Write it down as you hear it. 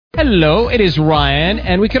Hello, it is Ryan,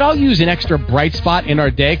 and we could all use an extra bright spot in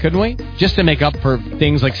our day, couldn't we? Just to make up for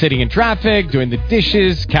things like sitting in traffic, doing the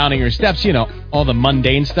dishes, counting your steps, all the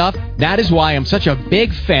mundane stuff. That is why I'm such a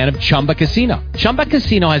big fan of Chumba Casino. Chumba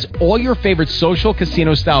Casino has all your favorite social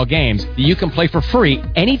casino-style games that you can play for free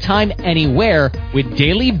anytime, anywhere with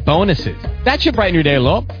daily bonuses. That should brighten your day a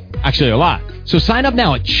little. Actually, a lot. So sign up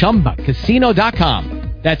now at ChumbaCasino.com.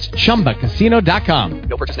 That's ChumbaCasino.com.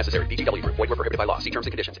 No purchase necessary. VGW Group. Void where prohibited by law. See terms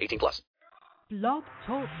and conditions. 18+. Blog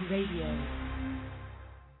Talk Radio.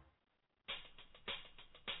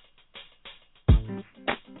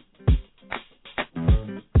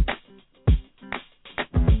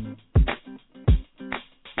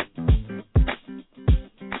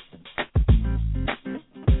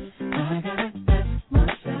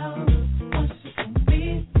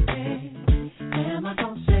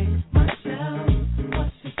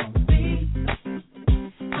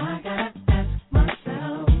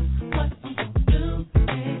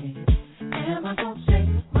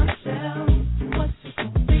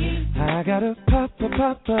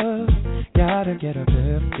 Papa, gotta get a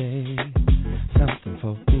birthday, something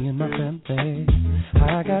for me and my family.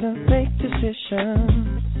 I gotta make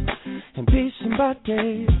decisions and be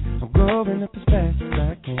somebody. I'm growing up as fast as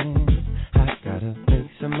I can. I gotta make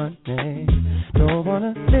some money, don't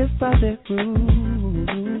wanna live by the rules.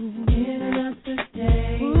 In and out the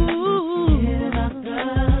day, in and out the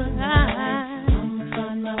night, I'ma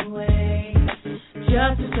find my way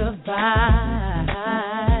just to survive.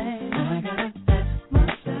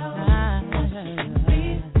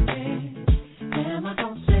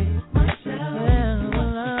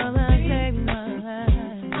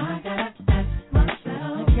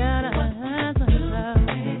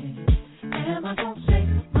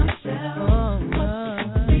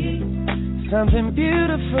 Something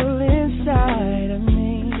beautiful inside of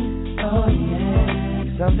me, oh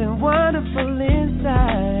yeah. Something wonderful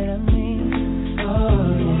inside of me,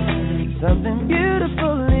 oh yeah. Something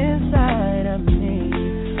beautiful inside of me,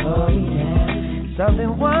 oh yeah.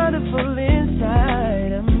 Something wonderful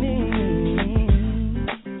inside of me.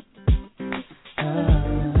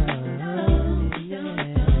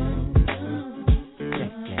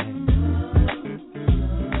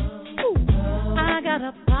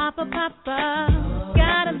 Papa,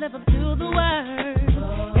 gotta live up to the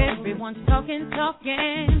word. Everyone's talking.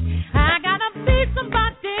 I gotta be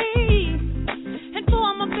somebody. And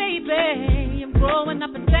for my baby, I'm growing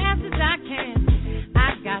up as fast as I can.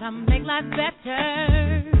 I gotta make life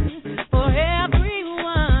better for everyone.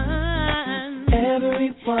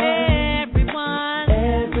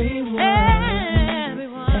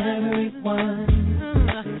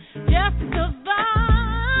 Just to survive.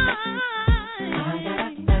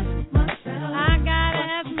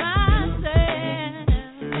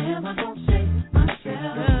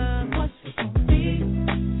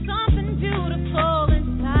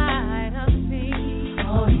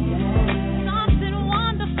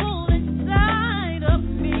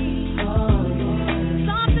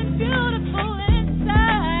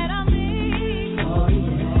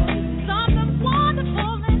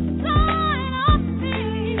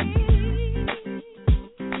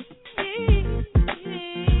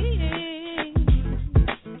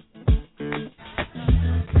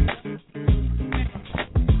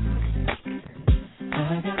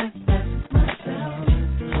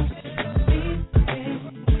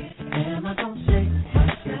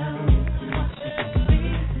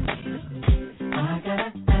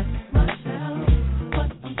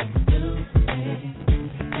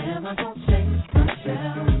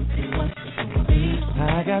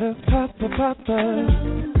 Papa,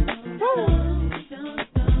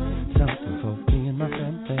 something for me and my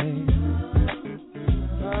family.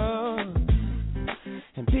 Oh,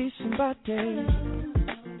 and be somebody.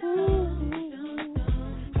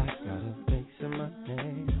 I gotta make some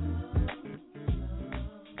money.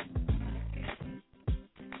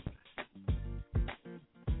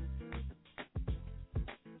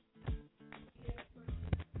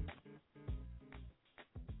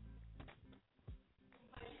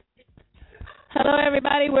 Hello,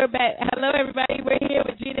 everybody. We're back. Hello, everybody. We're here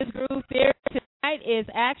with Gina's Groove Theory. Tonight is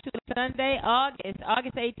actually Sunday,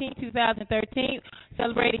 August 18, 2013,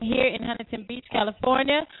 celebrating here in Huntington Beach,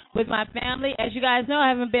 California, with my family. As you guys know, I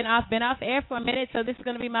haven't been off air for a minute, so this is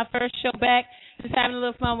going to be my first show back. Just having a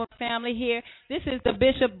little fun with family here. This is the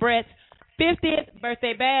Bishop Brett's 50th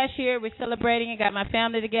birthday bash here. We're celebrating. I got my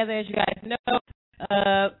family together, as you guys know.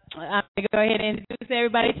 I'm going to go ahead and introduce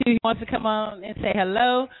everybody to who wants to come on and say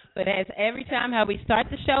hello. But as every time how we start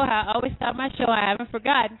the show, how I always start my show, I haven't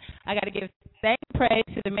forgotten. I got to give thanks and praise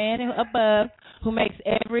to the man above who makes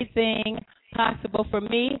everything possible for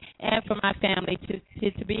me and for my family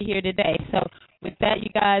to be here today. So with that, you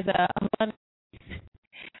guys,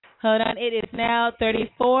 hold on. It is now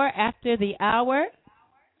 34 after the hour.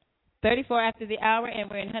 34 after the hour, and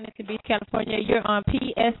we're in Huntington Beach, California. You're on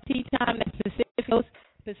PST time. That's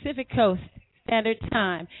Pacific Coast Standard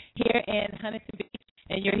Time here in Huntington Beach.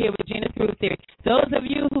 And you're here with Gena's Groove Theory. Those of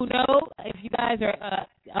you who know, if you guys are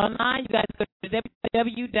online, you guys go to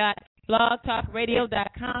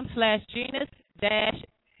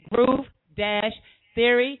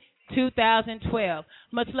www.blogtalkradio.com/Gena's-Groove-Theory 2012.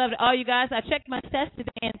 Much love to all you guys. I checked my stats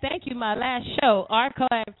today, and thank you. My last show,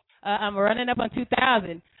 archived, I'm running up on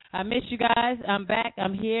 2,000. I miss you guys. I'm back.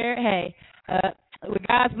 I'm here. Hey, with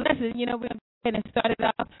God's blessing, we're going to go ahead and start it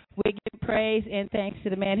off with giving praise and thanks to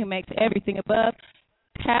the man who makes everything above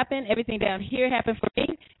happen. Everything down here happened for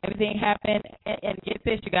me. Everything happened, and get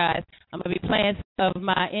this, you guys. I'm going to be playing some of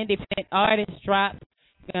my independent artist drops.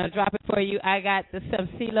 I'm going to drop it for you. I got some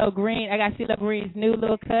CeeLo Green. I got CeeLo Green's new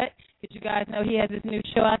little cut. Did you guys know he has his new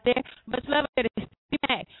show out there? Much love to Stevie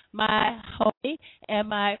Mac, my homie and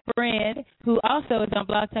my friend, who also is on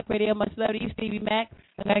Blog Talk Radio. Much love to you, Stevie Mac.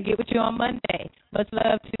 I'm going to get with you on Monday. Much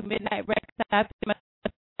love to Midnight Records. I have my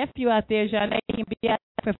nephew out there, Jeanne. He can be out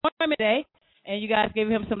there performing today, and you guys give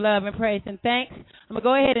him some love and praise and thanks. I'm going to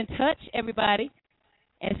go ahead and touch everybody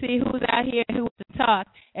and see who's out here and who wants to talk.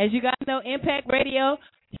 As you guys know, Impact Radio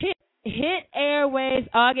hit airways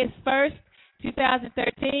August 1st,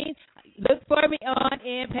 2013. Look for me on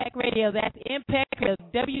Impact Radio. That's Impact Radio,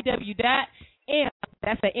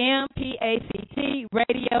 that's the MPACT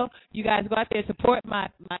Radio. You guys go out there and support my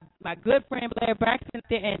good friend Blair Braxton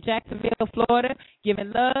there in Jacksonville, Florida,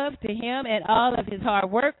 giving love to him and all of his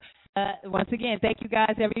hard work. Once again, thank you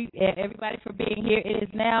guys, everybody, for being here. It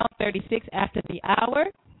is now 36 after the hour.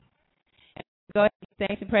 Go ahead and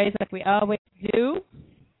thanks and praise like we always do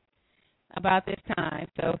about this time.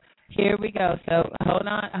 So here we go. So hold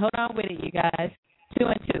on with it, you guys. 2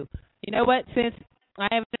 and 2. You know what? Since I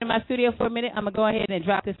haven't been in my studio for a minute, I'm going to go ahead and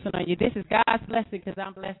drop this one on you. This is God's blessing because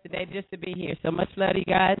I'm blessed today just to be here. So much love to you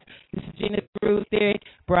guys. This is Gena's Groove Theory,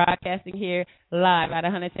 broadcasting here live out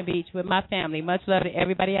of Huntington Beach with my family. Much love to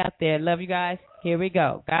everybody out there. Love you guys. Here we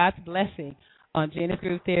go. God's blessing on Gena's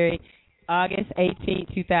Groove Theory, August 18,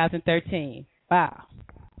 2013. Wow.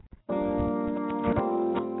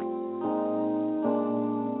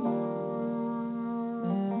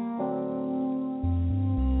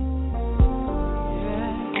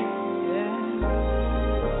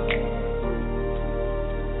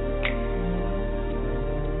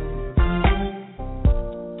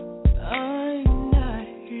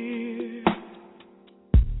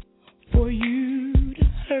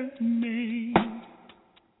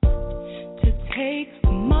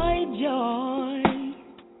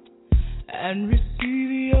 And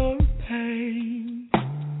receive your pain.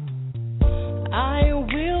 I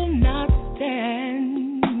will not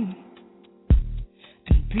stand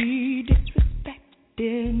and be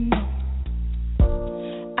disrespected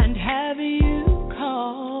and have you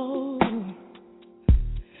call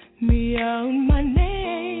me on my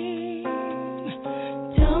name.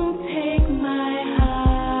 Don't take my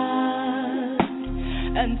heart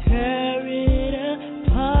and tear it apart.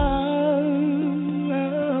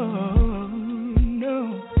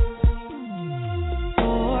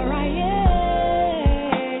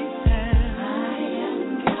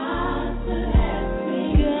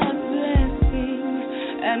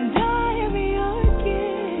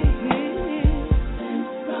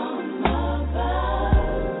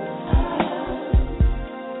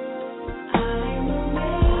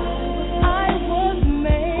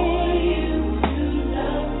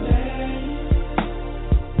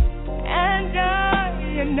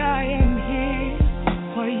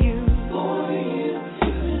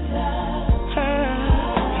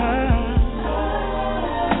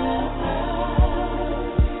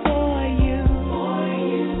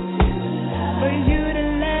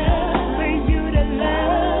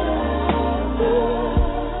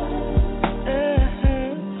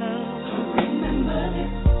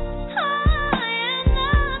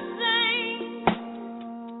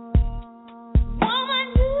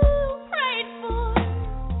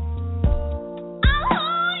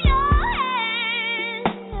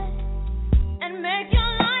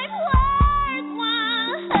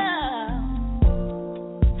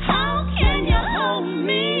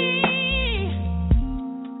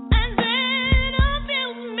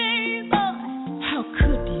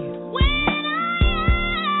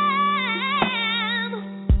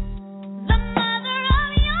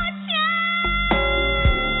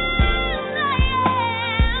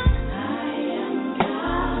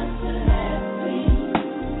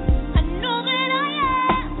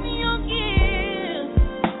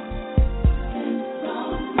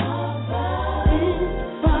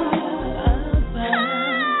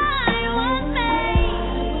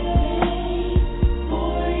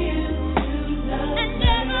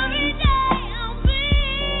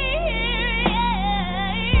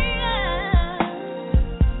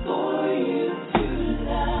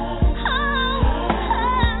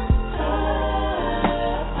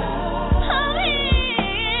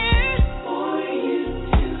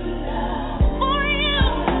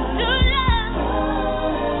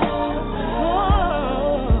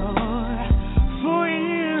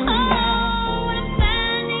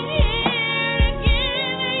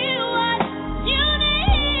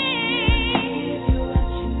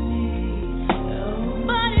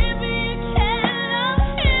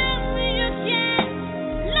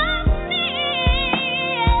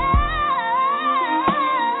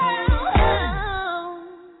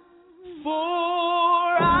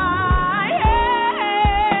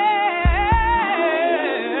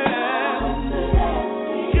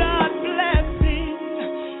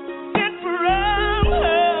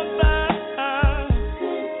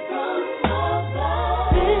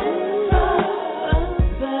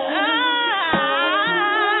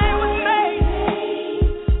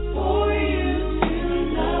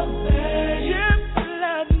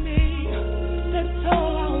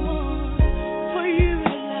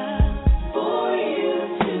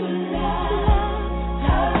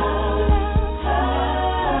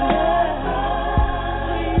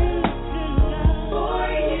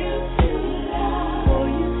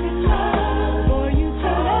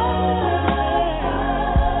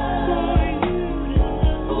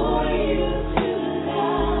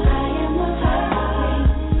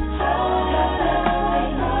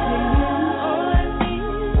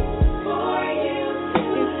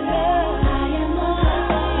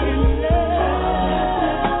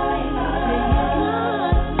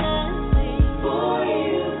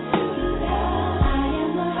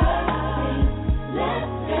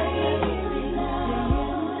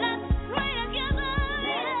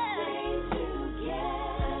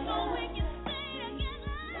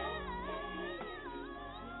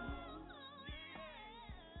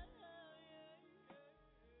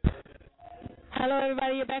 Hello,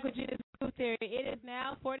 everybody. You're back with Gina's Groove Theory. It is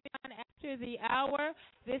now 49 after the hour.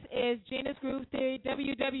 This is Gina's Groove Theory,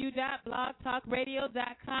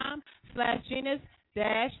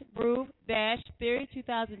 www.blogtalkradio.com/Gina's-Groove-Theory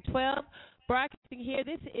 2012. Broadcasting here.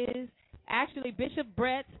 This is actually Bishop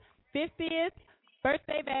Brett's 50th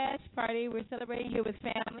birthday bash party. We're celebrating here with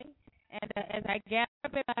family. And as I gather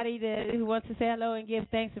everybody who wants to say hello and give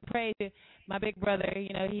thanks and praise to my big brother,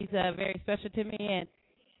 you know, he's very special to me,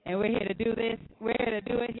 and we're here to do this. We're here to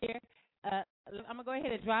do it here. I'm going to go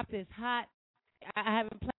ahead and drop this hot, I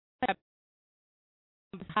haven't played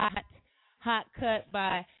this hot cut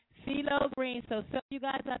by CeeLo Green. So some of you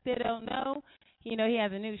guys out there don't know, you know, he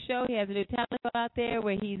has a new show. He has a new talent show out there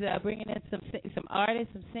where he's bringing in some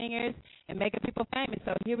artists, some singers, and making people famous.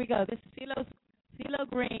 So here we go. This is CeeLo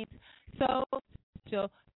Green's So Special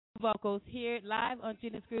vocals here live on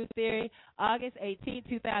Gina's Groove Theory, August 18,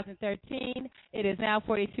 2013. It is now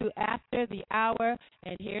 42 after the hour,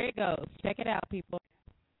 and here it goes. Check it out, people.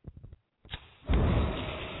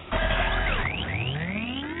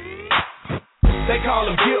 They call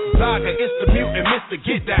him Gip Zaga, it's the mutant Mr.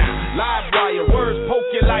 Get Down. Live wire, words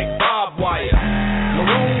poke you like barbed wire.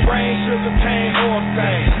 Maroon rain, sugar cane, oil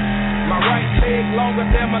stain. My right leg longer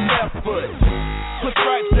than my left foot. Put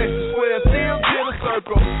stripes next to square, still get a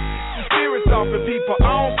circle. The spirits off the people,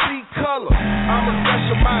 I don't see color. I'm a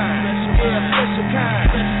special mind, yeah, special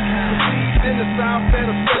kind. Received in the South at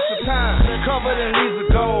a special time. Covered in leaves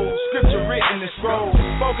of gold, scripture written in scrolls.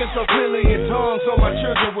 Spoken so clearly in tongues so my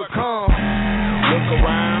children would come. Look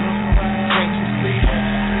around, can't you see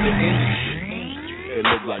the industry? It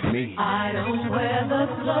look like me. I don't wear the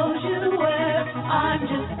clothes you wear. I'm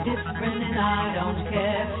just different and I don't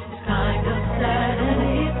care. It's kind of sad and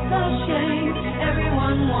it's a shame.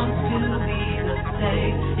 Everyone wants to be the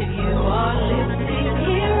same. If you are listening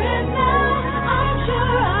here and now, I'm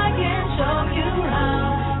sure I can show you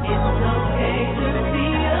how. It's okay to be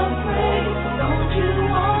afraid. Don't you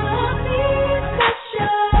wanna be special?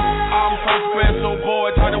 I'm first class, so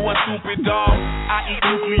boy, title one stupid dog. I eat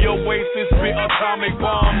nuclear waste and spit atomic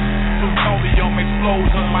bombs. Plutonium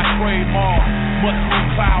explosion, my trademark.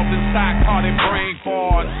 Mushroom clouds inside caught brain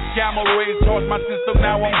fart. Gamma rays charge my system,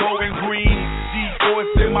 now I'm going green. Decoys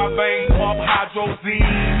in my veins, pump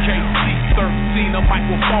hydrozine. KC-13, a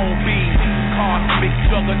microphone beam. Cosmic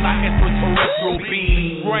juggernaut, extraterrestrial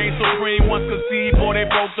beam. Reign supreme, once conceived, boy, they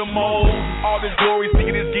broke the mold. All this glory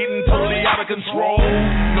seeking is getting totally out of control.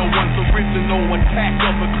 No one's original, attack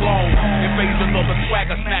of the clone. Invasion of the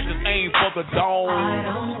swagger, snatchers aim for the dome. I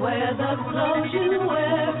don't wear the clothes you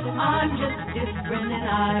wear. I'm just different and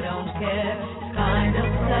I don't care. It's kind of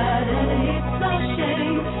sad and it's a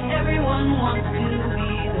shame. Everyone wants to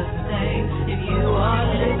be the same. If you are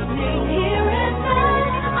listening here and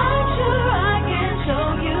now, I'm sure I can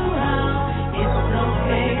show you how. It's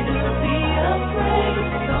okay to be afraid.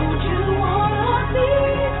 Don't you wanna be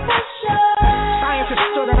special? Scientists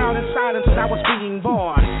stood around in silence as I was being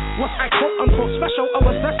born. Was I quote unquote special or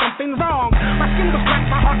was there something wrong? My skin was black,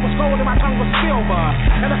 my heart was gold, and my tongue was silver.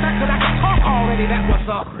 And the fact that I could talk already, that was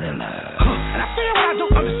a thriller. And I fear what I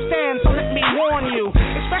don't understand, so let me warn you.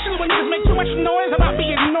 Especially when you just make too much noise about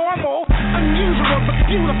being normal. Unusual but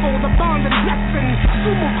beautiful, the bond and blessing.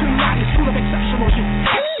 Summa cum laude, school of exceptional, you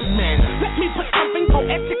X-Men. Let me put something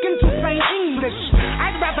poetic into plain English.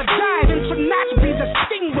 I'd rather die than to not be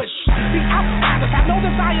distinguished. The outsiders have no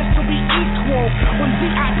desires to be equal. When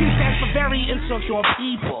VIP stands for very insecure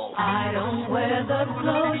people. I don't wear the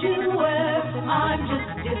clothes you wear. I'm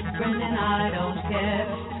just different and I don't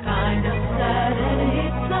care. It's kind of sad and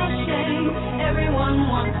it's a shame. Everyone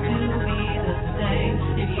wants to be the same.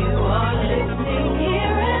 If you are listening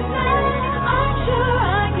here and now, I'm sure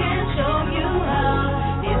I can show you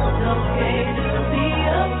how. It's okay to be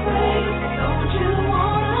afraid. Don't you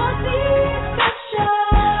wanna be special?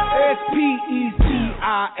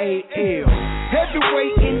 SPECIAL.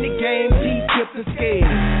 Heavyweight in the game, P-tip the scale.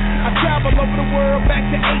 I travel over the world back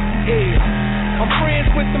to ATL. I'm friends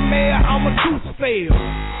with the mayor, I'm a soothsayer.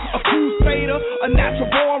 A crusader, a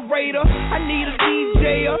natural born raider. I need a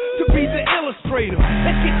DJer to be the illustrator.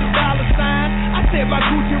 Let's get the dollar sign. I said my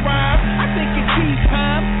Gucci rhyme. I think it's tea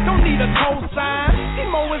time. Don't need a cosign.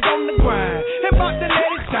 Emo is on the grind. About to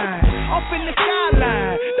let it shine. Off in the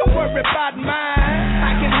skyline. Don't worry about mine.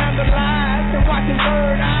 I can handle lies and watching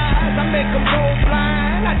bird eyes. I make them go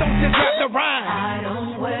blind. I don't just rap the rhyme. I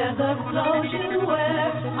don't wear the clothes you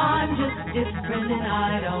wear. I'm just different and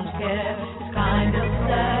I don't care. It's kind of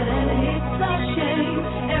sad and it's a shame.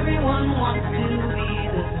 Everyone wants to be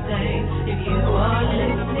the same. If you are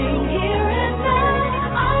listening here and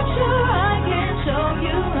now, I'm sure I can show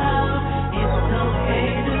you how. It's okay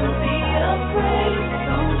to be afraid.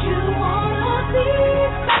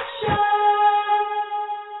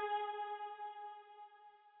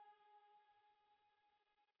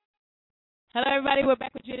 Hello, everybody. We're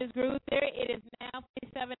back with Judas Groove Theory. It is now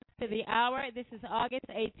 57 to the hour. This is August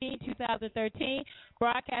 18, 2013,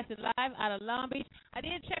 broadcasted live out of Long Beach. I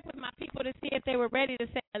did check with my people to see if they were ready to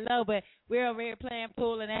say hello, but we're over here playing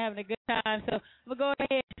pool and they're having a good time. So I'm gonna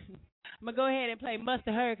go ahead and play Must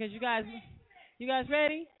Have Heard because you guys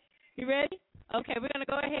ready? You ready? Okay, we're gonna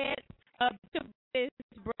go ahead. This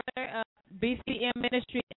brother, BCM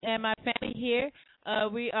Ministry, and my family here.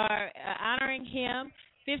 We are honoring him.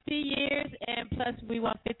 50 years, and plus we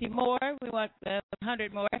want 50 more. We want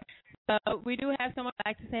 100 more. So we do have someone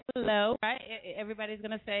like to say hello, right? Everybody's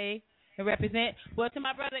going to say and represent. Well, to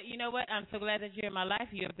my brother, you know what? I'm so glad that you're in my life.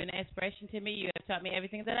 You have been an inspiration to me. You have taught me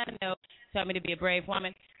everything that I know, taught me to be a brave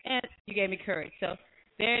woman, and you gave me courage. So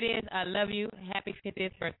there it is. I love you. Happy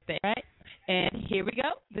 50th birthday, right? And here we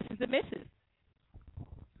go. This is the missus.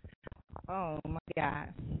 Oh, my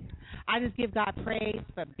God. I just give God praise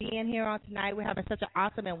for being here on tonight. We're having such an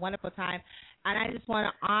awesome and wonderful time. And I just want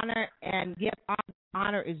to honor and give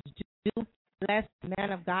honor is due. Bless the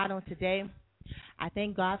man of God on today. I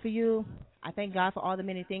thank God for you. I thank God for all the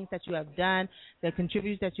many things that you have done, the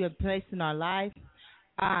contributors that you have placed in our life.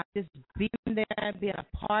 Just being there, being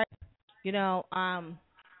a part.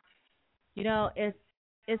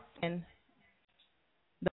 It's in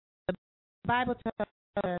the Bible tells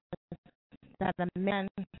us that a man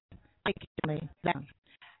down.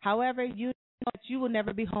 However, you know that you will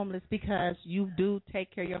never be homeless because you do take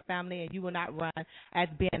care of your family and you will not run as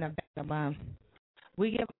being a vagabond.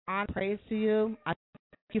 We give honor and praise to you. I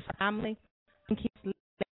thank you for family.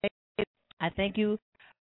 I thank you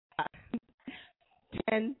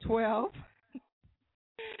 10, 12.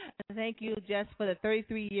 I thank you just for the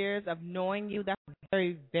 33 years of knowing you. That's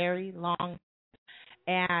very, very long.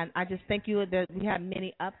 And I just thank you that we had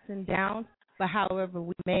many ups and downs, but however,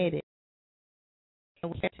 we made it.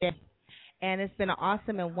 And it's been an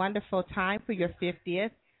awesome and wonderful time for your 50th.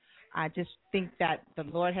 I just think that the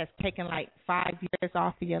Lord has taken like 5 years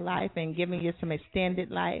off of your life and given you some extended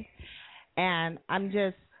life. And I'm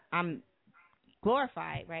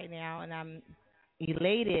glorified right now, and I'm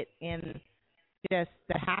elated in just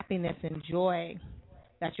the happiness and joy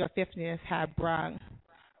that your 50th have brought.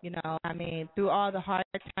 Through all the hard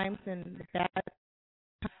times and the bad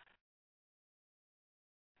times,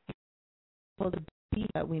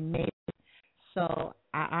 that we made it. So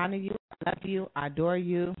I honor you, I love you, I adore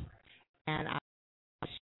you, and I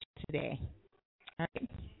worship you today. All right.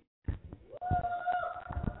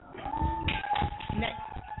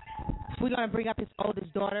 Next, we're going to bring up his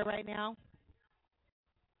oldest daughter right now.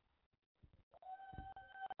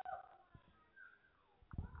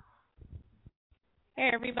 Hey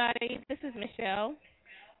everybody, this is Michelle,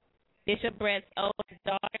 Bishop Brett's oldest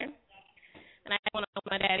daughter. And I want to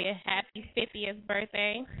wish my daddy a happy 50th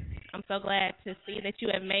birthday. I'm so glad to see that you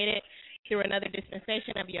have made it through another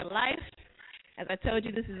dispensation of your life. As I told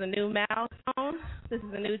you, this is a new milestone. This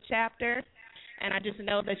is a new chapter. And I just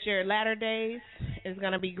know that your latter days is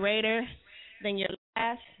going to be greater than your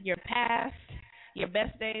last, your past. Your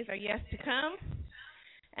best days are yet to come.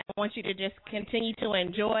 And I want you to just continue to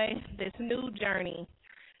enjoy this new journey.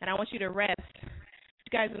 And I want you to rest.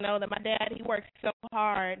 You guys know that my dad, he works so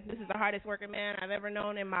hard. This is the hardest working man I've ever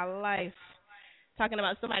known in my life. Talking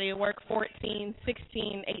about somebody who worked 14,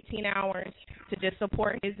 16, 18 hours to just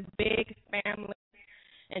support his big family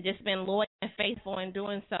and just been loyal and faithful in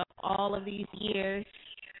doing so all of these years.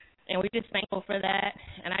 And we're just thankful for that.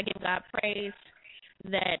 And I give God praise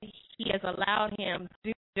that he has allowed him to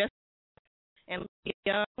do just and be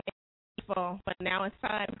young and faithful. But now it's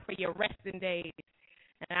time for your resting days.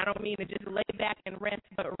 And I don't mean to just lay back and rest,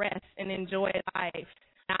 but rest and enjoy life,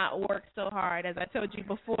 not work so hard. As I told you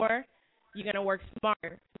before, you're going to work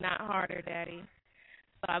smarter, not harder, Daddy.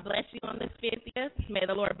 So I bless you on this 50th. May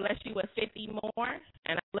the Lord bless you with 50 more.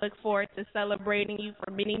 And I look forward to celebrating you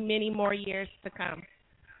for many, many more years to come.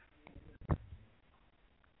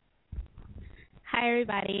 Hi,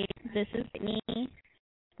 everybody. This is me,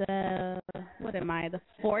 the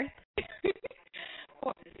fourth?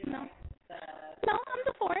 No, I'm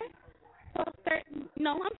the fourth. So third,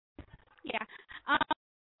 no, I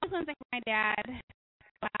just want to thank my dad.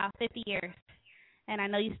 Wow, 50 years. And I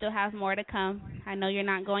know you still have more to come. I know you're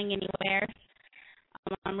not going anywhere.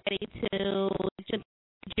 I'm ready to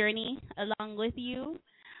journey along with you.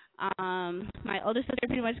 My older sister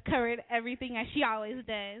pretty much covered everything as she always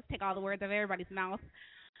does. Take all the words out of everybody's mouth.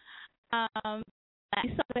 Thank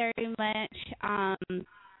you so very much.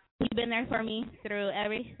 You've been there for me through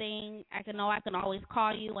everything. I can always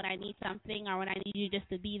call you when I need something or when I need you just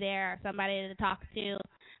to be there or somebody to talk to.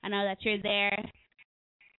 I know that you're there.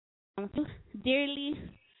 Dearly,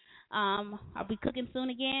 I'll be cooking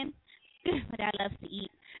soon again. My dad loves to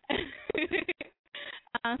eat.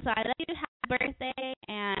 So I love you. Happy birthday,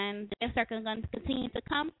 and the inner circle is going to continue to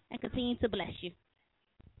come and continue to bless you.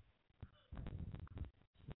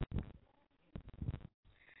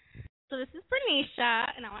 So this is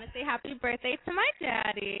Bernicia, and I want to say happy birthday to my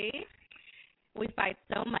daddy. We fight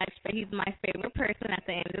so much, but he's my favorite person at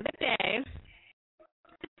the end of the day.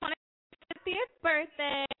 Just want to 50th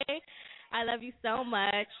birthday. I love you so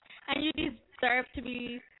much, and you deserve to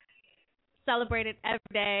be celebrated every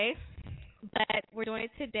day, but we're doing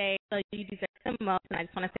it today, so you deserve the most, and I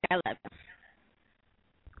just want to say I love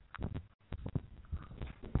you.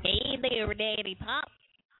 Hey there, Daddy Pop.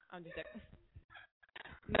 I'm just joking.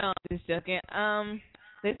 No, I'm just joking.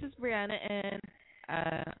 This is Brianna, and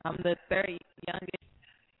I'm the third youngest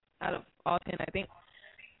out of all 10, I think.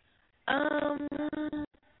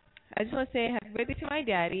 I just want to say happy birthday to my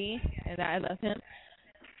daddy, and that I love him.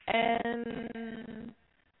 And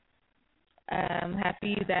I'm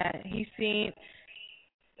happy that he's seen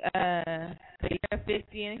the year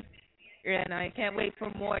 50, and I can't wait for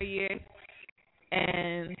more years.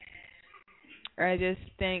 And I just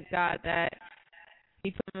thank God that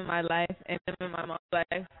He put him in my life and him in my mom's life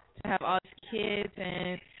to have all these kids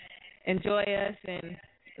and enjoy us and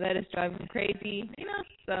let us drive him crazy, you know.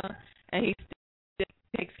 So, and he still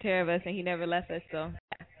takes care of us, and he never left us. So,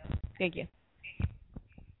 thank you.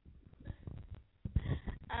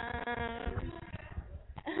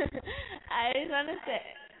 I just want to say,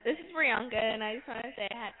 this is Priyanka, and I just want to say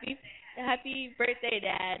happy birthday,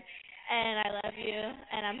 Dad. And I love you,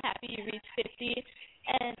 and I'm happy you reached 50,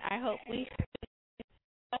 and I hope we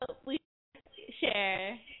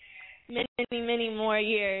share many, many, many more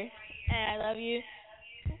years. And I love you,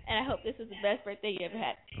 and I hope this is the best birthday you ever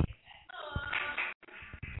had.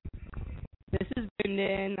 This is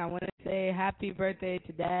Brendan. I want to say happy birthday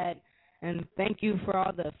to Dad, and thank you for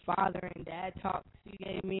all the father and dad talks you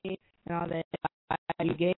gave me and all that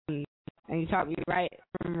you gave me, and you taught me right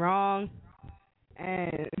from wrong.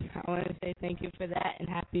 And I want to say thank you for that and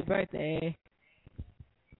happy birthday.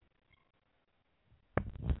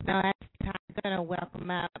 Now, I'm going to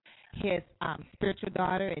welcome up his spiritual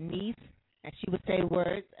daughter and niece, and she would say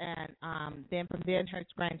words, and then from there, her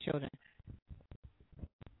grandchildren.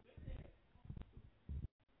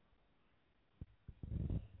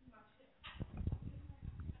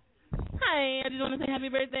 Hi, I just want to say happy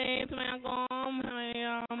birthday to my uncle.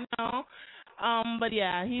 But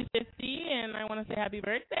yeah, he's 50, and I want to say happy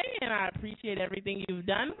birthday, and I appreciate everything you've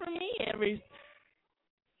done for me.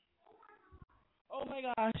 Oh my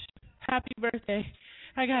gosh, happy birthday!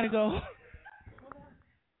 I gotta go.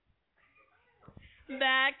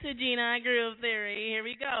 Back to Gina Groove Theory. Here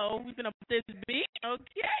we go. We're gonna put this beat.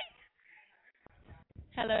 Okay.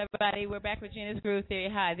 Hello, everybody. We're back with Gina's Groove Theory.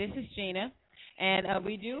 Hi, this is Gina, and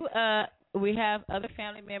we have other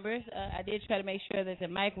family members. I did try to make sure that the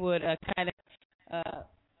mic would kind of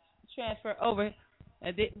transfer over.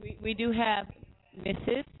 We do have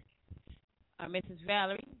Mrs.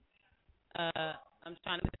 Valerie. I'm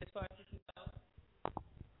trying to get as far as you can go.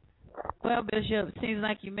 Well, Bishop, seems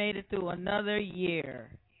like you made it through another year.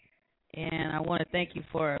 And I want to thank you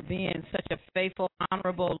for being such a faithful,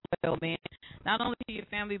 honorable, loyal man, not only to your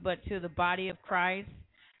family but to the body of Christ.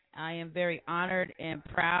 I am very honored and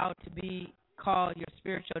proud to be called your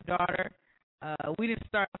spiritual daughter. We didn't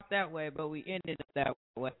start off that way, but we ended up that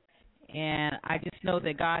way. And I just know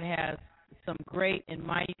that God has some great and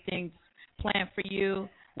mighty things planned for you.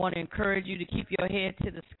 Want to encourage you to keep your head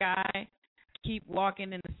to the sky. Keep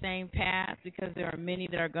walking in the same path because there are many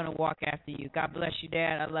that are going to walk after you. God bless you,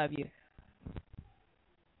 Dad. I love you.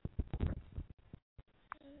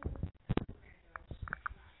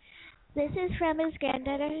 This is from his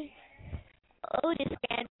granddaughter, oldest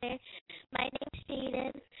granddaughter. My name's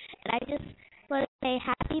Jaden, and I just want to say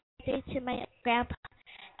happy birthday to my grandpa.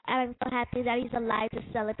 I'm so happy that he's alive to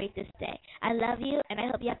celebrate this day. I love you, and I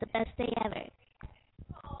hope you have the best day ever.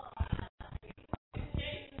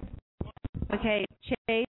 Okay,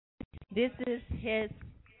 Chase, this is his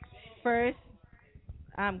first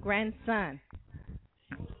grandson.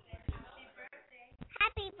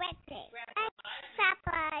 Happy birthday.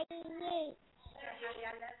 Papa.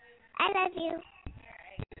 I love you.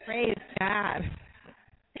 Praise God.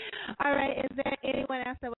 All right, is there anyone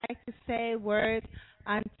else that would like to say words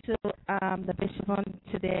unto the bishop on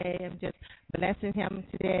today and just blessing him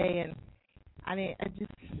today? And I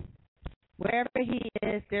just, wherever he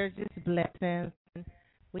is, there's just blessings. And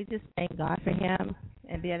we just thank God for him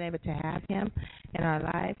and being able to have him in our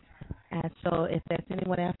lives. And so if there's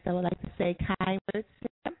anyone else that would like to say kind words to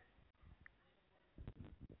him.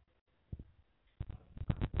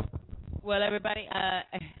 Well, everybody,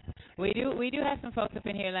 We do have some folks up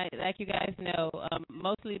in here, like you guys know.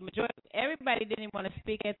 Everybody didn't want to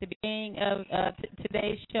speak at the beginning of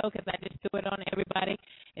today's show because I just threw it on everybody.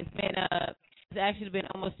 It's actually been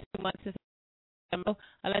almost 2 months since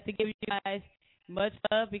I'd like to give you guys much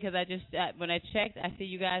love because when I checked, I see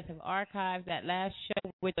you guys have archived that last show,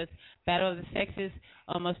 which was Battle of the Sexes,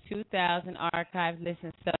 almost 2,000 archived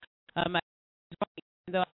listens. So even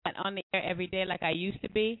though I'm not on the air every day like I used to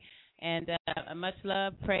be, and much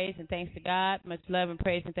love, praise, and thanks to God. Much love and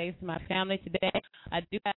praise and thanks to my family today. I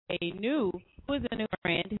do have a new friend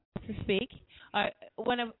who wants to speak.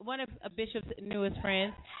 One of Bishop's newest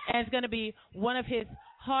friends, and it's going to be one of his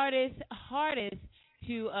hardest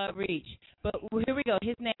to reach. But here we go.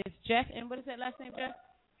 His name is Jeff, and what is that last name, Jeff?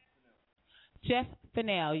 Jeff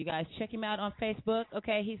Fennell. You guys check him out on Facebook.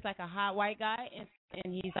 Okay, he's like a hot white guy,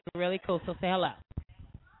 and he's really cool. So say hello.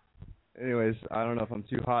 Anyways, I don't know if I'm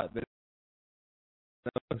too hot, but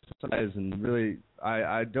and really,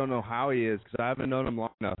 I don't know how he is because I haven't known him long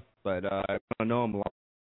enough, but I want to know him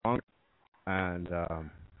long, and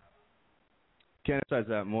can't emphasize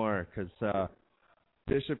that more because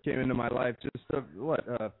Bishop came into my life just a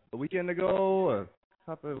weekend ago, a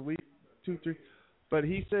couple of weeks, 2, 3, but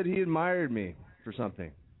he said he admired me for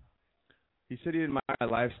something. He said he admired my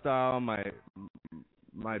lifestyle, my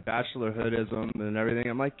bachelorhoodism and everything.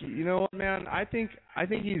 I'm like, you know what, man? I think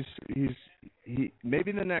he's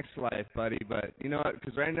maybe in the next life, buddy. But you know what?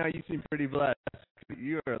 Because right now you seem pretty blessed.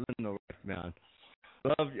 You are living the life, man.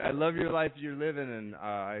 I love your life you're living, and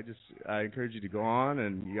I encourage you to go on.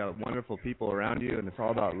 And you got wonderful people around you, and it's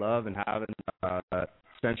all about love and having that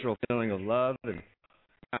central feeling of love. And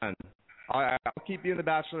I'll keep you in the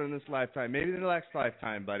Bachelor in this lifetime, maybe in the next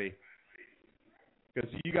lifetime, buddy.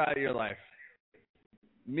 Because you got your life.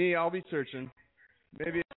 Me, I'll be searching.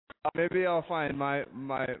 Maybe I'll find my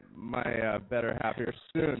better half here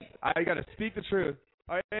soon. I gotta speak the truth.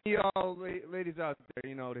 All right, you all ladies out there,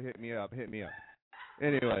 to hit me up.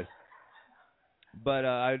 Anyways, but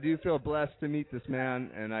I do feel blessed to meet this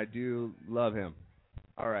man, and I do love him.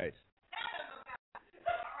 All right.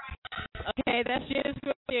 Okay, that's Gina's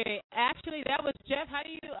group theory. Actually, that was Jeff.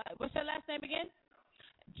 What's your last name again?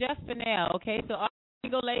 Jeff Fennell. Okay, so all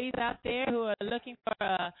single ladies out there who are looking for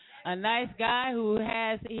a nice guy who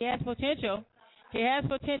has potential. He has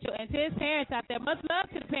potential, and to his parents out there, much love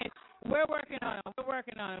to the parents. We're working on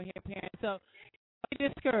him here, parents. So don't be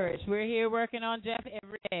discouraged. We're here working on Jeff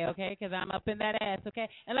every day, okay? Because I'm up in that ass, okay?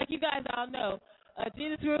 And like you guys all know,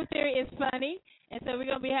 Jesus Groove Theory is funny, and so we're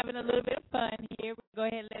going to be having a little bit of fun here. We'll go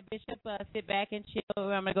ahead and let Bishop sit back and chill.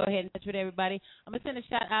 I'm going to go ahead and touch with everybody. I'm going to send a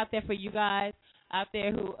shout out there for you guys out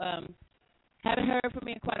there who haven't heard from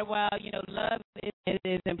me in quite a while. Love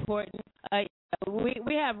is important.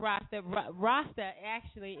 We have Rasta. Rasta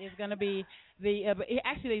actually is going to be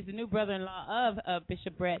actually is the new brother-in-law of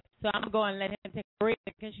Bishop Brett. So I'm going to let him take a break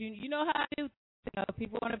because you know how I do. If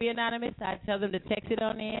people want to be anonymous, I tell them to text it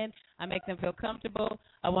on in. I make them feel comfortable.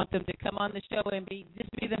 I want them to come on the show and be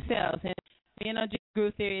themselves. And being on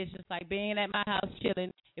Groove Theory is just like being at my house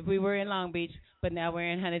chilling if we were in Long Beach, but now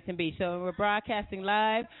we're in Huntington Beach. So we're broadcasting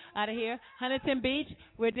live out of here, Huntington Beach.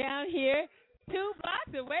 We're down here 2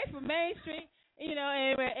 blocks away from Main Street,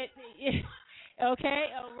 and we're okay,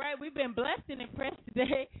 all right. We've been blessed and impressed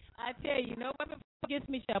today. I tell you, no weapon against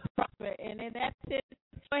me shall prosper. And then that's it.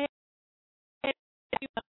 Go ahead.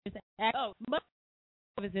 Love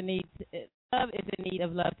is in need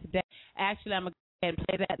of love today. Actually, I'm going to go ahead and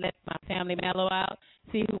play that. Let my family mellow out.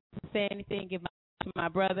 See who wants to say anything. Give to my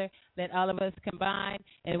brother. Let all of us combine,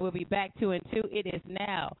 and we'll be back 2 and 2. It is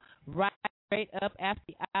now right up after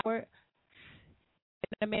the hour.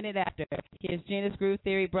 A minute after. Here's Gina's Groove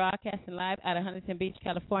Theory broadcasting live out of Huntington Beach,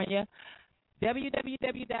 California.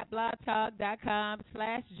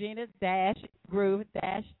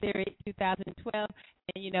 www.blogtalk.com/Gina-Groove-Theory 2012.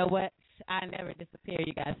 And you know what? I never disappear,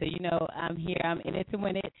 you guys. So I'm here. I'm in it to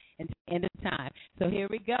win it and to end the time. So here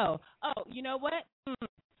we go. Oh, you know what?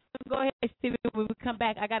 Go ahead, Stevie. When we come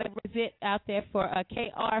back, I got a visit out there for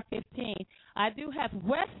KR15. I do have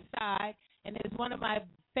West Side, and it's one of my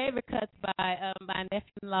favorite cuts by my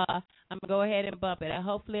nephew-in-law. I'm going to go ahead and bump it.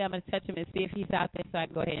 Hopefully, I'm going to touch him and see if he's out there so I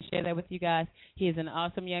can go ahead and share that with you guys. He is an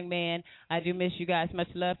awesome young man. I do miss you guys.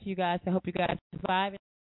 Much love to you guys. I hope you guys survive.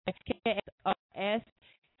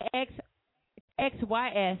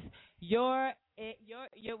 XYS, your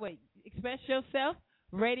express yourself.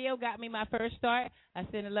 Radio got me my first start. I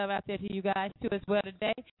send the love out there to you guys too as well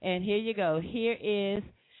today. And here you go. Here is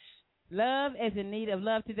Love is in need of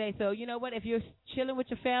love today. So you know what? If you're chilling with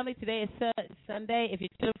your family, today is Sunday. If you're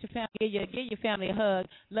chilling with your family, give your family a hug.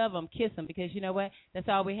 Love them, kiss them, because you know what? That's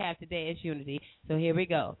all we have today is unity. So here we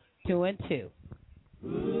go. 2 and 2.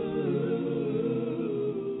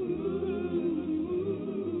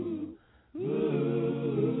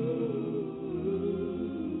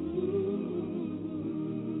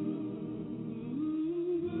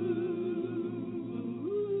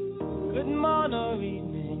 Good morning or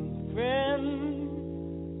evening, friend.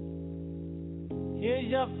 Here's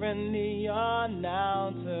your friendly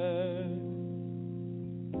announcer.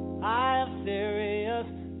 I have serious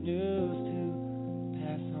news to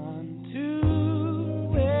pass on to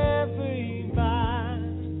everybody.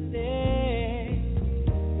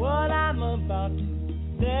 What I'm about to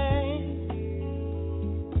say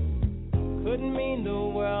could mean the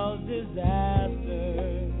world's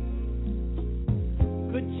disaster.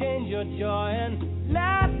 Could change your joy and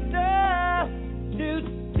laughter to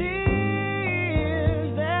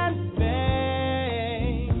tears and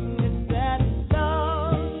pain. It's that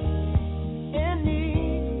love in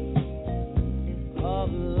need of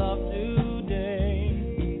love today.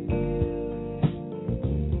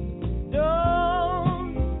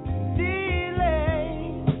 Don't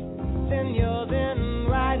delay, send yours in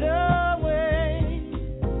right away.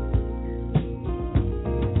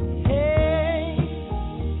 Hey,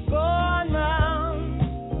 going round,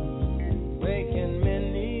 breaking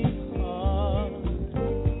many hearts.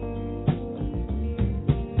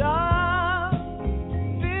 Stop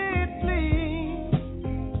it, please,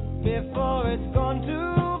 before it's gone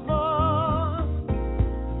too far.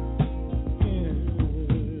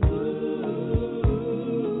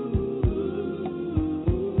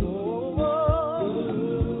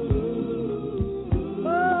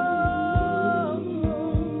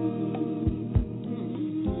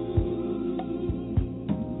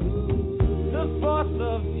 The force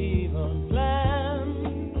of evil plans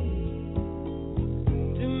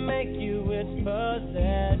to make you its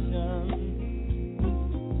possession,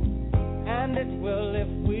 and it will if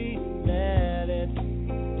we let it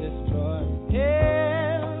destroy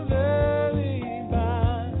everybody.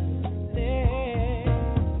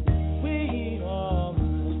 We all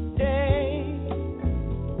must take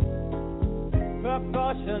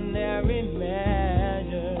precautionary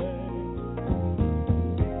measures.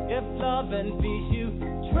 If love and peace you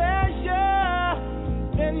treasure,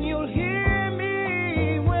 then you'll hear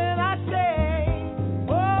me when I say,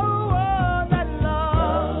 oh, oh, that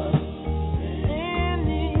love in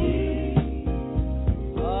need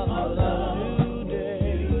of love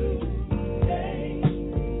today.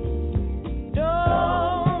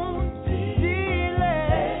 Don't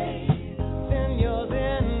delay, send yours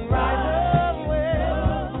in right away.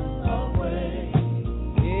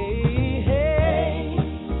 Hey, hey,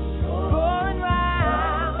 going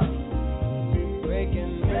round,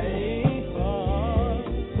 breaking many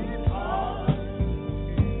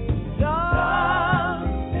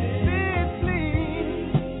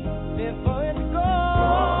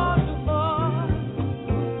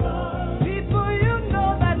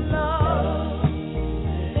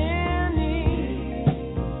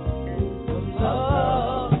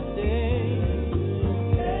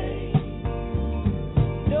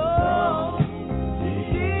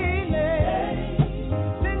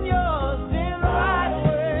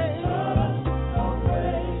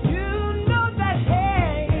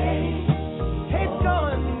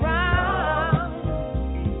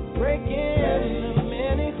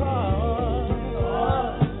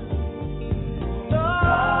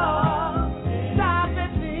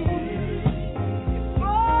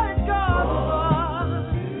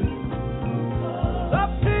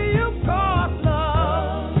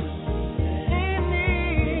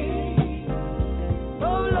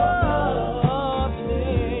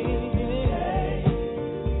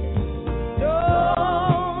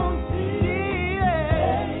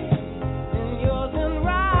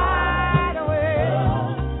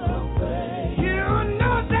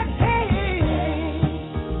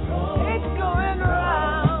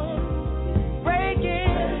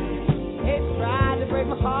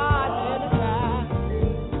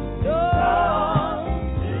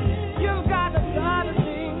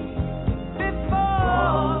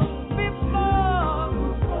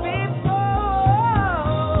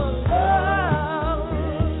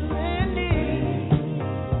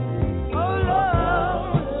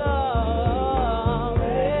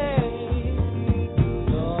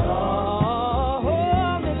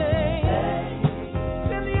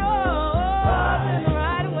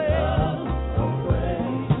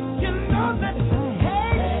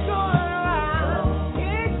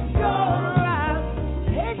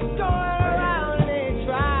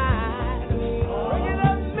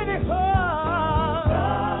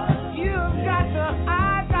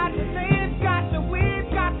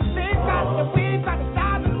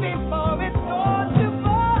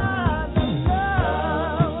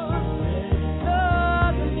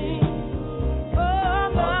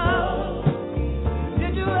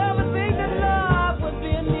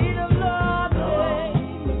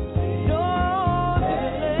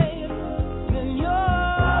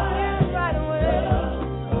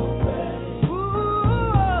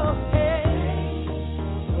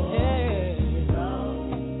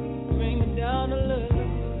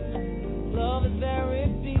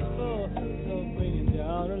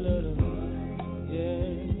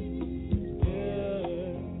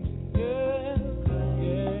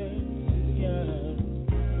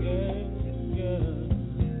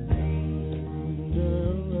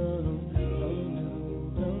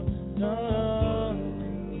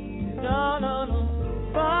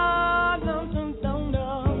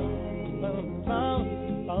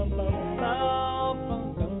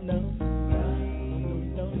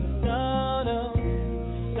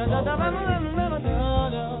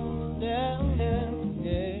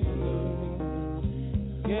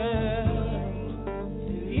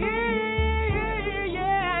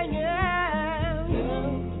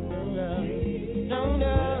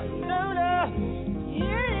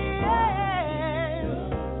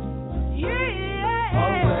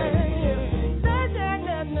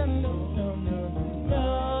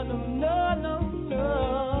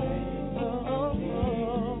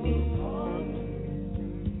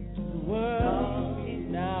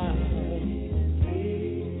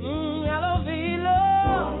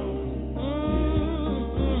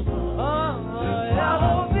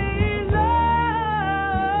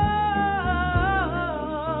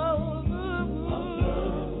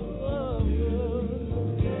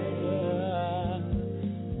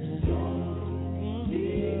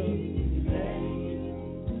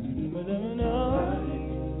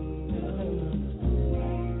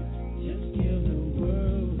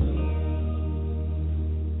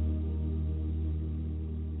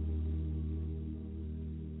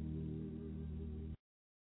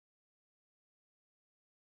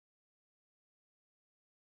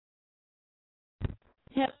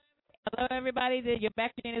Hello, everybody. You're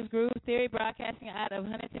back to Gina's Groove Theory, broadcasting out of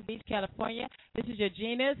Huntington Beach, California. This is your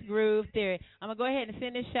Gina's Groove Theory. I'm going to go ahead and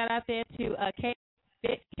send this shout out there to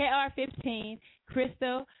KR15,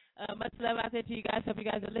 Crystal. Much love out there to you guys. Hope you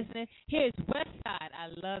guys are listening. Here's Westside. I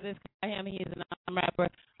love this guy. He's an awesome rapper.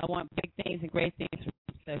 I want big things and great things from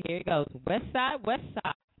him. So here it goes. Westside,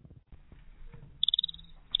 Westside.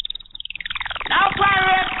 Now,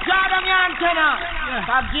 pirates, shut on your antenna.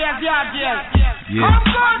 Yeah. Come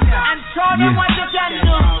on and show them what you can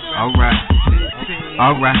do. All right.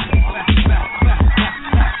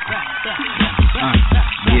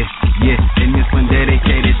 Yeah. And this one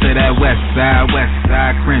dedicated to that West Side,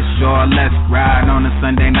 Crenshaw. Let's ride on a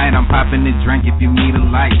Sunday night. I'm popping a drink if you need a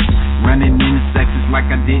light. Running in the sections like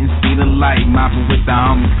I didn't see the light. Mopping with the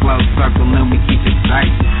homies, close circle, and we keep it tight.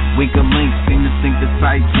 Weaker links seem to think the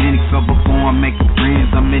Titanic. So before I'm making friends,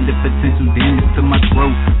 I'm in the potential damage to my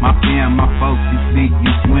throat. My fam, my folks, you see,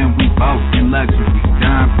 you swim, we both in luxury.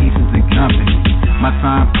 Dime pieces and company. My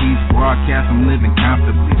timepiece broadcast, I'm living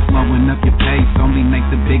comfortably. Slowing up your pace only make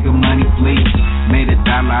the bigger money flee. Made $1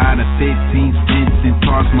 out of 15 cents and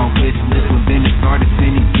tossed my wish list. Well, then it started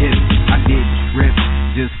sending gifts. I did script.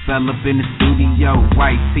 Just fell up in the studio,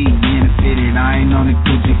 white tee in the fitted, I ain't on the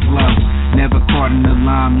Gucci flow. Never caught in the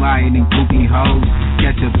limelight and goofy hoes.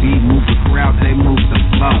 Catch a beat, move the crowd, they move the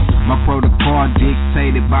flow. My protocol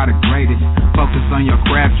dictated by the greatest. Focus on your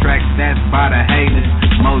craft tracks, that's by the haters.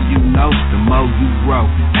 More you know, the more you grow.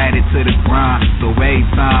 Add it to the grind, so every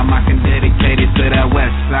time I can dedicate it to that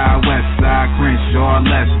West Side, Crenshaw.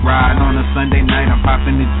 Let's ride on a Sunday night. I'm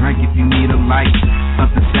popping a drink if you need a light.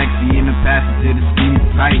 Something sexy in the passage of the scene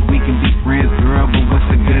tight. We can be friends, girl, but what's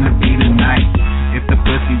it gonna be tonight? If the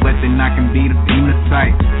pussy wet, then I can be the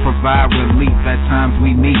phenotype. Provide relief at times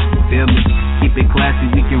we meet, feel me? Keep it classy,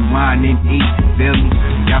 we can wine and eat, feel me?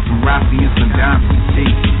 Got some Rossi and some dimes and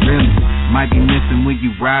cheeks, really? Might be missing when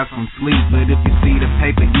you rise from sleep, but if you see the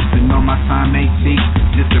paper, you should know my time ain't cheap.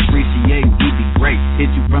 Just appreciate, we be great.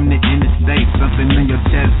 Hit you from the interstate, something in your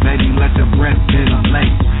chest, baby, let your breath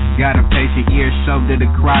ventilate. Gotta pace your ear, shoulder to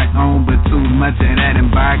cry on, but too much of that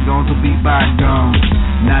and bygones will be bygones.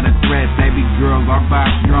 Not a threat, baby girl, or by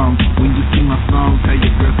strong. When you see my song, tell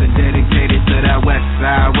your girls to dedicate it to that West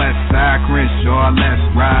Side, Crenshaw. Let's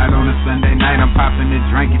ride on a Sunday night. I'm popping a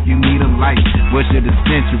drink if you need a light. Wish of the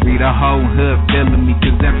century, the whole hood feeling me,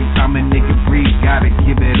 cause every time a nigga breathe, gotta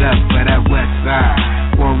give it up for that West Side.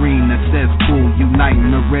 Warina says cool,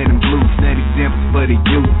 uniting the red and blue, set examples for the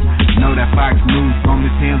youth. Know that Fox News on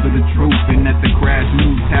his hands of the truth, and that the crash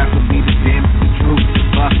news has to be the damn the truth.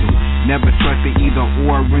 Bustle, never trusted either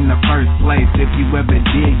or in the first place. If you ever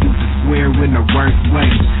did, use the square in the worst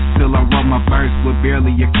way. Till I wrote my verse with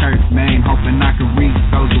barely a curse, man. Hoping I could reach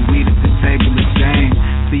those who weed at the table of shame.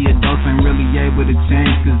 See adults ain't really able to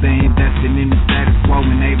change, cause they invested in the status quo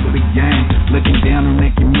and able to gain. Looking down on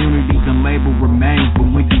their communities and label remains.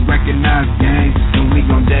 But when you recognize gains, then we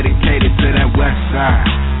gon' dedicate it to that West Side.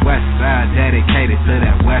 West Side, dedicated to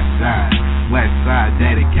that West Side. West Side,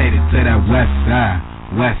 dedicated to that West Side.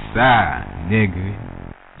 West Side, nigga.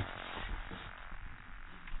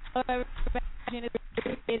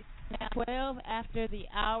 12 after the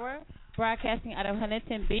hour. broadcasting out of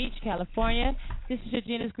Huntington Beach, California. This is your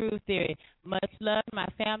Gina's Groove Theory. Much love to my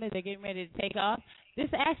family. They're getting ready to take off. This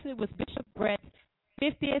actually was Bishop Brett's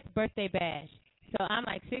 50th birthday bash. So I'm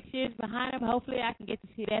like 6 years behind him. Hopefully I can get to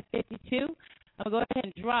see that 52. I'm going to go ahead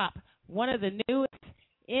and drop one of the newest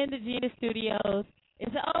in the Gina Studios.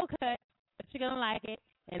 It's an old cut, but you're going to like it,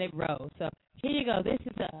 and it rolls. So here you go. This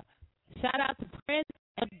is a shout-out to Prince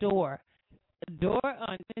Adore. Adore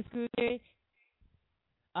on Gina's Groove Theory,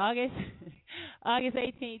 August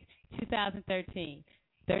 18th, 2013.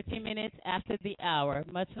 13 minutes after the hour.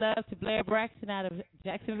 Much love to Blair Braxton out of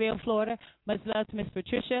Jacksonville, Florida. Much love to Miss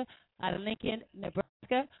Patricia out of Lincoln,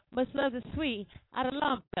 Nebraska. Much love to Sweet out of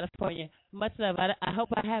Long, California. Much love. I hope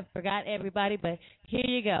I have forgot everybody, but here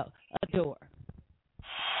you go. Adore.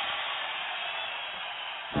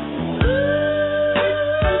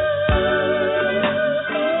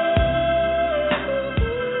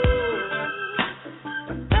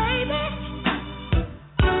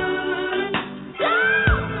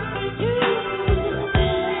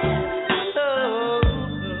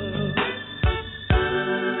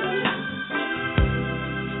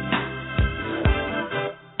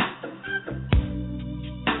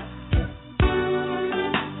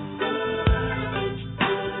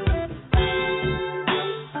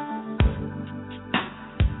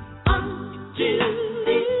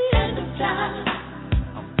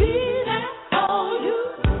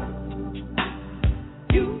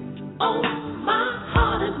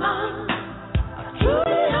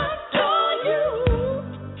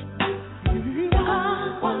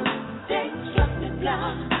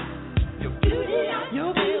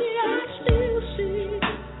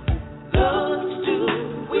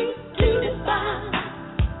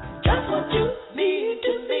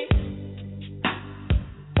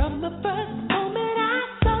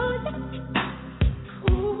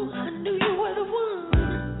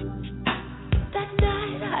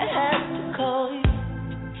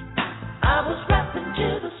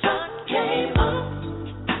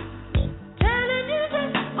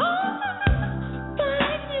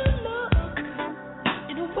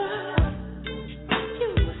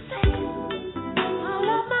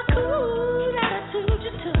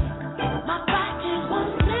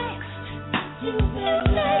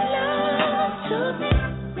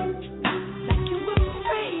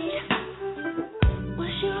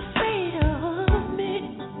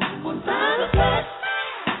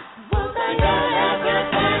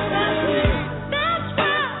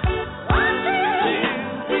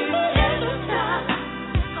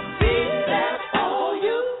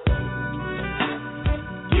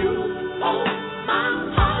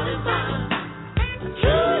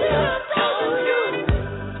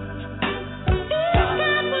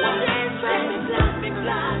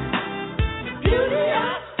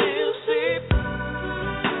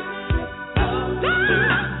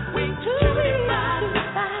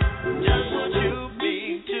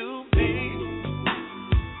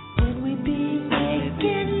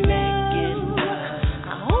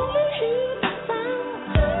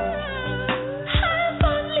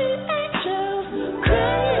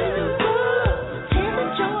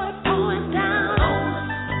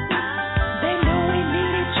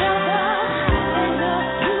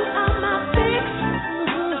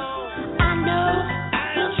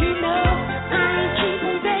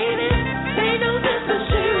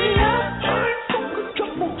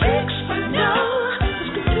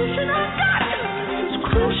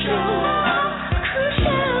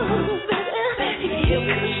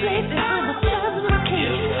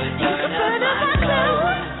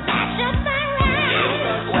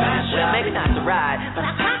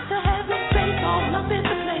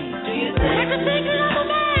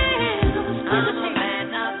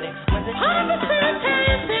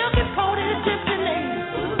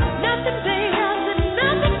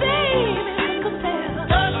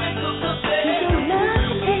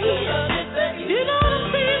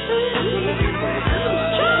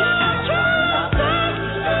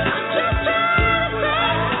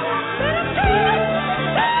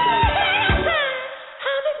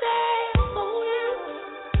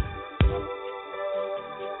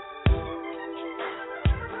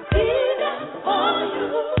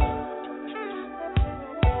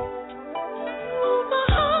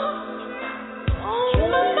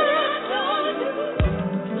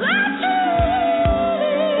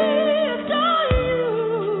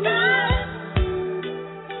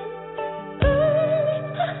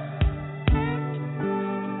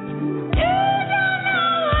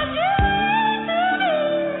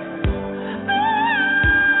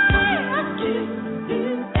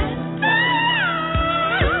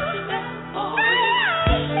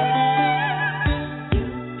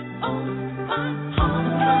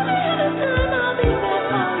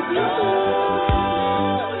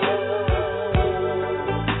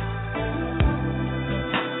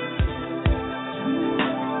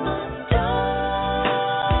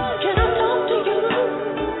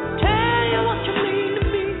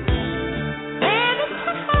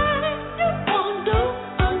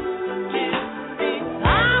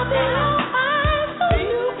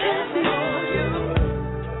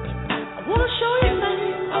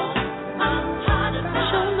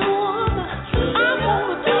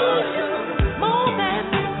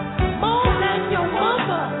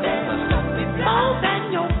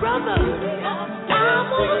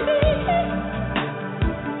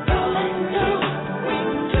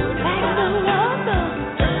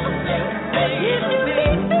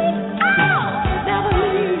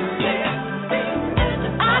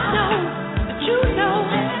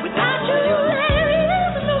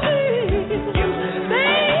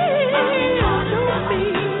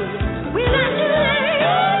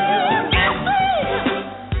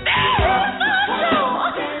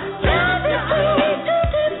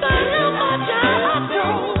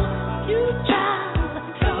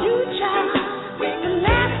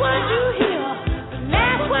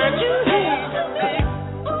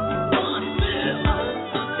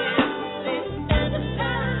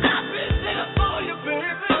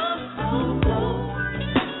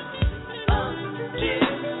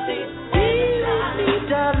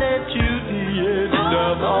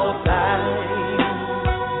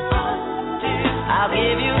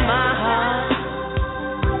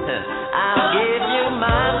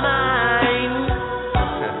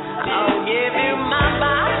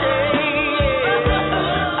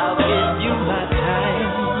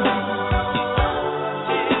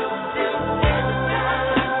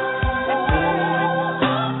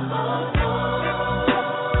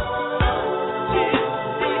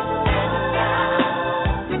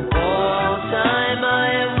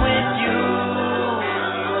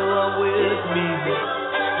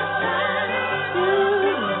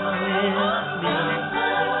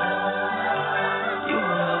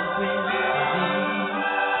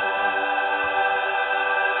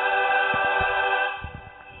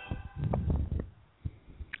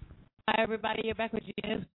 Hi, everybody. You're back with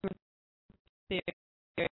Gina's down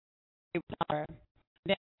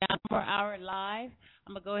for our live.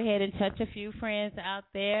 I'm going to go ahead and touch a few friends out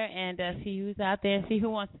there and see who's out there and see who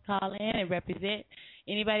wants to call in and represent.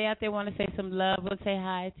 Anybody out there want to say some love, want to say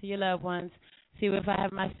hi to your loved ones. See if I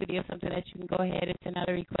have my studio something that you can go ahead and send out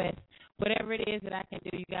a request. Whatever it is that I can do,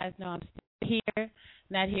 you guys know I'm still here.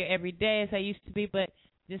 Not here every day as I used to be, but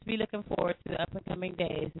just be looking forward to the up-and-coming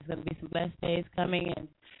days. There's going to be some blessed days coming, and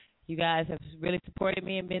you guys have really supported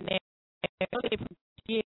me and been there really for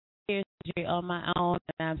years on my own,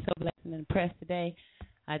 and I'm so blessed and impressed today.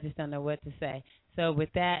 I just don't know what to say. So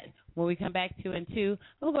with that, when we come back 2 and 2,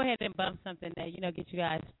 we'll go ahead and bump something that, get you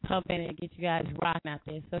guys pumping and get you guys rocking out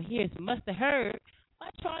there. So here's Must Have Heard by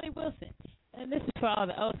Charlie Wilson. And this is for all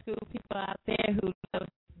the old school people out there who love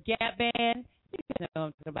Gap Band. You guys know what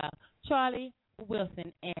I'm talking about. Charlie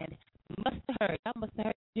Wilson and Must Have Heard. I must have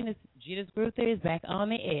heard Gina's Groove Theory is back on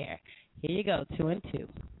the air. Here you go, 2 and 2.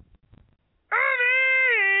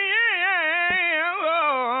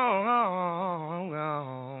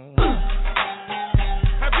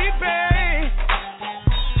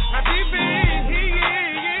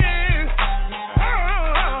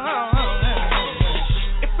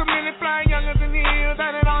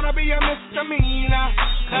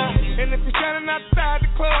 And if you're standing outside the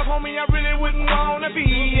club, homie, I really wouldn't wanna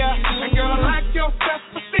be ya. And girl, I like your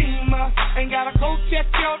self-esteem. Ain't gotta go check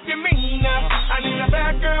your demeanor. I need a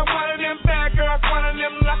bad girl, one of them bad girls, one of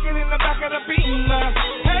them locking in the back of the beamer.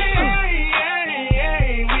 Hey, hey, hey,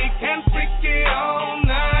 hey, we can freak it all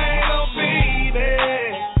night, oh baby,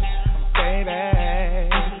 baby.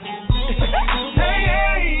 Hey,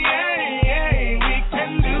 hey, hey, hey, we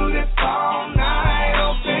can do this all night,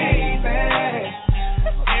 oh baby.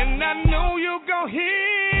 And I know you gon'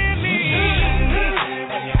 hear me.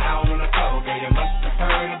 When you're out on the floor, girl, you must have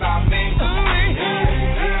heard about me.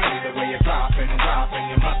 The way you're dropping,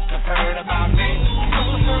 you must have heard about me.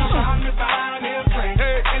 I'm the fine and free.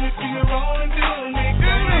 And if you're rolling, doing it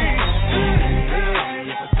good.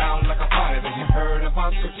 If it sounds like a party, then you heard of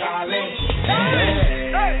Uncle Charlie.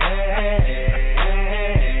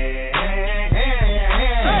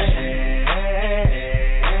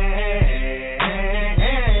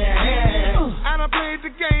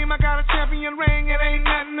 Ring, it ain't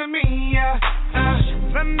nothing to me,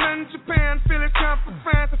 London, Japan, Philly, Trump,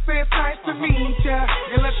 France, I say it's nice to meet ya.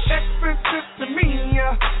 It looks expensive to me,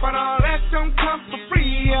 but all that don't come for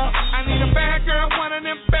free, I need a bad girl, one of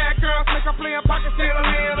them bad girls, make her play a pocket, still a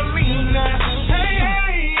little leaner. Hey,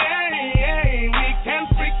 hey, hey, hey, we can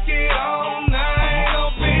freak it all night,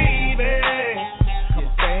 oh baby,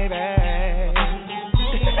 baby.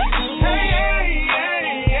 Hey, hey,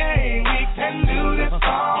 hey, hey, we can do this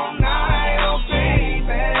all night.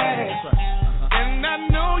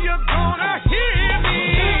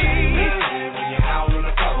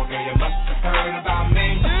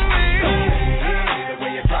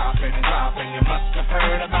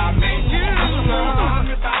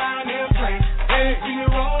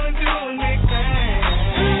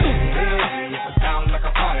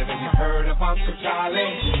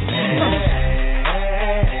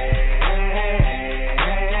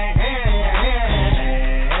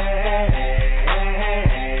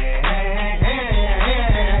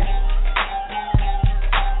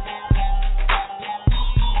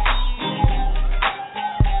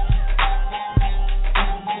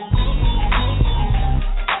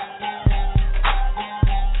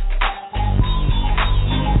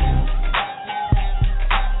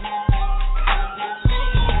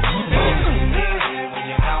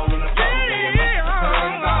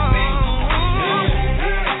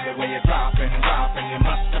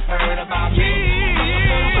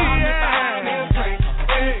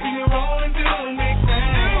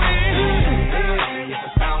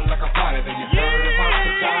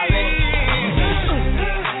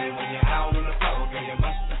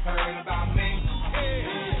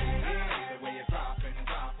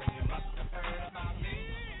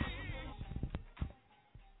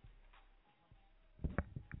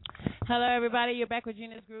 Hello, everybody. You're back with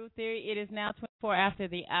Gina's Groove Theory. It is now 24 after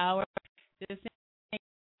the hour. Just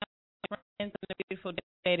friends on a beautiful day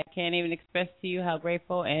that I can't even express to you how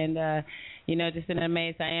grateful and, just in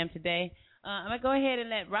amaze I am today. I'm going to go ahead and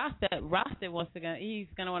let Rasta wants to go. He's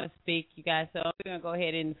going to want to speak, you guys. So we're going to go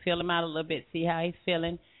ahead and feel him out a little bit, see how he's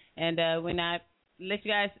feeling. And when I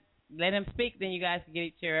let him speak, then you guys can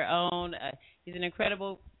get your own. He's an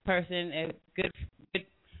incredible person, a good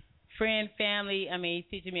friend, family. I mean, he's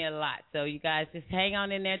teaching me a lot. So you guys just hang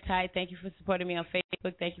on in there tight. Thank you for supporting me on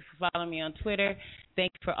Facebook. Thank you for following me on Twitter.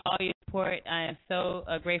 Thank you for all your support. I am so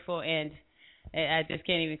grateful. And I just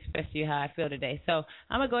can't even express to you how I feel today. So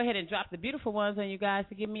I'm going to go ahead and drop the beautiful ones on you guys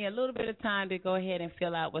to give me a little bit of time to go ahead and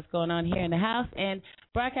fill out what's going on here in the house. And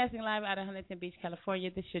broadcasting live out of Huntington Beach, California,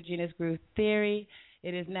 this is your Gina's Groove Theory.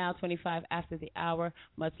 It is now 25 after the hour.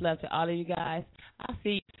 Much love to all of you guys. I'll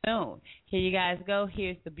see you soon. Here you guys go.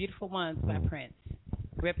 Here's The Beautiful Ones by Prince,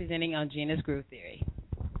 representing on Gina's Groove Theory.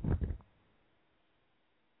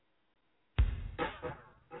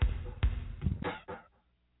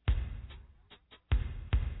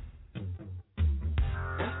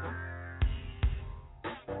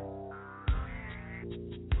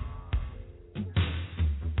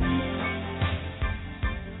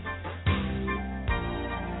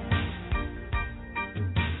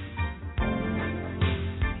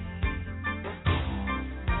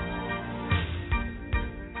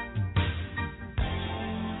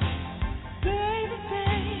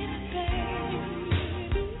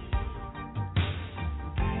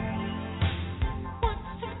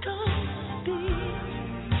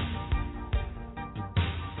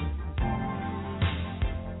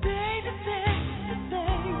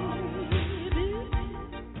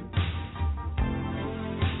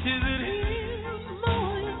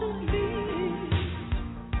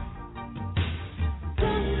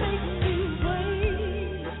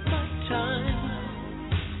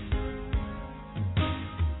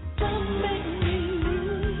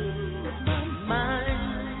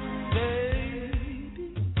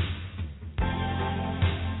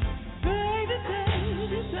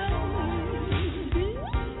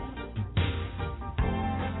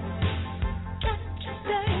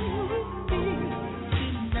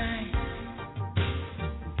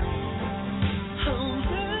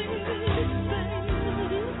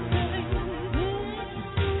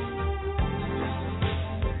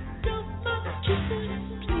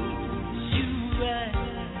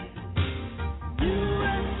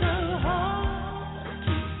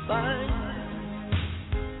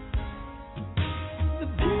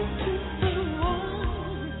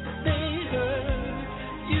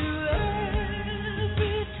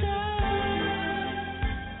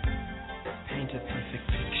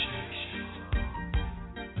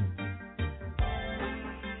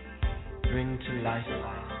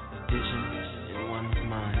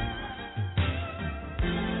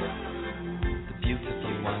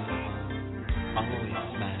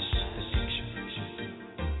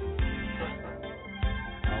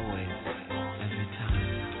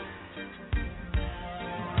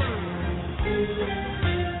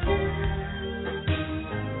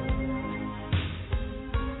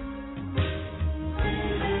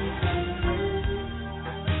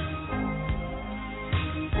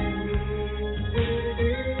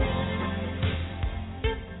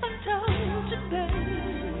 If I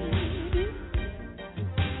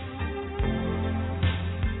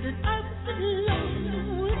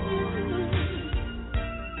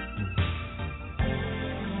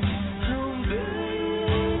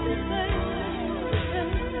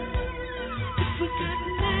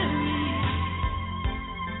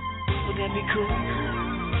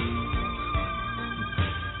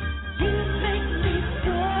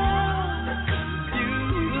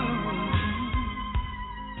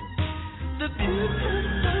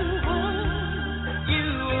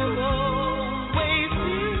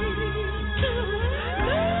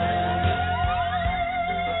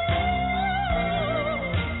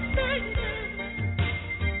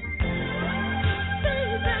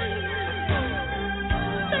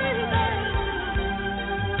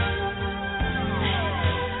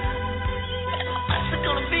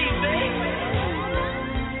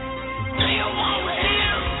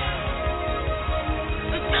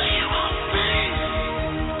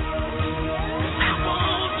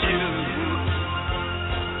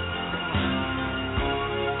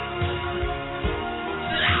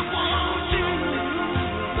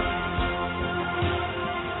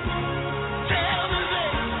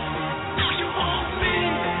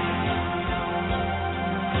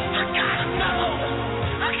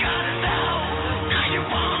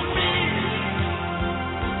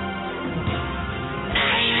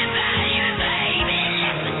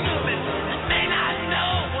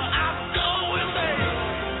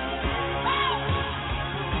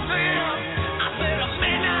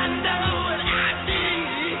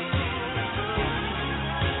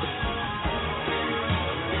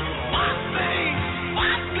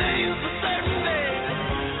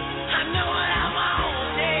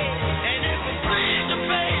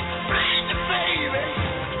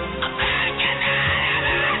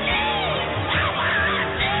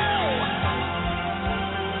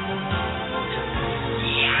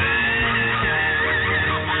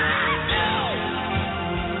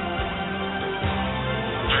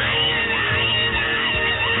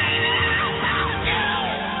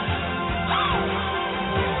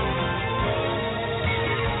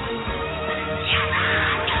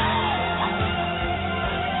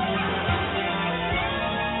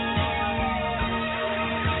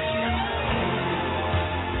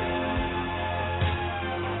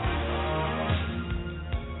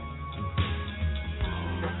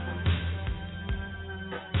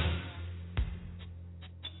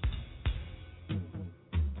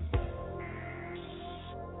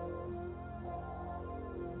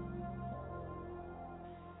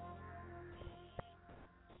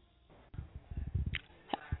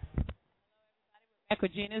back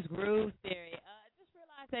with Gina's Groove Theory. I just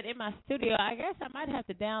realized that in my studio, I guess I might have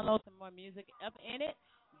to download some more music up in it,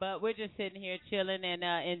 but we're just sitting here chilling and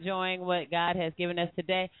enjoying what God has given us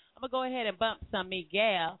today. I'm going to go ahead and bump some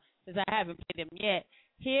Miguel since I haven't played him yet.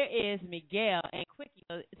 Here is Miguel and Quickie.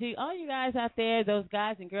 So, to all you guys out there, those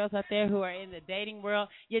guys and girls out there who are in the dating world,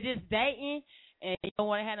 you're just dating and you don't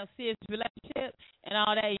want to have no serious relationship and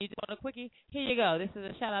all that, you just want a Quickie, here you go. This is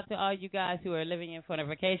a shout out to all you guys who are living in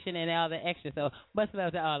fornication and all the extra. So much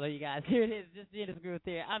love to all of you guys. Here it is, just Gina's Groove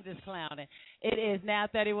Theory. I'm just clowning. It is now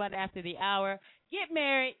 31 after the hour. Get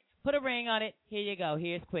married. Put a ring on it. Here you go.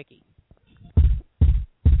 Here's Quickie.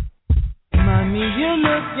 Mommy, you're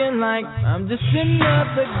looking like I'm just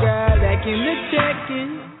another guy that came to check it,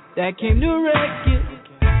 that came to wreck it.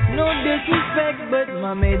 No disrespect, but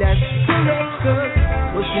mommy, that's correct, cause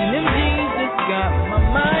what's in them jeans just got my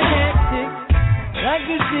mind hectic. I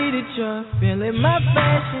can see that you're feeling my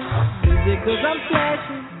fashion. Is it cause I'm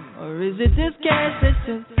flashing, or is it this cash that's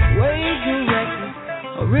just way too reckless?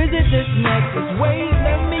 Or is it this necklace? Wait,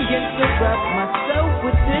 let me interrupt myself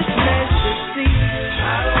with this message. See,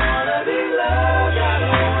 I don't wanna be loved, I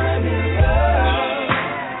don't wanna be loved.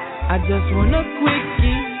 I just want a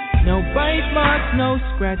quickie, no bite marks, no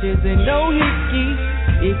scratches, and no hickeys.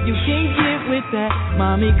 If you can't get with that,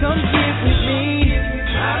 mommy, come get with me.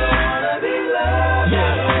 I don't wanna be loved,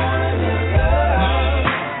 I don't wanna be loved.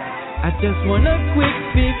 I just want a quick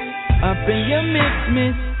fix up in your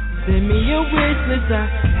miss. Send me your wish list, I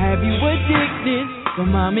have you addicted. So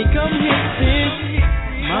mommy, come hit this.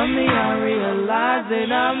 Mommy, I realize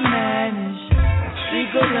that I'm managed. I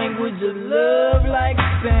speak a language of love like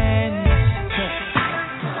Spanish.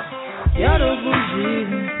 Quiero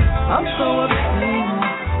bougie, I'm so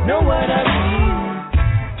obscene. Know what I mean?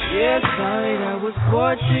 Yeah, sorry, that was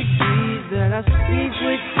Portuguese that I speak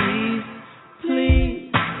with ease.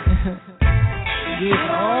 Please, get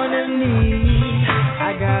on a knee.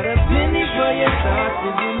 I got a penny for your thoughts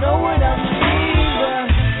if you know what I mean. But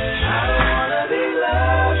I don't wanna be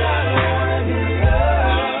loved, I don't wanna be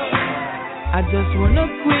loved. I just want a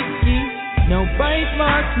quickie, no bite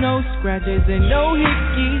marks, no scratches, and no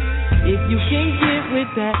hickeys. If you can't get with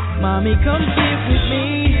that, mommy, come get with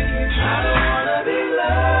me. I don't wanna be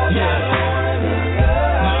loved, I don't wanna be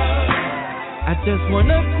loved. I just want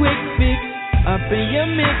a quick fix up in your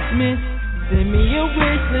miss. Send me your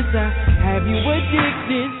wish list, I have you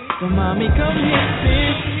addicted. So mommy, come hit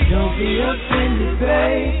this. Don't be offended,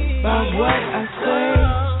 babe, by what I say.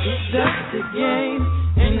 It's just a game,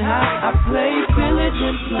 and how I play. Pillage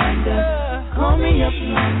and plunder, call me a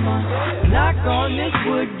plumber. Knock on this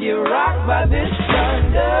wood, get rocked by this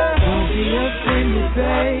thunder. Don't be offended,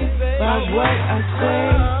 babe, by what I say.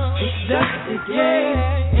 It's just a game,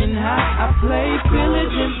 and how I play.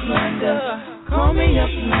 Pillage and plunder, call me a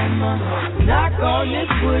plumber. Knock on this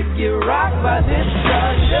wood, get rocked by this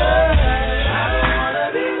thunder. I don't wanna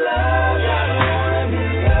be loved, I don't wanna be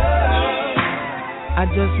loved. I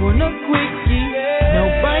just want a quickie, no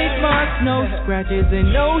bite marks, no scratches, and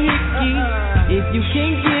no hickeys. If you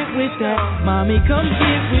can't get with that, mommy, come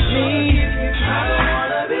get with me. I don't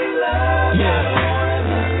wanna be loved, I don't wanna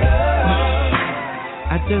be loved.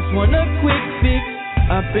 I just want a quick fix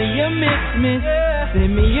up in your miss.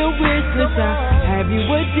 Send me your wish list, I have you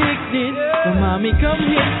addicted. So mommy, come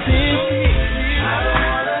hit this. I don't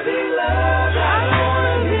wanna be loved, I don't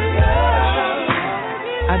wanna be loved.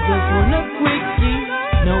 I just want a quickie,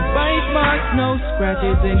 no bite marks, no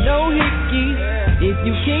scratches, and no hickeys. If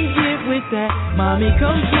you can't get with that, mommy,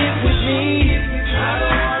 come get with me. I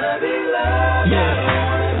don't wanna be loved, I don't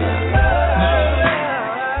wanna be loved.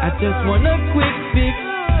 I just want a quick fix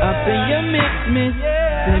up in your miss.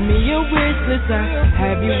 Send me your wish list, I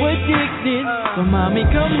have you addicted. So mommy,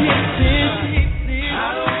 come hit this.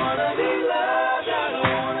 I don't wanna be loved, I don't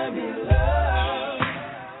wanna be loved.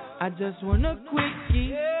 I just want a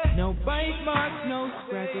quickie, no bite marks, no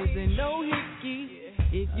scratches, and no hickeys.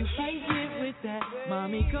 If you can't get with that,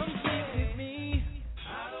 mommy, come get with me.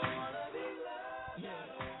 I don't wanna be loved, I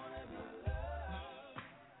don't wanna be loved.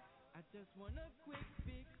 I just want a quick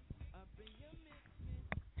fix up in your mix.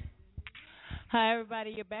 Hi,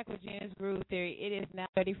 everybody. You're back with Gina's Groove Theory. It is now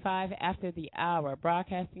 35 after the hour.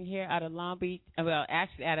 Broadcasting here out of Long Beach. Well,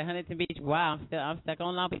 actually out of Huntington Beach. Wow, I'm stuck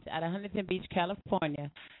on Long Beach. Out of Huntington Beach, California.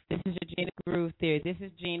 This is your Gina's Groove Theory. This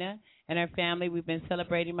is Gina and her family. We've been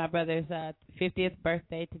celebrating my brother's 50th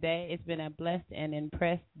birthday today. It's been a blessed and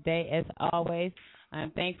impressed day as always.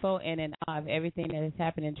 I'm thankful and in awe of everything that has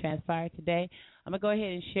happened and transpired today. I'm going to go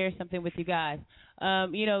ahead and share something with you guys.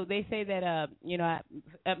 They say that,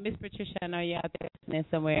 Miss Patricia, I know you're out there listening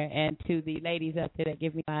somewhere, and to the ladies out there that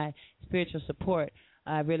give me my spiritual support,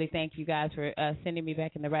 I really thank you guys for sending me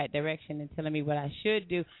back in the right direction and telling me what I should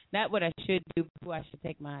do, not what I should do, but who I should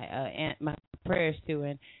take my prayers to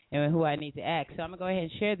and who I need to ask. So I'm gonna go ahead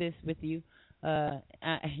and share this with you.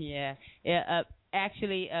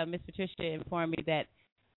 Actually, Miss Patricia informed me that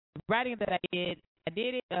writing that I did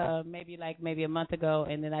it maybe a month ago,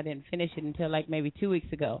 and then I didn't finish it until like maybe 2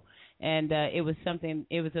 weeks ago, and it was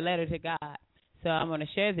a letter to God. So I'm going to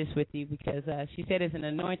share this with you because she said there's an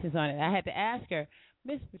anointing on it. I had to ask her,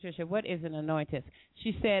 Miss Patricia, what is an anointing?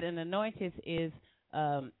 She said an anointing is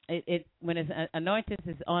when it's anointing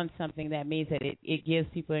is on something, that means that it gives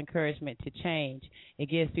people encouragement to change. It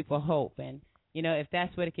gives people hope, and if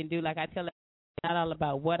that's what it can do, like I tell. Not all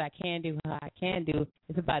about what I can do, how I can do.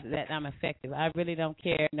 It's about that I'm effective. I really don't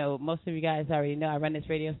care. Most of you guys already know I run this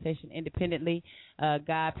radio station independently.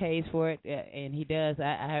 God pays for it, and He does.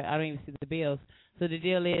 I don't even see the bills. So the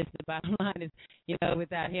deal is, the bottom line is,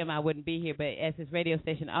 without Him, I wouldn't be here. But as this radio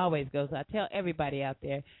station always goes, I tell everybody out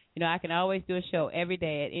there, I can always do a show every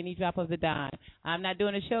day at any drop of the dime. I'm not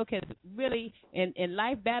doing a show because really, in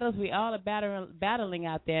life battles, we all are battling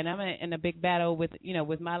out there, and I'm in a big battle with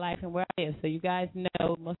my life and where I live. So you guys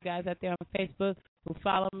know, most guys out there on Facebook who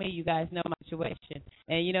follow me, you guys know my situation,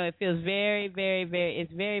 and it feels very, very, very,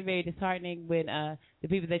 it's very, very disheartening when the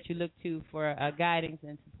people that you look to for guidance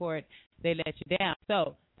and support, they let you down.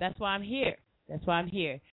 So that's why I'm here. So I'm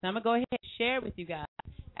gonna go ahead and share with you guys.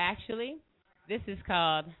 Actually, this is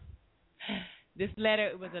called. This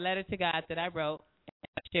letter was a letter to God that I wrote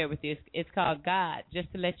and I shared with you. It's called God,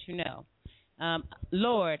 just to let you know.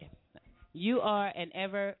 Lord, you are an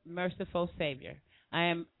ever merciful Savior. I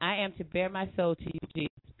am to bear my soul to you,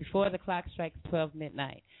 Jesus, before the clock strikes 12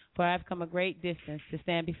 midnight. For I have come a great distance to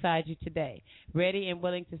stand beside you today, ready and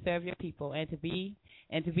willing to serve your people and to be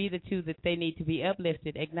the two that they need to be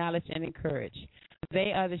uplifted, acknowledged, and encouraged.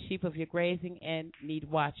 They are the sheep of your grazing and need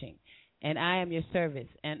watching. And I am your service,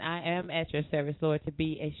 and I am at your service, Lord, to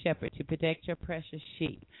be a shepherd, to protect your precious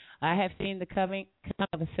sheep. I have seen the coming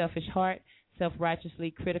of a selfish heart,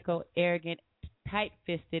 self-righteously critical, arrogant,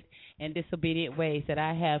 tight-fisted, and disobedient ways that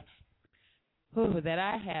I have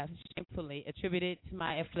shamefully attributed to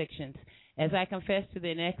my afflictions. As I confess to the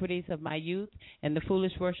inequities of my youth and the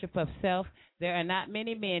foolish worship of self, there are not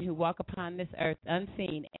many men who walk upon this earth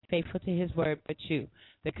unseen and faithful to His word but you.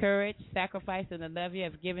 The courage, sacrifice, and the love you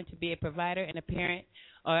have given to be a provider and a parent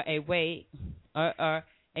are a way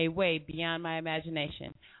beyond my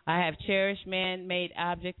imagination. I have cherished man-made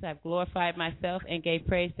objects. I've glorified myself and gave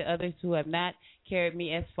praise to others who have not carried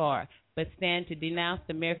me as far, but stand to denounce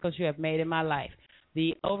the miracles you have made in my life.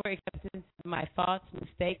 The over-acceptance of my faults,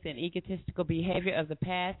 mistakes, and egotistical behavior of the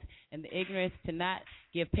past, and the ignorance to not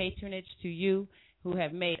give patronage to you who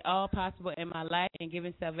have made all possible in my life and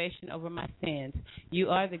given salvation over my sins. You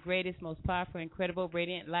are the greatest, most powerful, incredible,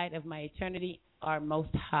 radiant light of my eternity, are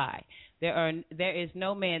most high. There is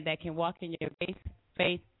no man that can walk in your grace,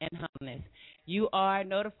 faith, and humbleness. You are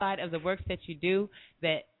notified of the works that you do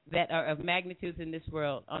that are of magnitudes in this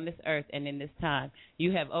world, on this earth, and in this time.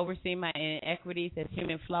 You have overseen my inequities as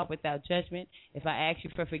human flaw without judgment. If I ask you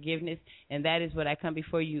for forgiveness, and that is what I come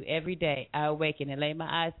before you every day, I awaken and lay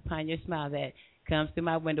my eyes upon your smile that comes through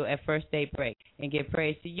my window at first daybreak, and give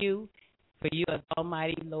praise to you, for you are the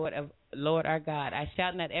Almighty Lord our God. I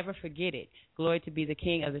shall not ever forget it. Glory to be the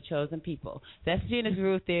King of the chosen people. That's Gina's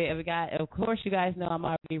Ruth there. Of course, you guys know I'm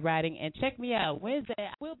already writing. And check me out. Wednesday,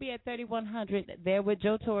 I will be at 3100 there with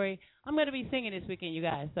Joe Torre. I'm going to be singing this weekend, you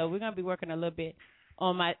guys. So we're going to be working a little bit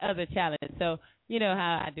on my other challenge. So you know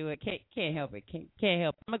how I do it. Can't help it. Can't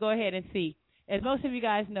help it. I'm going to go ahead and see. As most of you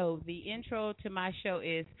guys know, the intro to my show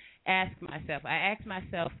is Ask Myself. I asked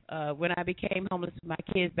myself when I became homeless with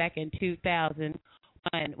my kids back in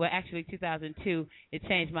 2001, well, actually 2002, it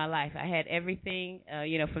changed my life. I had everything,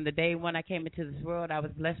 from the day when I came into this world. I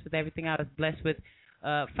was blessed with everything. I was blessed with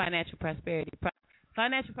financial prosperity.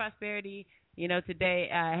 Financial prosperity, today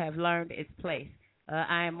I have learned its place.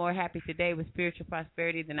 I am more happy today with spiritual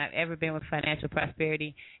prosperity than I've ever been with financial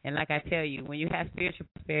prosperity. And like I tell you, when you have spiritual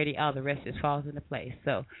prosperity, all the rest just falls into place.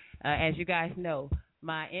 So as you guys know,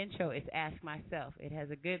 my intro is Ask Myself. It has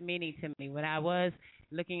a good meaning to me. When I was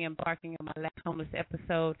embarking on my last homeless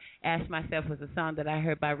episode, Ask Myself was a song that I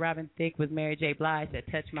heard by Robin Thicke with Mary J. Blige that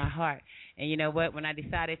touched my heart. And you know what? When I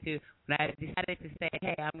decided to say,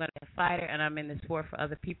 hey, I'm going to be a fighter and I'm in this war for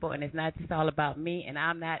other people, and it's not just all about me, and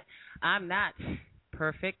I'm not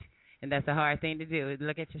perfect, And that's a hard thing to do, is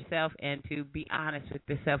look at yourself and to be honest with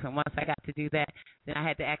yourself. And once I got to do that, then I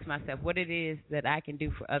had to ask myself what it is that I can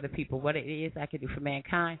do for other people, what it is I can do for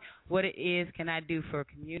mankind, what it is can I do for a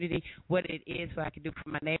community, what it is what I can do for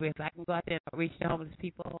my neighbor. If I can go out there and reach the homeless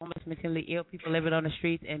people, homeless, mentally ill people living on the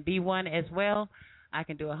streets, and be one as well, I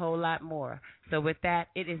can do a whole lot more. So with that,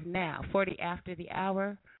 it is now 40 after the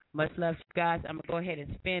hour. Much love to you guys. I'm going to go ahead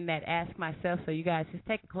and spin that Ask Myself, so you guys just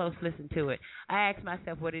take a close listen to it. I ask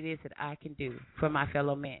myself what it is that I can do for my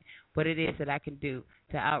fellow man, what it is that I can do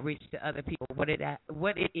to outreach to other people, what it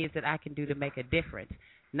is that I can do to make a difference.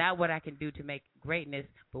 Not what I can do to make greatness,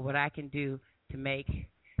 but what I can do to make,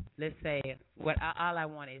 let's say, all I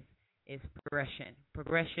want is progression.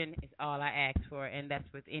 Progression is all I ask for, and that's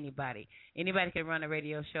with anybody. Anybody can run a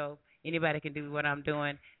radio show. Anybody can do what I'm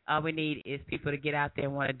doing. All we need is people to get out there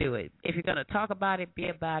and want to do it. If you're going to talk about it, be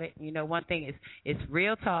about it. You know, one thing is it's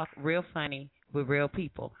real talk, real funny with real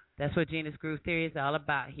people. That's what Gina's Groove Theory is all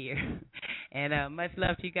about here. And much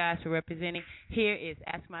love to you guys for representing. Here is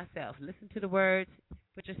Ask Myself. Listen to the words.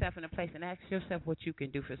 Put yourself in a place and ask yourself what you can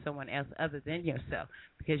do for someone else other than yourself.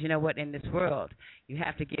 Because you know what? In this world, you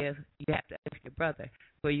have to uplift your brother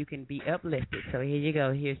so you can be uplifted. So here you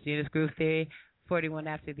go. Here's Gina's Groove Theory, 41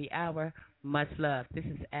 after the hour. Much love. This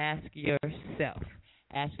is Ask Yourself.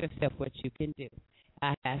 Ask yourself what you can do.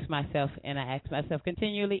 I ask myself, and I ask myself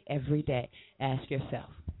continually every day. Ask yourself.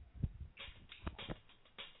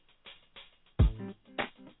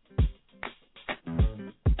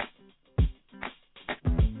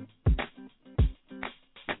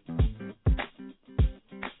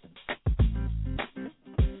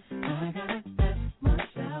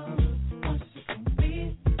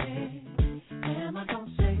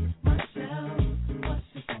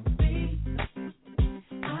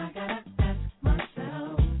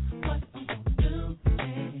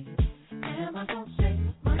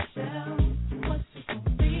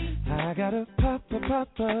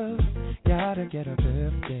 Papa, gotta get a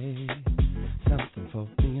birthday, something for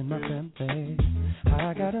me and my family.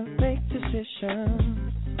 I gotta make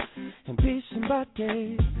decisions and be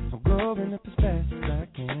somebody. I'm growing up as fast as I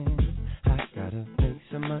can. I gotta make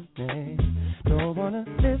some money. Don't wanna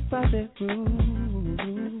live by their rules.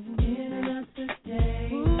 In and out the day,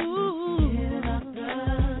 in and out the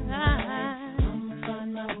night. I'ma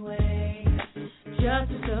find my way just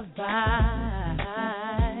to survive.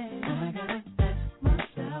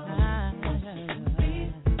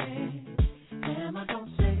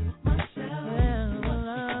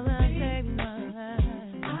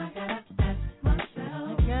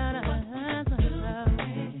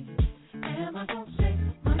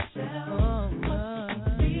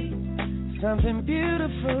 Something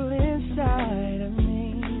beautiful inside of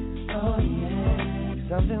me, oh yeah.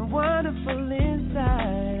 Something wonderful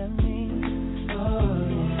inside of me, oh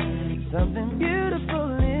yeah. Something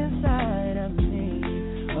beautiful inside of me,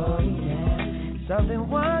 oh yeah. Something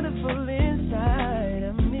wonderful inside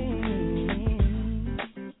of me.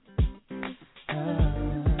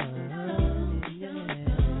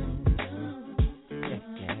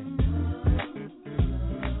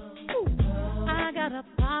 I got a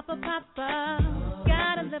Papa,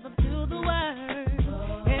 gotta live up to the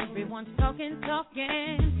word. Everyone's talking.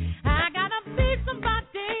 I gotta be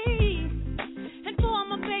somebody, and for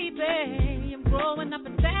my baby, I'm growing up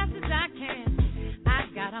as fast as I can. I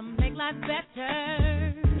gotta make life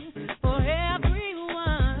better for everyone.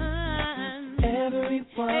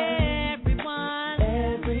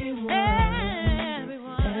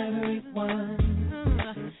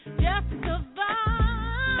 Just to survive.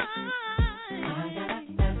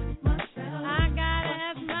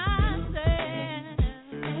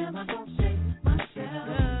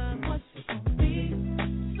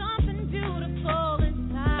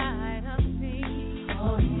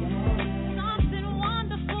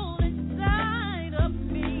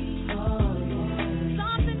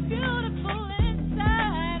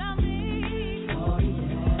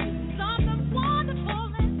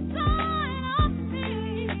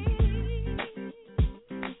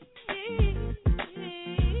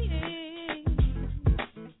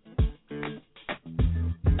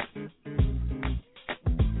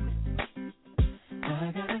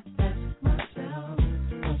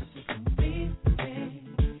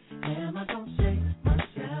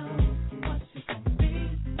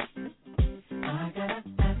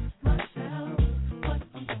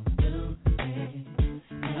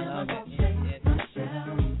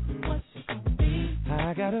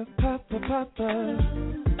 Papa,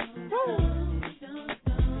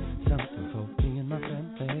 something for me and my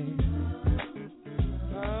family.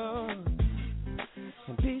 Oh,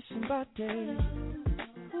 and be somebody.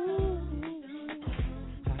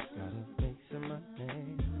 I gotta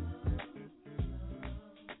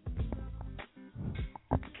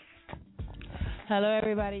Hello,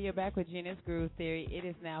 everybody. You're back with Gina's Groove Theory. It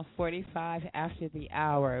is now 45 after the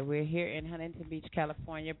hour. We're here in Huntington Beach,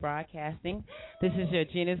 California, broadcasting. This is your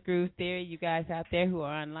Gina's Groove Theory. You guys out there who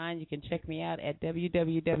are online, you can check me out at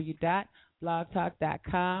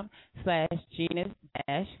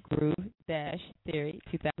www.blogtalk.com/Gina's-Groove-Theory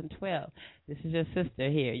 2012. This is your sister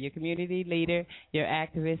here, your community leader, your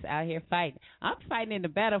activist out here fighting. I'm fighting in the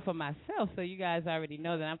battle for myself, so you guys already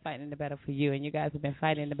know that I'm fighting in the battle for you, and you guys have been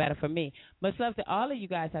fighting in the battle for me. Much love to all of you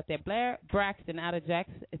guys out there. Blair Braxton out of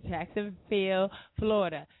Jacksonville,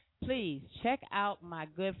 Florida. Please check out my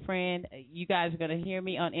good friend. You guys are going to hear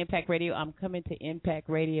me on Impact Radio. I'm coming to Impact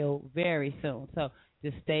Radio very soon, so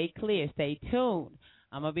just stay clear, stay tuned.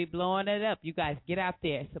 I'm going to be blowing it up. You guys get out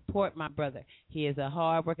there. Support my brother. He is a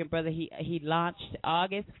hard-working brother. He launched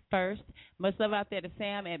August 1st. Much love out there to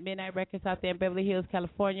Sam at Midnight Records out there in Beverly Hills,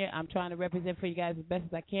 California. I'm trying to represent for you guys as best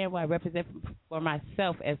as I can while I represent for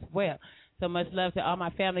myself as well. So much love to all my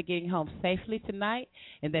family getting home safely tonight,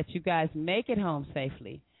 and that you guys make it home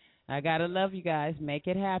safely. I got to love you guys. Make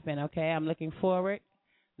it happen, okay? I'm looking forward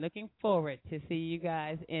to see you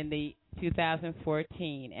guys in the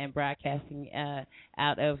 2014 and broadcasting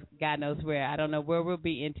out of God knows where. I don't know where we'll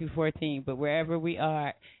be in 2014, but wherever we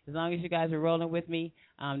are, as long as you guys are rolling with me,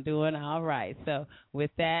 I'm doing all right. So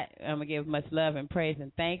with that, I'm going to give much love and praise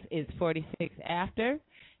and thanks. It's 46 after,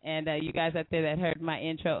 and you guys out there that heard my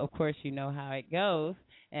intro, of course, you know how it goes.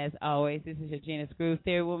 As always, this is your Gina's Groove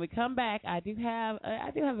Theory. When we come back, I do have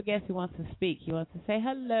a guest who wants to speak. He wants to say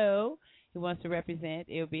hello. He wants to represent.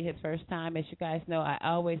 It'll be his first time. As you guys know, I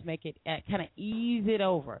always make it kind of ease it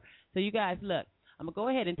over. So you guys, look, I'm going to go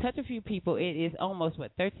ahead and touch a few people. It is almost,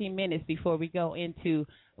 13 minutes before we go into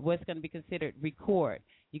what's going to be considered record.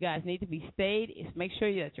 You guys need to be stayed. Make sure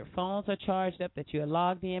that your phones are charged up, that you're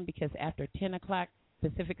logged in, because after 10 o'clock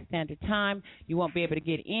Pacific Standard Time, you won't be able to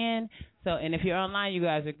get in. So, and if you're online, you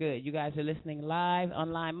guys are good. You guys are listening live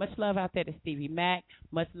online. Much love out there to Stevie Mack.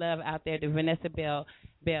 Much love out there to Vanessa Bell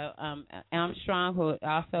Armstrong, who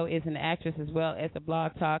also is an actress as well as a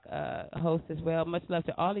Blog Talk host as well. Much love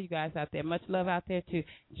to all of you guys out there. Much love out there to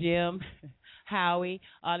Jim, Howie,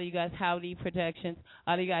 all of you guys, Howdy Productions.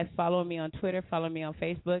 All of you guys follow me on Twitter, follow me on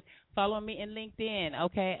Facebook, follow me in LinkedIn,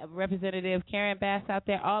 okay? Representative Karen Bass out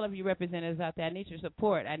there, all of you representatives out there, I need your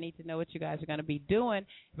support. I need to know what you guys are going to be doing.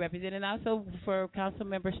 Representing also for Council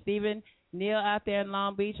Member Stephen Neal out there in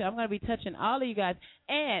Long Beach. I'm going to be touching all of you guys.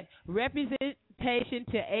 And representation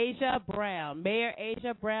to Asia Brown, Mayor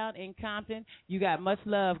Asia Brown in Compton. You got much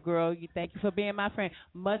love, girl. Thank you for being my friend.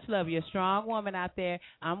 Much love. You're a strong woman out there.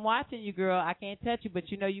 I'm watching you, girl. I can't touch you, but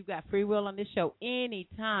you know you got free will on this show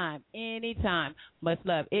anytime. Much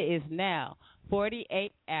love. It is now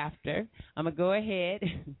 48 after. I'm going to go ahead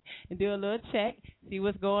and do a little check, see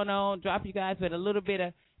what's going on, drop you guys with a little bit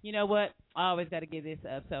of, you know what, I always got to give this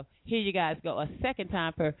up. So here you guys go. A second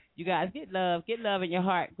time for you guys. Get love in your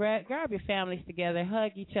heart. Grab your families together.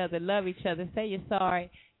 Hug each other. Love each other. Say you're sorry.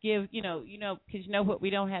 Give, because you know what, we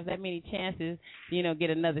don't have that many chances, get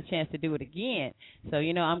another chance to do it again. So,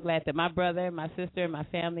 I'm glad that my brother, my sister, and my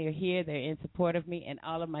family are here. They're in support of me, and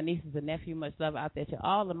all of my nieces and nephews. Much love out there to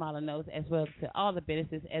all the Molinos, as well to all the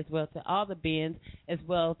businesses, as well to all the Bens, as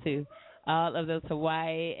well to all of those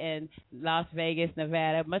Hawaii and Las Vegas,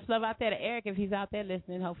 Nevada. Much love out there to Eric if he's out there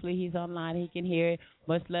listening. Hopefully he's online. He can hear it.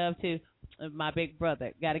 Much love to my big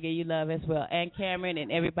brother. Got to give you love as well. And Cameron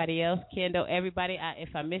and everybody else. Kendall, everybody.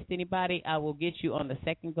 If I missed anybody, I will get you on the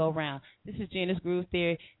second go-round. This is Gina's Groove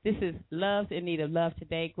Theory. This is Love's in Need of Love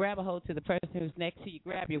today. Grab a hold to the person who's next to you.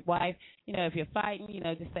 Grab your wife. If you're fighting,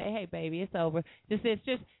 just say, hey, baby, it's over. Just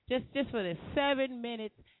for the 7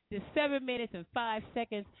 minutes. Just 7 minutes and 5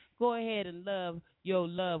 seconds, go ahead and love your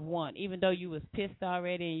loved one. Even though you was pissed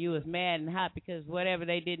already and you was mad and hot because whatever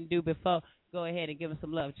they didn't do before, go ahead and give them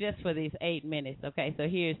some love just for these 8 minutes. Okay, so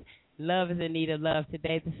here's Love is in Need of Love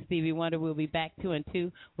today. This is Stevie Wonder. We'll be back 2 and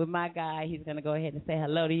 2 with my guy. He's going to go ahead and say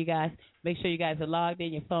hello to you guys. Make sure you guys are logged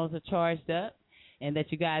in, your phones are charged up, and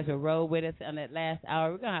that you guys will roll with us on that last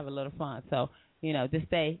hour. We're going to have a little fun. So, just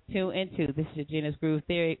stay 2 and 2. This is your Gina's Groove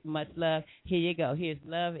Theory. Much love. Here you go. Here's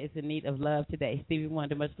Love is in Need of Love today. Stevie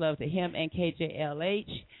Wonder, much love to him and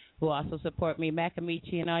KJLH, who also support me,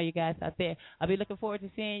 Macamichi, and all you guys out there. I'll be looking forward to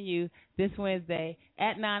seeing you this Wednesday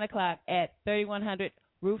at 9 o'clock at 3100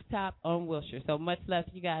 Rooftop on Wilshire. So much love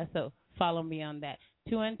to you guys. So follow me on that.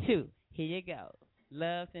 2 and 2. Here you go.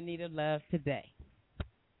 Love's in Need of Love today.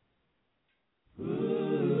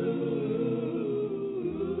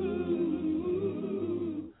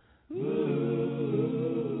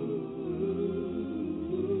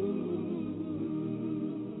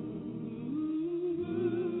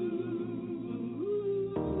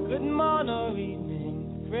 Good morning,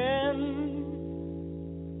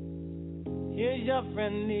 He's your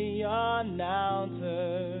friendly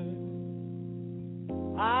announcer.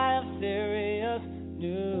 I have serious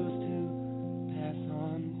news to pass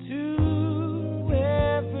on to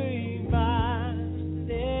everybody.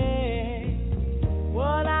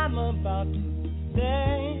 What I'm about to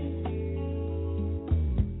say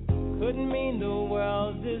could mean the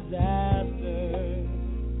world's disaster,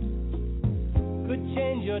 could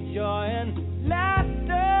change your joy and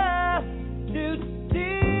laughter to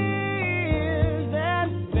tears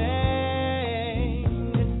and pain.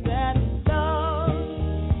 It's that love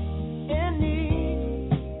in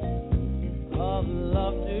need of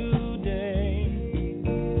love today.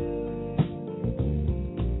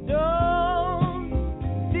 Don't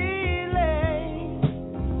delay,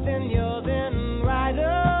 send yours in right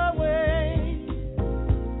away.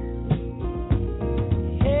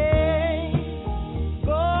 Hey,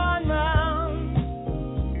 going round,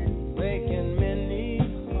 breaking many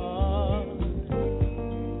hearts.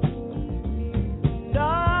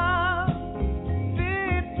 Stop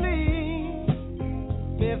it, please,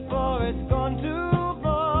 before it's gone too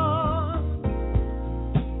far.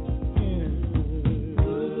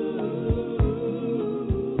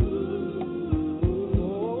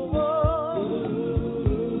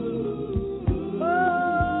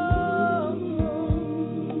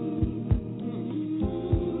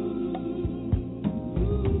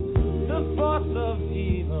 The force of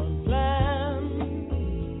evil plans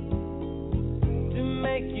to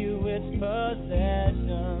make you its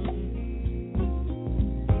possession,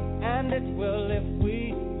 and it will if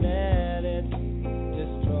we let it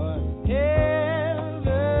destroy everybody.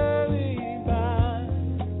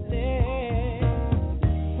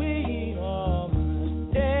 We all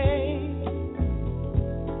must take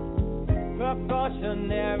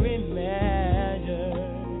precautionary measures.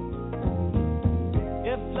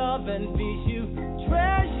 If love and peace you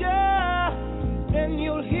treasure, then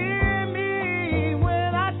you'll hear me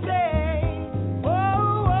when I say, oh,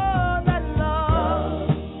 oh, that love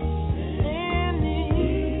in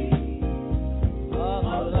need of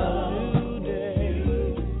love today.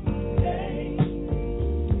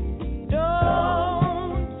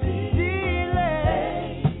 Don't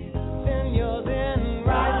delay, send yours in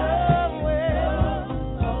right away.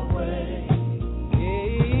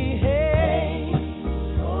 Hey, hey,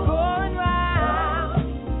 going round,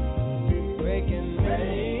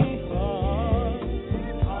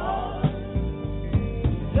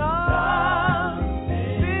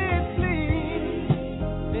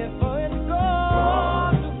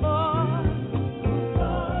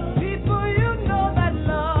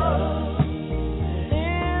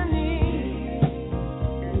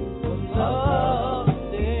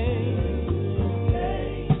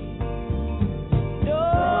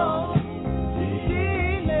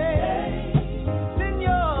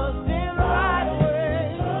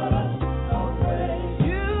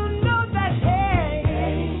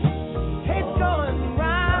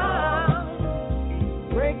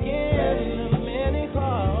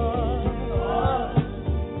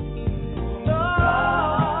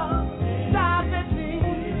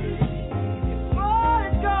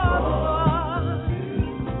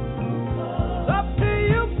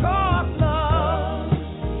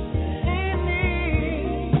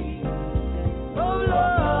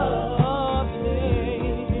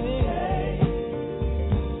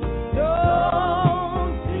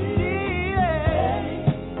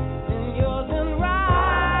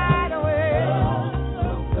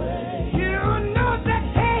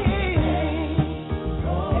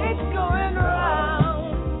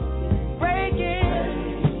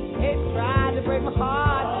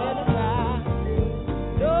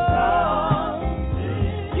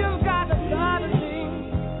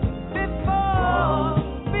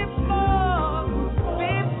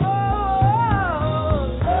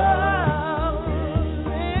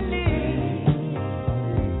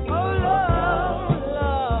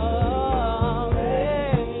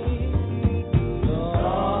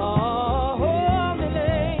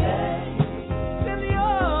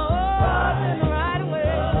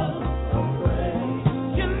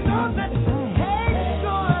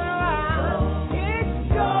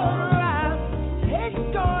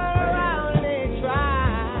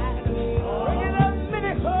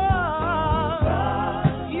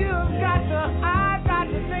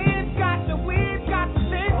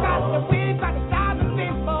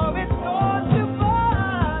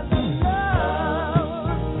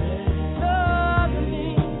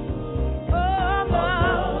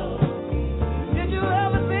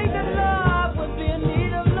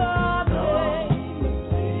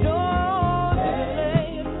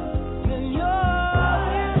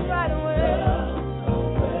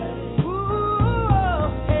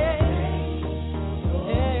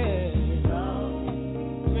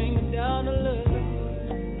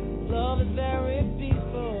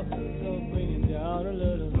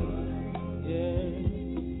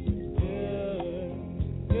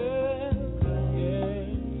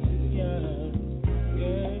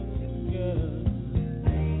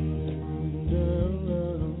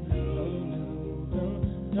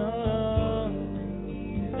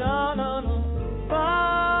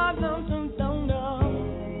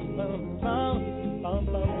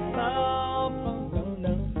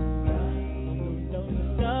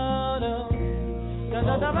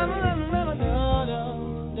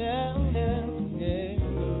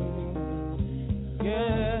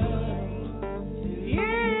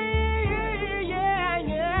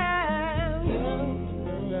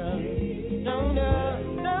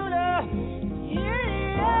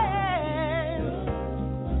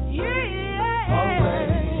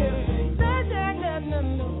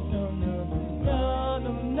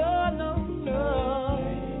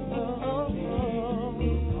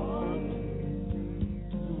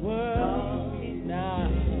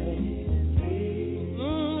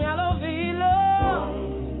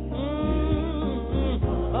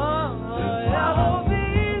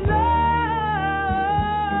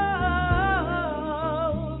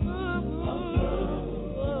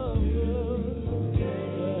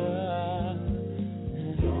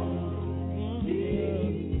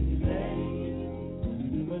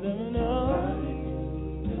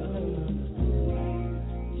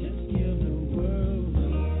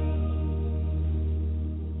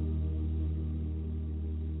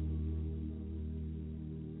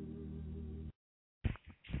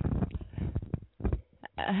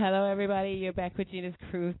 Hello, everybody. You're back with Gina's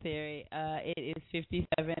Groove Theory. It is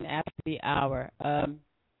 57 after the hour.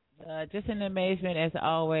 Just in amazement, as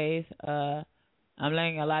always. I'm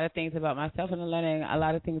learning a lot of things about myself, and I'm learning a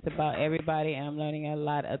lot of things about everybody, and I'm learning a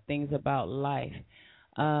lot of things about life.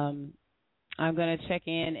 I'm going to check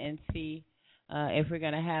in and see if we're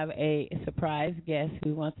going to have a surprise guest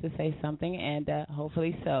who wants to say something, and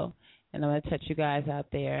hopefully so. And I'm going to touch you guys out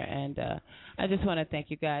there. And I just want to thank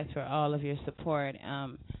you guys for all of your support.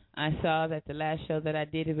 I saw that the last show that I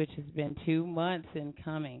did, which has been 2 months in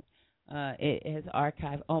coming, it has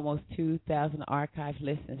archived almost 2,000 archive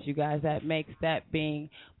listens. You guys, that makes that being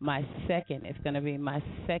my second. It's going to be my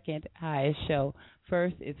second highest show.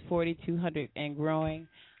 First is 4,200 and growing.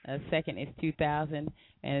 Second is 2,000,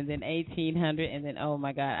 and then 1,800, and then, oh,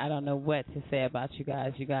 my God, I don't know what to say about you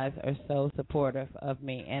guys. You guys are so supportive of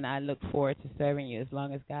me, and I look forward to serving you as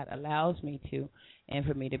long as God allows me to and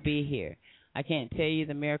for me to be here. I can't tell you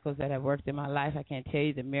the miracles that have worked in my life. I can't tell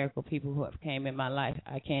you the miracle people who have came in my life.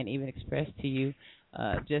 I can't even express to you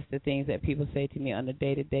just the things that people say to me on the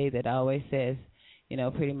day-to-day that always says, you know,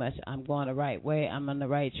 pretty much I'm going the right way, I'm on the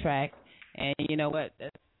right track, and you know what,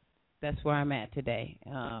 that's where I'm at today.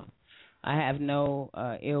 I have no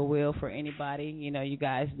ill will for anybody. You know, you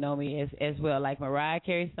guys know me as well. Like Mariah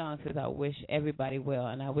Carey's song says, I wish everybody well,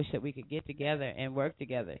 and I wish that we could get together and work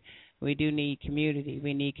together. We do need community.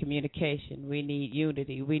 We need communication. We need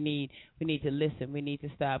unity. We need to listen. We need to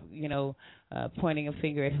stop, you know, pointing a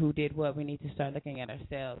finger at who did what. We need to start looking at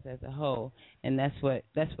ourselves as a whole, and that's what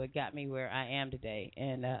got me where I am today.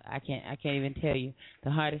 And I can't even tell you.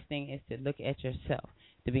 The hardest thing is to look at yourself,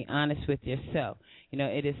 to be honest with yourself. You know,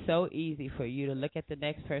 it is so easy for you to look at the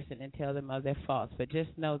next person and tell them of their faults. But just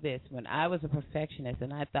know this, when I was a perfectionist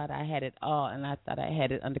and I thought I had it all and I thought I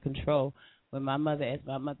had it under control, when my mother's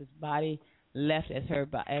body left, as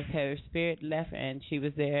her spirit left and she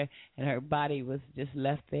was there and her body was just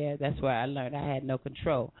left there, that's where I learned I had no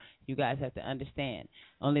control. You guys have to understand.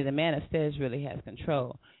 Only the man upstairs really has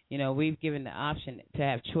control. You know, we've given the option to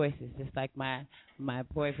have choices, just like my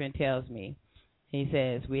boyfriend tells me. He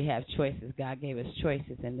says we have choices. God gave us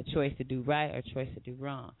choices, and the choice to do right or choice to do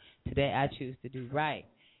wrong. Today I choose to do right,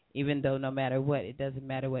 even though no matter what, it doesn't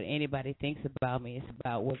matter what anybody thinks about me. It's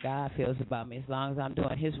about what God feels about me. As long as I'm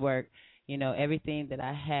doing his work, you know, everything that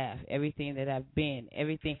I have, everything that I've been,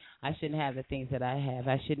 everything, I shouldn't have the things that I have.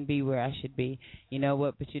 I shouldn't be where I should be. You know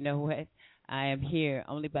what? But you know what? I am here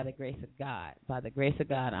only by the grace of God. By the grace of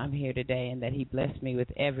God, I'm here today, and that he blessed me with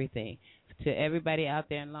everything. To everybody out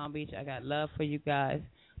there in Long Beach, I got love for you guys.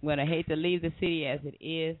 I'm going to hate to leave the city as it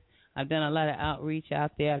is. I've done a lot of outreach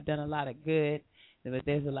out there. I've done a lot of good. But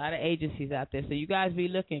there's a lot of agencies out there. So you guys be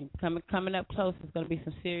looking. Coming up close, there's going to be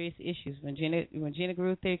some serious issues. When Gina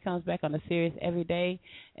Groove Theory comes back on the series every day,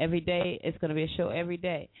 it's going to be a show every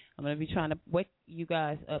day. I'm going to be trying to wake you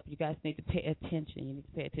guys up. You guys need to pay attention. You need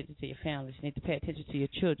to pay attention to your families. You need to pay attention to your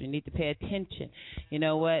children. You need to pay attention. You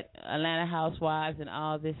know what? Atlanta Housewives and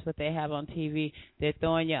all this, what they have on TV, they're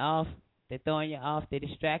throwing you off. They're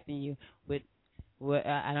distracting you with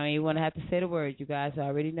I don't even want to have to say the word. You guys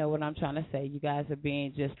already know what I'm trying to say. You guys are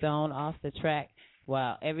being just thrown off the track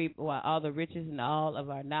while all the riches and all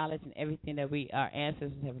of our knowledge and everything that our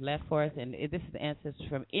ancestors have left for us, and this is the ancestors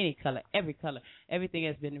from any color, every color. Everything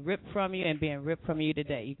has been ripped from you and being ripped from you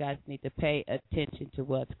today. You guys need to pay attention to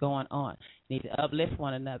what's going on. You need to uplift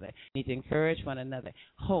one another. You need to encourage one another.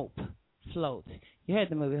 Hope floats. You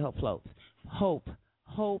heard the movie Hope Floats. Hope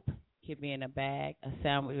could be in a bag, a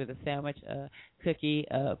sandwich, a cookie,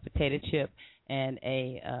 a potato chip, and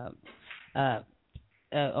a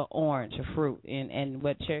a orange, a fruit, and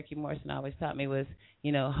what Cherokee Morrison always taught me was,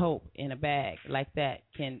 hope in a bag like that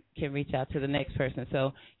can reach out to the next person.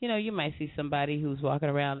 So, you might see somebody who's walking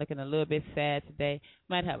around looking a little bit sad today,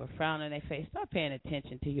 might have a frown on their face. Start paying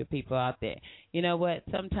attention to your people out there. You know what?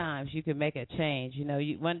 Sometimes you can make a change.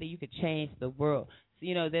 One day you could change the world.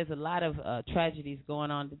 There's a lot of tragedies going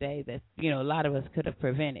on today that, a lot of us could have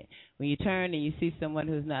prevented. When you turn and you see someone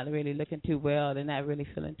who's not really looking too well, they're not really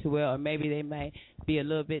feeling too well, or maybe they might be a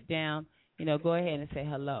little bit down, go ahead and say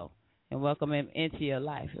hello and welcome them into your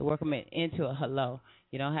life. Welcome them into a hello.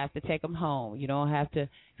 You don't have to take them home. You don't have to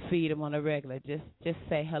feed them on a regular. Just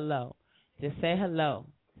say hello. Just say hello.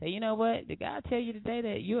 Say, you know what? Did God tell you today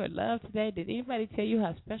that you are loved today? Did anybody tell you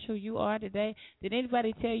how special you are today? Did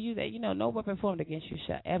anybody tell you that, no weapon formed against you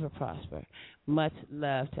shall ever prosper? Much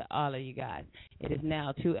love to all of you guys. It is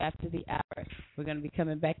now 2 after the hour. We're going to be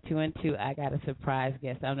coming back 2 and 2. I got a surprise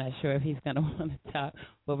guest. I'm not sure if he's going to want to talk,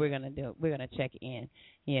 but we're going to check in.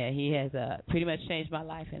 Yeah, he has pretty much changed my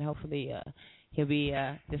life, and hopefully he'll be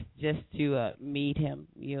just to meet him.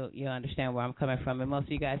 You'll understand where I'm coming from. And most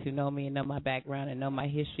of you guys who know me and know my background and know my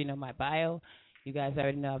history, know my bio, you guys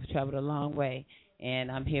already know I've traveled a long way,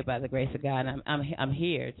 and I'm here by the grace of God. And I'm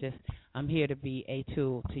here to be a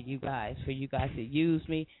tool to you guys, for you guys to use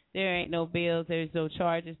me. There ain't no bills, there's no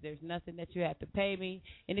charges, there's nothing that you have to pay me.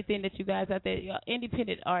 Anything that you guys out there,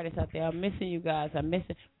 independent artists out there, I'm missing you guys. I'm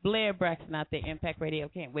missing Blair Braxton out there, Impact Radio.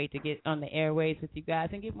 Can't wait to get on the airwaves with you guys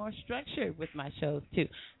and get more structured with my shows too.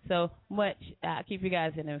 So much, I'll keep you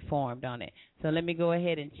guys informed on it. So let me go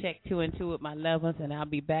ahead and check 2 and 2 with my loved ones, and I'll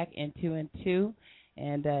be back in 2 and 2.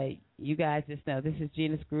 And you guys just know this is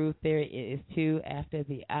Gena's Groove Theory. It is 2 after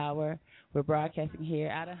the hour. We're broadcasting here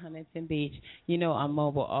out of Huntington Beach. I'm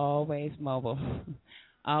mobile, always mobile,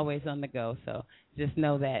 always on the go. So just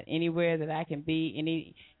know that anywhere that I can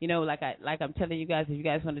be, like I'm telling you guys, if you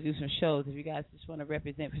guys want to do some shows, if you guys just want to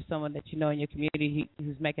represent for someone that you know in your community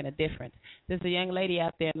who's making a difference. There's a young lady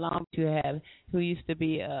out there in Long Beach who used to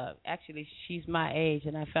be, actually she's my age,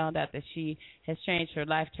 and I found out that she has changed her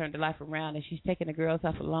life, turned her life around, and she's taking the girls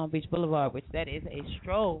off of Long Beach Boulevard, which that is a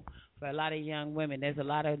stroll for a lot of young women. There's a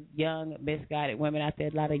lot of young, misguided women out there,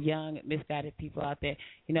 a lot of young, misguided people out there.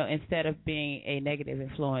 Instead of being a negative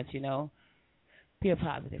influence, be a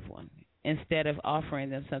positive one. Instead of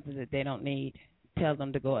offering them something that they don't need, tell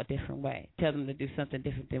them to go a different way. Tell them to do something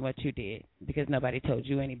different than what you did, because nobody told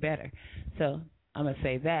you any better. So I'm going to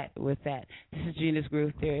say that with that. This is Gena's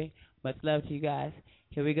Groove Theory. Much love to you guys.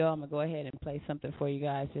 Here we go. I'm going to go ahead and play something for you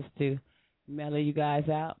guys just to mellow you guys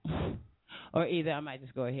out. Or either I might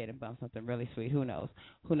just go ahead and bump something really sweet. Who knows?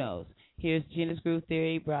 Who knows? Here's Gena's Groove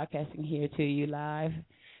Theory broadcasting here to you live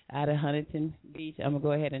out of Huntington Beach. I'm going to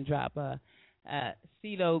go ahead and drop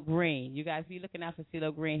CeeLo Green. You guys be looking out for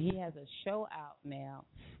CeeLo Green. He has a show out now.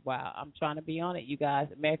 Wow, I'm trying to be on it, you guys.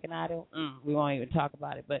 American Idol, we won't even talk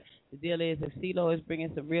about it. But the deal is, if CeeLo is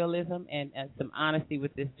bringing some realism and some honesty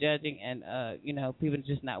with this judging, and people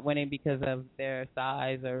just not winning because of their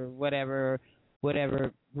size or whatever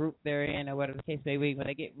group they're in or whatever the case may be, when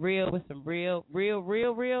they get real with some real,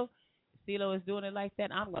 CeeLo is doing it like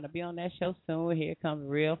that, I'm going to be on that show soon. Here it comes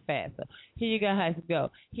real fast. So here you guys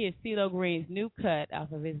go. Here's CeeLo Green's new cut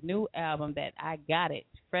off of his new album that I got it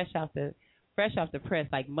fresh off the press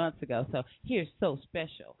like months ago. So here's So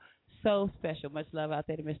Special. So special. Much love out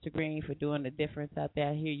there to Mr. Green for doing the difference out there.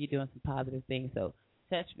 I hear you doing some positive things, so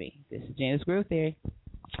touch me. This is Gena's Groove Theory.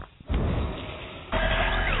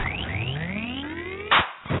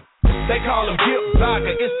 They call him Gip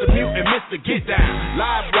Zaga, it's the mutant Mr. Get Down.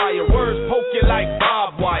 Live wire, words poke you like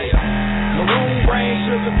barbed wire. Maroon rain,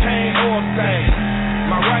 sugar cane, oil stain.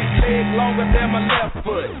 My right leg longer than my left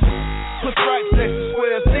foot. Put stripes next to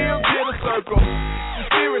squares, still get a circle. The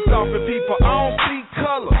spirits off of people, I don't see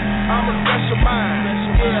color. I'm a special mind,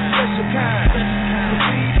 yeah, special kind.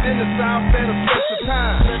 Received in the South at a special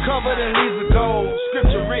time. Covered in leaves of gold,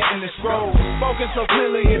 scripture written in scrolls. Spoken so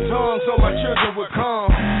clearly in tongues so my children would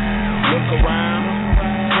come. Look around,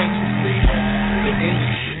 can't you see the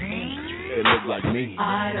industry? It look like me.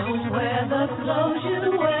 I don't wear the clothes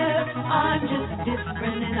you wear. I'm just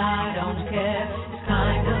different and I don't care. It's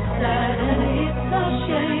kind of sad and it's a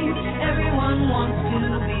shame. Everyone wants to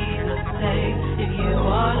be the same. If you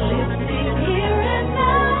are listening here and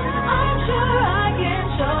now, I'm sure I can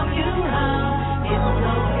show you how. It's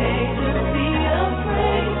okay to be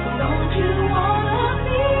afraid. Don't you wanna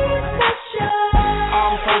be special?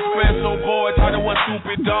 I'm so special, boy, title one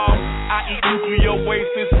stupid dog. I eat nuclear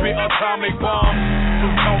waist and spit atomic bombs.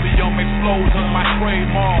 Plutonium explosion, my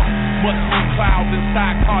trademark. Mushroom clouds and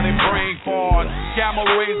psychotic brain fog. Gamma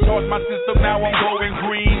rays charge my system, now I'm going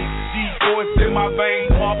green. G-force in my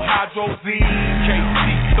veins, pump hydrozine.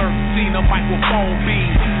 KC-13, a microphone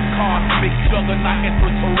beam. Cosmic juggernaut,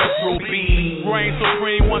 extraterrestrial beam. Reign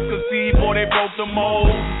supreme, once conceived, boy, they broke the mold.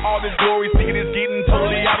 All this glory seeking is getting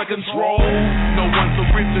totally out of control. No one's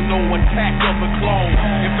original, intact of a clone.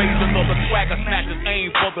 Invasion of the swagger snatchers, aim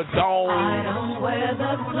for the dome. I don't wear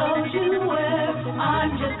the clothes you wear.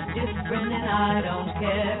 I'm just different and I don't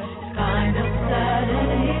care. It's kind of sad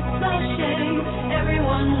and it's a shame.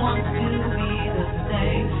 Everyone wants to be the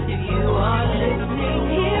same. If you are listening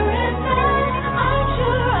here and now, I'm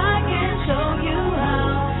sure I can show you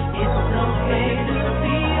how. It's okay to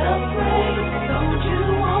be afraid. Don't you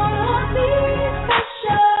wanna be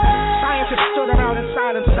special? Scientists stood around in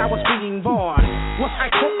silence as I was being born. Was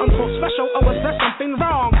I quote unquote special or was there something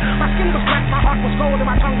wrong? My skin was black, my heart was gold, and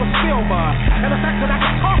my tongue was silver. And the fact that I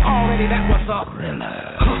could talk already, that was a thriller.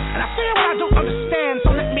 And I fear what I don't understand,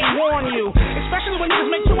 so let me warn you. Especially when you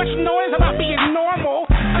just make too much noise about being normal.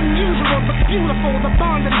 Unusual but beautiful, the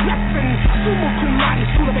bond and lesson. Summa cum laude,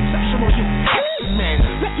 school of exceptional, you X-Men.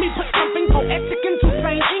 Let me put something poetic into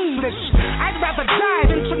plain English. I'd rather die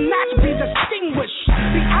than to not be distinguished.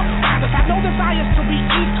 The outsiders have no desires to be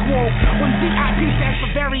equal. When VIP stands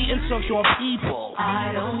for very insecure people.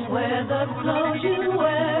 I don't wear the clothes you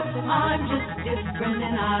wear. I'm just different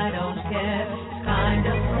and I don't care. It's kind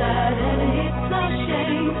of sad and it's a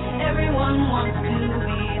shame. Everyone wants to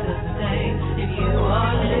be the same. If you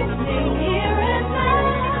are listening here and now,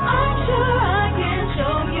 I'm sure I can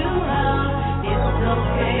show you how. It's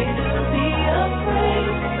okay to be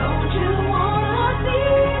afraid. Don't you wanna be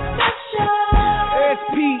special?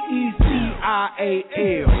 SPECIAL.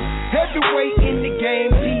 Heavyweight in the game,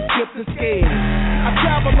 T-tips and scales. I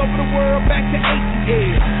travel over the world back to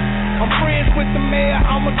ATL. I'm friends with the mayor,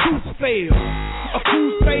 I'm a crusader. A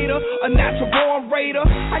crusader, a natural born raider.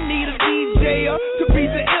 I need a DJer to be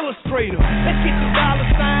the illustrator. Let's get the dollar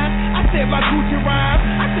sign. I said my Gucci rhyme.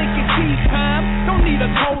 I think it's tea time. Don't need a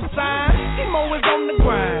cosign. Timo is on the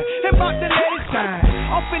grind. And about to let it shine.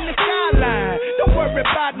 Off in the skyline. Don't worry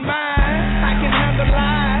about mine. I can handle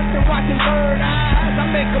lies and watching bird eyes. I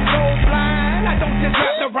make them go blind. I don't just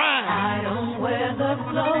rap the rhyme. I don't wear the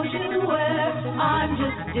clothes you wear. I'm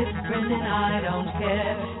just different and I don't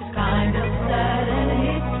care. It's kind of sad and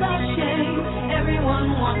it's a shame.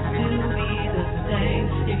 Everyone wants to be the same.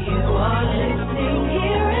 If you are listening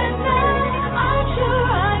here and now, I'm sure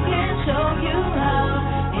I can show you how.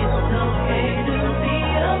 It's okay to be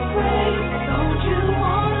afraid. Don't you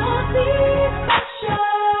wanna be special?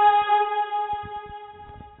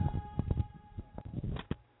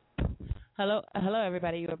 Hello,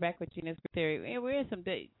 everybody. You are back with Gina's Theory. We're in some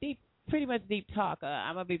pretty much deep talk.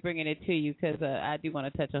 I'm gonna be bringing it to you because I do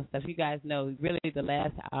want to touch on stuff. You guys know, really, the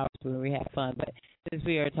last hours when we had fun, but since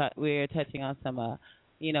we are touching on some,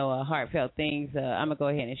 heartfelt things, I'm gonna go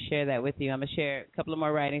ahead and share that with you. I'm gonna share a couple of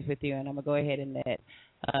more writings with you, and I'm gonna go ahead and let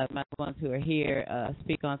my ones who are here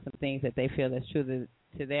speak on some things that they feel that's true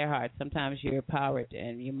to their hearts. Sometimes you're empowered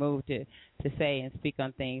and you're moved to say and speak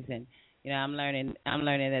on things, and I'm learning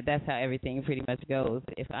that that's how everything pretty much goes.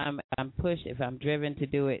 If I'm pushed, if I'm driven to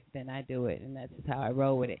do it, then I do it, and that's just how I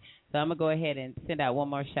roll with it. So I'm gonna go ahead and send out one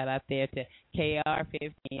more shout out there to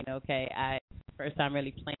KR15. Okay, first time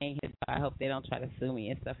really playing his. I hope they don't try to sue me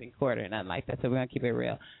and stuff in court or nothing like that. So we're gonna keep it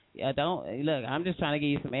real. Don't look. I'm just trying to give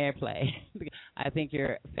you some airplay. I think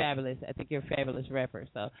you're fabulous. I think you're a fabulous rapper.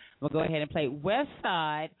 So I'm gonna go ahead and play West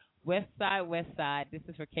Side. This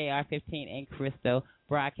is for KR15 and Crystal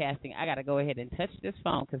Broadcasting. I got to go ahead and touch this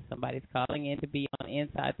phone because somebody's calling in to be on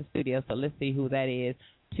inside the studio. So let's see who that is.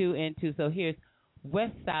 2 and 2. So here's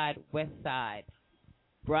West Side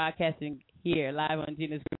Broadcasting here live on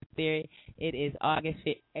Gina's Group Theory. It is August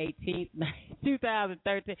 18th,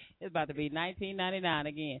 2013. It's about to be 1999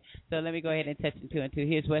 again. So let me go ahead and touch him 2 and 2.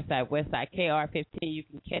 Here's West Side KR15. You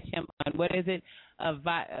can catch him on what is it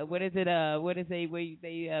where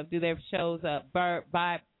they do their shows?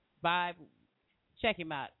 Check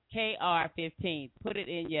him out. KR15. Put it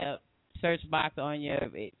in your search box on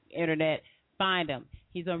your internet. Find him.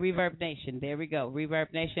 He's on Reverb Nation. There we go.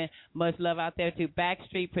 Reverb Nation. Much love out there to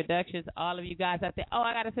Backstreet Productions. All of you guys out there. Oh,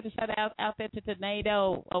 I got to send a shout out there to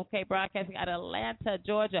Tornado. Okay, broadcasting out of Atlanta,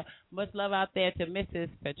 Georgia. Much love out there to Mrs.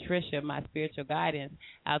 Patricia, my spiritual guidance,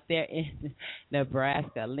 out there in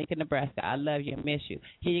Nebraska, Lincoln, Nebraska. I love you and miss you.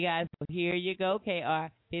 Here you guys. Here you go.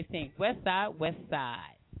 KR15. West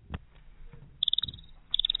Side.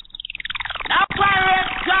 Now,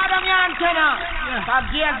 Clarence. Jordan your antenna.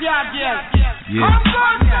 Yeah. Yeah. Come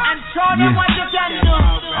good and show them what you can do.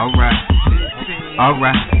 Alright.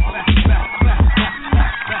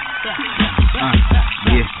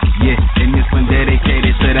 Yeah. And this one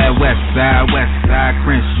dedicated to that west side,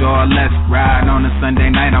 Crenshaw. Let's ride on a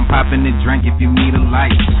Sunday night. I'm popping a drink if you need a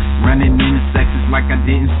light. Running in the sections like I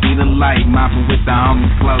didn't see the light. Mopping with the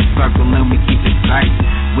homies, close circle, and we keep it tight.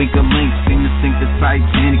 Weaker links seem to sink the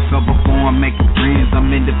Titanic. So before I'm making friends,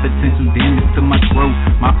 I'm in the potential damage to my throat.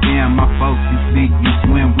 My fam, my folks, you sink, you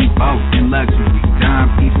swim, we both in luxury,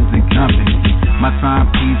 dime pieces and company. My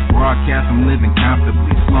timepiece broadcast, I'm living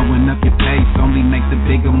comfortably. Slowing up your pace, only make the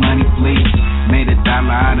bigger money flee. Made $1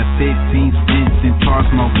 out of 15 cents and charged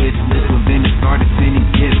my wish list. Well, then it started sending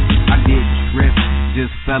gifts. I didn't trip,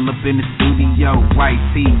 just fell up in the studio. White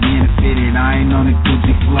tee, in fitted, I ain't on a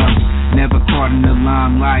Gucci flow. Never caught in the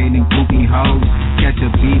limelight and goofy hoes. Catch a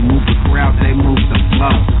beat, move the crowd, they move the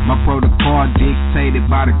flow. My protocol dictated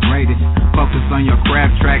by the greatest. Focus on your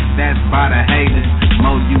craft tracks, that's by the haters.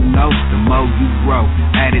 More you know, the more you grow.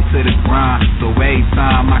 Add it to the grind, so every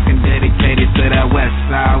time I can dedicate it to that west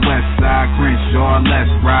side, Crenshaw.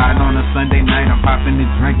 Let's ride on a Sunday night. I'm popping a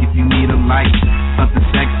drink if you need a light. Something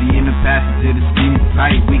sexy in the passage of the skinny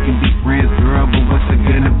tight. We can be friends, girl, but what's it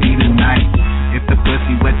gonna be tonight? If the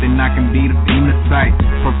pussy wet, then I can be the phenotype.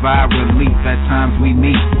 Provide relief at times we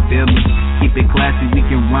meet, feel me? Keep it classy, we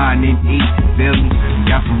can wine and eat, feel me?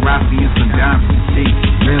 Got some Rossi and some dimes and cheeks,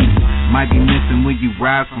 really? Might be missing when you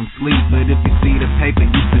rise from sleep, but if you see the paper,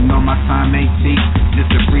 you should know my time ain't cheap.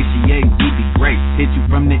 Just appreciate, we be great. Hit you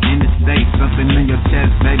from the interstate, something in your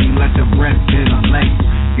chest, baby, let your breath get on late.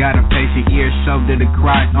 Gotta face your ear, shoulder to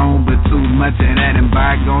cry on, but too much of that and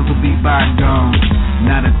bygones will be bygones.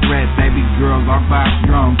 Not a threat, baby girl, our vibe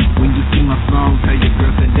strong. When you see my song, tell your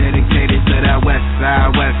girls to dedicate it to that west side,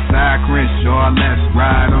 Crenshaw. Let's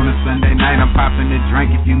ride on a Sunday night. I'm popping a drink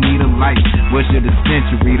if you need a light. Wish of the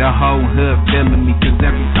century, the whole hood feeling me, cause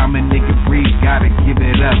every time a nigga breathe, gotta give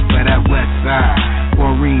it up for that west side.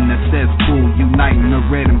 Forena says cool, uniting the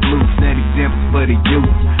red and blue, set examples for the youth.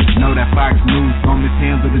 Know that Fox News on his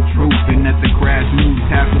hands of the truth, and that the crash news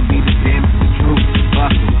has to be the damage the truth.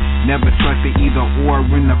 Bustle, never trusted either or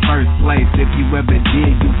in the first place. If you ever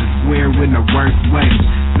did, you just swear in the worst way.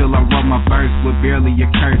 Till I wrote my verse with barely a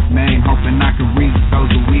curse, man. Hoping I could reach those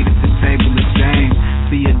who weed at the table of shame.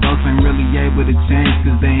 See, adults ain't really able to change,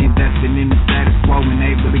 cause they invested in the status quo and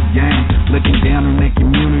able to gain. Looking down on their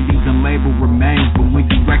communities and label remains. But when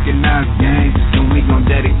you recognize game, then we gon'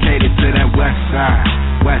 dedicate it to that west side.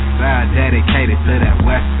 West side, dedicated to that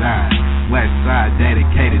west side. West side,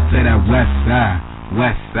 dedicated to that west side.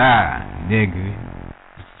 West side, nigga.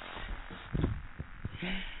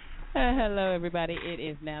 Hello, everybody. It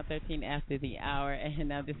is now 13 after the hour,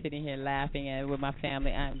 and I'm just sitting here laughing and with my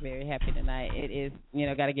family. I'm very happy tonight. It is,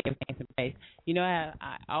 got to give thanks and praise. I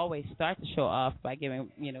always start the show off by giving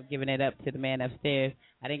it up to the man upstairs.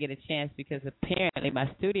 I didn't get a chance because apparently my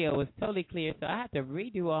studio was totally clear, so I have to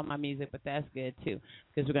redo all my music, but that's good too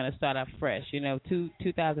because we're going to start off fresh.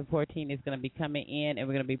 2014 is going to be coming in, and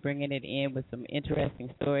we're going to be bringing it in with some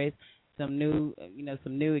interesting stories. Some new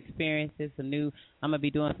experiences. I'm gonna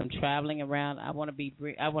be doing some traveling around. I want to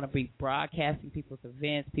be broadcasting people's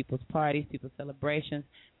events, people's parties, people's celebrations,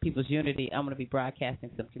 people's unity. I'm gonna be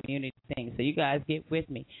broadcasting some community things. So you guys get with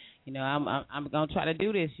me. I'm gonna try to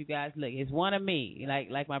do this. You guys, look, it's one of me.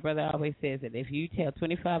 Like my brother always says that if you tell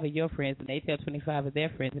 25 of your friends and they tell 25 of their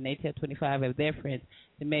friends and they tell 25 of their friends,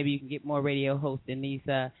 then maybe you can get more radio hosts in these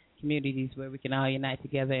communities where we can all unite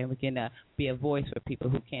together and we can be a voice for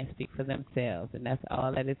people who can't speak for themselves, and that's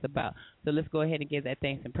all that it's about. So let's go ahead and give that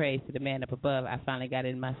thanks and praise to the man up above. I finally got it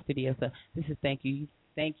in my studio, so this is Thank You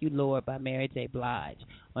Lord by Mary J. Blige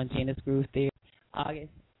on Gina's Groove Theory,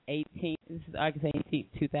 August 18th. This is August 18th,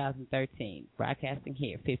 2013, broadcasting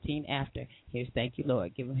here 15 after. Here's Thank You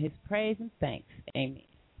Lord. Give him his praise and thanks. Amen.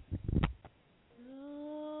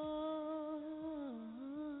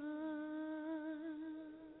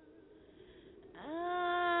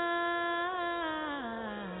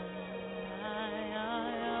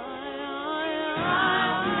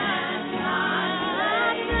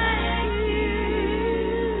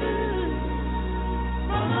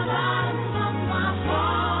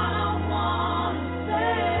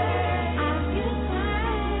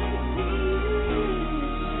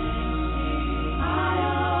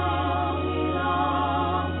 I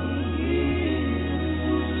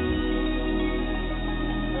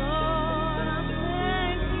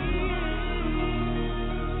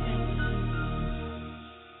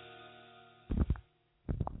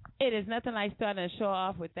It is nothing like starting to show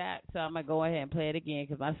off with that, so I'm going to go ahead and play it again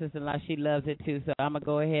because my sister-in-law, she loves it too, so I'm going to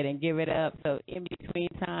go ahead and give it up. So in between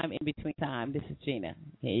time, this is Gina.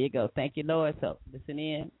 Here you go. Thank you, Lord. So listen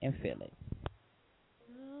in and feel it.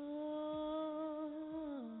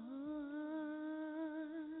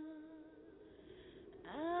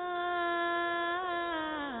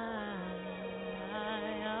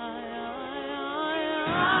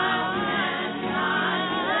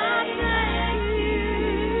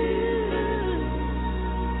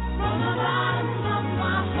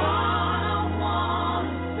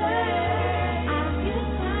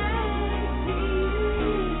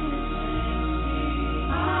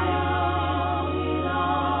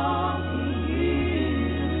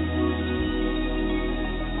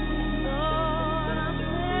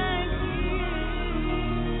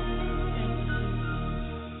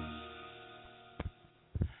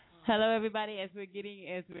 Hello, everybody. As we're getting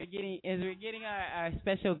our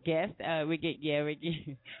special guest, we're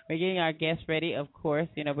getting our guest ready. Of course,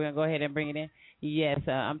 we're gonna go ahead and bring it in. Yes,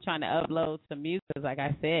 I'm trying to upload some music. Like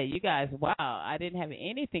I said, you guys, wow, I didn't have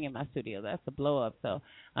anything in my studio. That's a blow up. So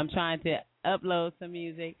I'm trying to upload some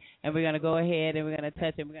music, and we're gonna go ahead and we're gonna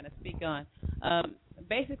touch it. We're gonna speak on.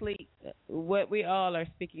 Basically, what we all are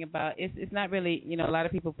speaking about, it's not really, a lot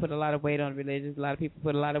of people put a lot of weight on religion. A lot of people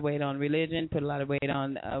put a lot of weight on religion, put a lot of weight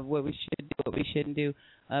on what we should do, what we shouldn't do.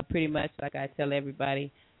 Pretty much, like I tell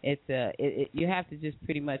everybody, you have to just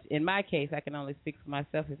pretty much, in my case, I can only speak for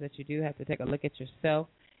myself, is that you do have to take a look at yourself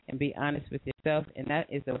and be honest with yourself. And that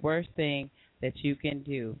is the worst thing that you can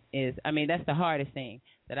do that's the hardest thing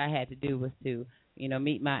that I had to do was to,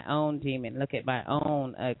 meet my own demon, look at my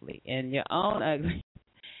own ugly. And your own ugly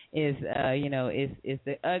is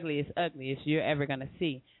the ugliest you're ever going to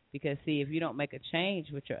see. Because, see, if you don't make a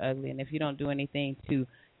change with your ugly, and if you don't do anything to,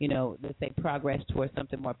 let's say progress towards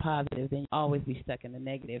something more positive, then you'll always be stuck in the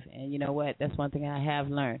negative. And you know what? That's one thing I have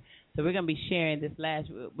learned. So we're going to be sharing this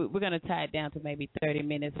we're going to tie it down to maybe 30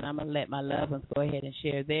 minutes, and I'm going to let my loved ones go ahead and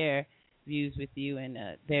share their views with you and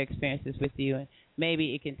their experiences with you. And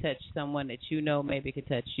maybe it can touch someone that maybe it can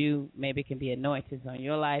touch you, maybe it can be anointings on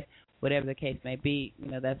your life, whatever the case may be.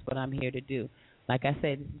 That's what I'm here to do. Like I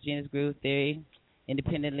said, this is Gina's Groove Theory.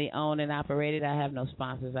 Independently owned and operated. I have no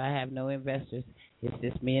sponsors. I have no investors. It's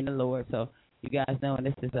just me and the Lord. So you guys know, and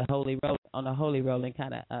this is a holy rolling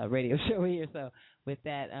kind of radio show here. So with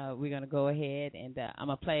that, we're gonna go ahead and I'm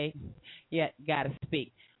gonna play. Yeah, gotta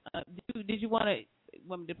speak. Did you want me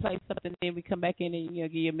to play something? Then we come back in and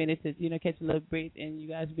give you a minute to catch a little breath, and you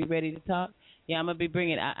guys be ready to talk. Yeah, I'm gonna be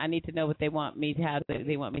bringing. I need to know what they want me to, how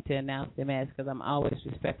they want me to announce them as, because I'm always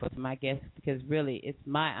respectful to my guests. Because really, it's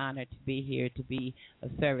my honor to be here, to be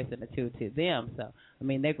of service and a tool to them. So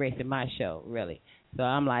they're gracing my show, really. So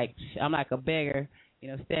I'm like a beggar,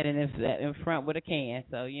 standing in front with a can.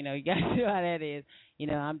 So you guys know how that is.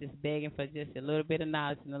 I'm just begging for just a little bit of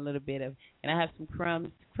knowledge and a little bit of. Can I have some crumbs?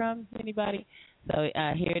 Crumbs, anybody? So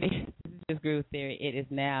here it is. This is just Groove Theory. It is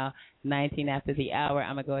now 19 after the hour.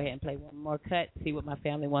 I'm going to go ahead and play one more cut, see what my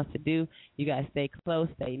family wants to do. You guys stay close,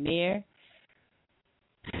 stay near.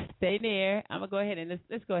 Stay near. I'm going to go ahead and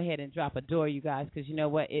let's go ahead and drop a door, you guys, because you know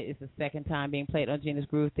what? It is the second time being played on Gina's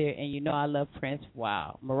Groove Theory, and I love Prince.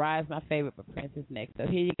 Wow. Mariah's my favorite, but Prince is next. So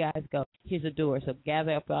here you guys go. Here's a door. So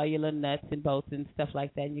gather up all your little nuts and bolts and stuff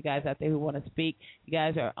like that. And you guys out there who want to speak, you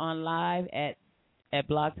guys are on live at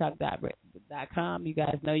blogtalk.com. You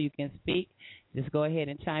guys know you can speak. Just go ahead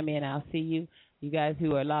and chime in. I'll see you. You guys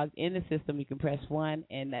who are logged in the system, you can press 1,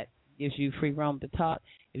 and that gives you free roam to talk.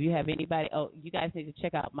 If you have anybody, you guys need to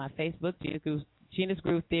check out my Facebook, Gina's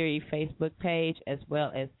Groove Theory Facebook page, as well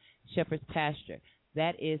as Shepherd's Pasture.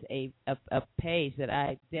 That is a page that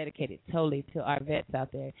I dedicated totally to our vets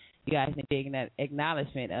out there. You guys need to get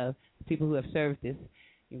acknowledgement of people who have served this.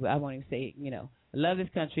 I won't even say, love this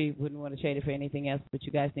country, wouldn't want to trade it for anything else, but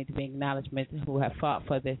you guys need to be acknowledgement who have fought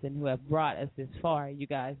for this and who have brought us this far. You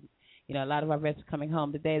guys, a lot of our vets are coming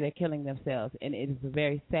home today, they're killing themselves, and it is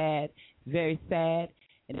very sad,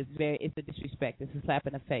 and it's a disrespect. It's a slap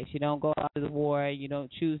in the face. You don't go out to the war, you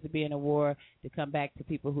don't choose to be in a war to come back to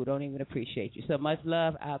people who don't even appreciate you. So much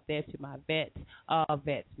love out there to my vets, all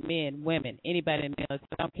vets, men, women, anybody in the military.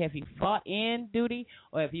 I don't care if you fought in duty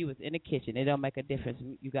or if you was in the kitchen. It don't make a difference.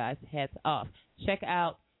 You guys, hats off. Check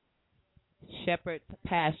out Shepherd's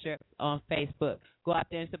Pasture on Facebook. Go out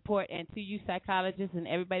there and support. And to you psychologists and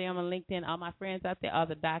everybody on my LinkedIn, all my friends out there, all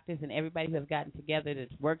the doctors and everybody who have gotten together to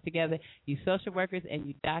work together, you social workers and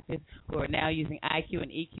you doctors who are now using IQ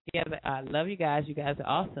and EQ together, I love you guys. You guys are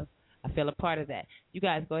awesome. I feel a part of that. You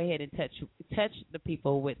guys go ahead and touch the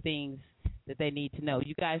people with things that they need to know.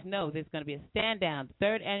 You guys know there's going to be a stand down, the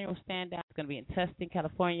third annual stand down. It's going to be in Tustin,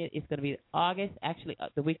 California. It's going to be August, actually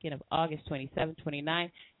the weekend of August 27th,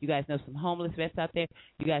 29th. You guys know some homeless vets out there.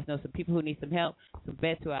 You guys know some people who need some help, some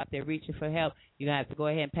vets who are out there reaching for help. You're going to have to go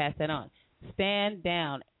ahead and pass that on. Stand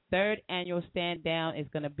down. Third annual stand down is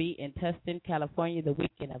going to be in Tustin, California, the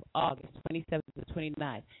weekend of August 27th to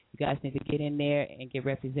 29th. You guys need to get in there and get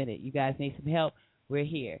represented. You guys need some help. We're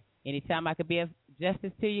here. Anytime I can be of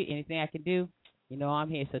justice to you, anything I can do, you know I'm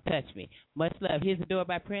here, so touch me. Much love. Here's The Door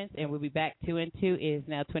by Prince, and we'll be back 2 and 2. It is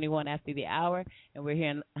now 21 after the hour, and we're here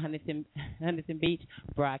in Huntington Beach,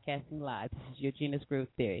 broadcasting live. This is your Gina's Groove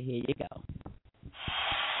Theory. Here you go.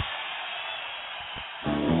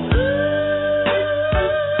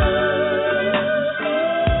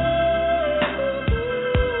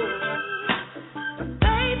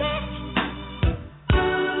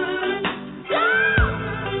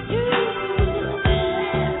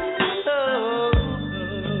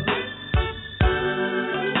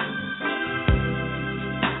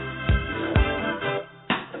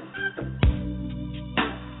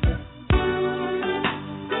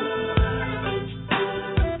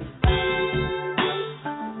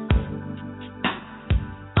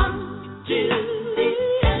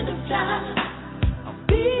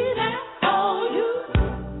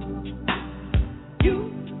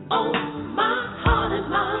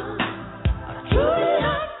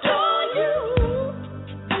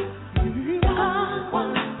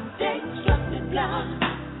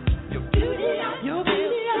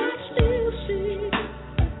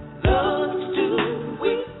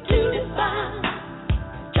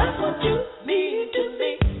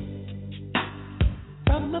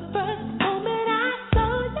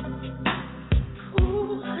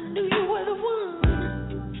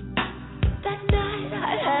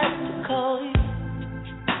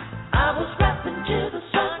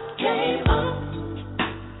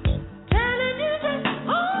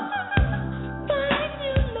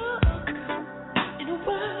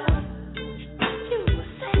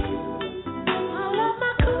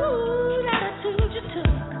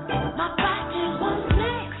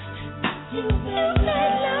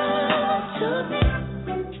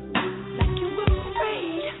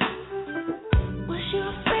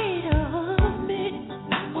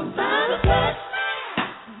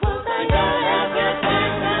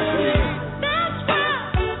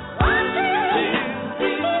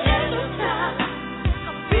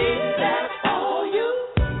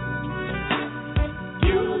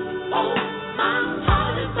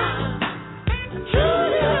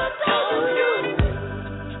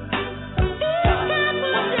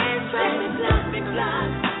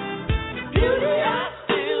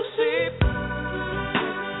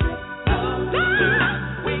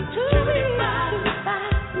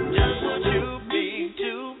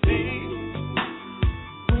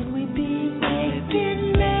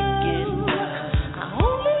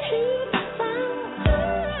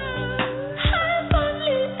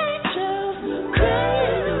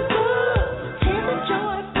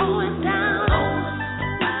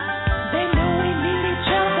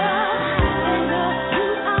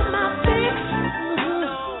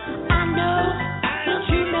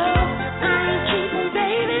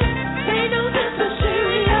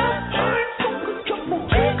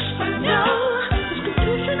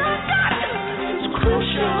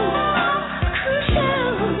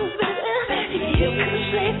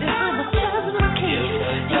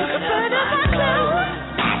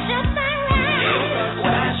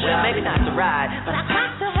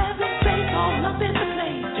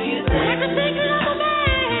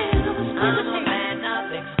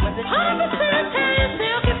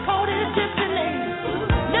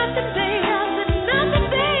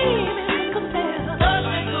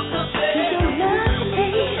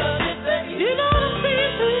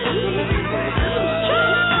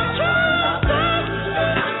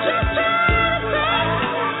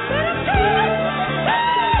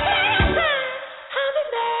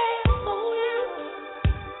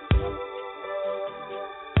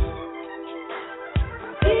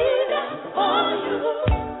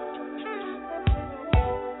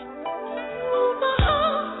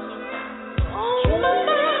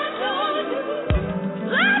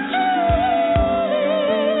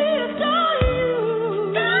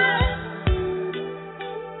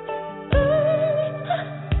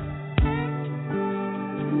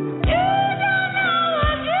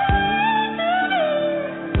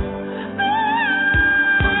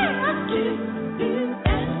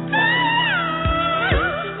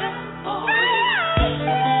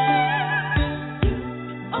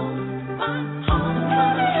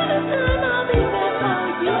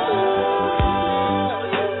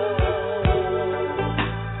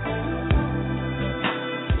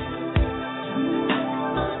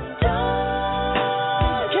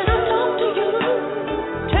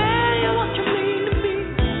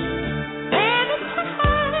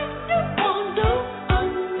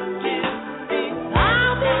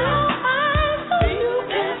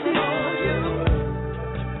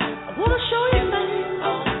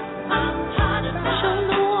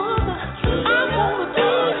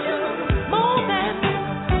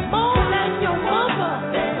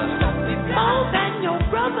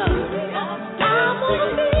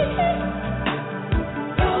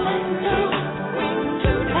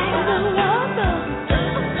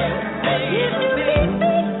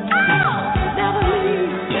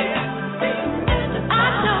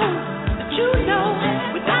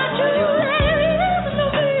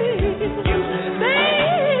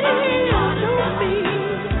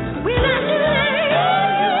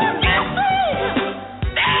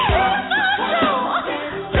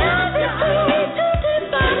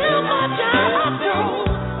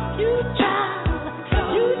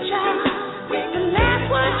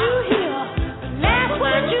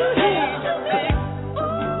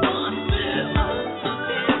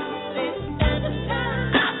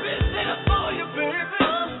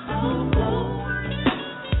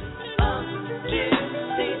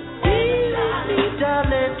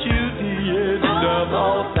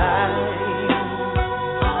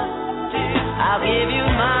 I'll give you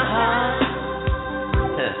my heart.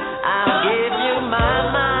 I'll give you my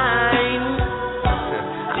mind.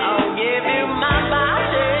 I'll give you my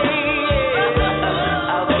body.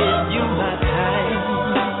 I'll give you my time.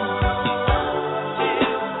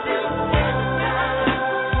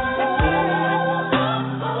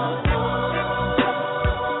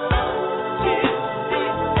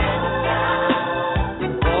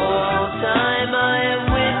 All time I am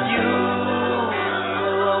with you.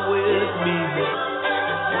 You are with me.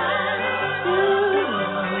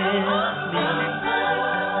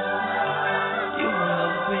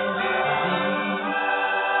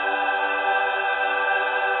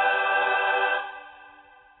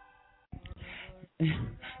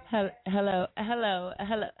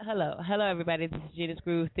 Hello, everybody. This is Gina's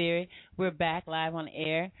Groove Theory. We're back live on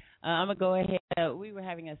air. I'm gonna go ahead. We were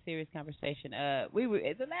having a serious conversation. The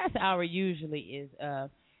last hour usually is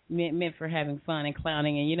meant for having fun and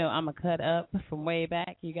clowning. And I'm a cut up from way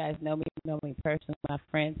back. You guys know me personally. My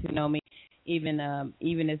friends who know me, even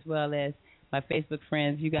as well as my Facebook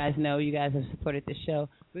friends. You guys know. You guys have supported the show.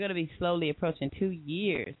 We're gonna be slowly approaching 2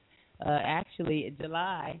 years. Actually,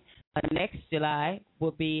 next July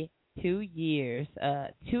will be 2 years.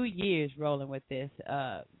 2 years rolling with this,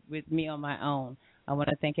 with me on my own. I want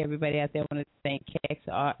to thank everybody out there. I want to thank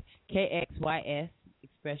KXYS,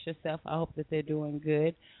 Express Yourself. I hope that they're doing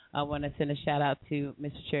good. I want to send a shout out to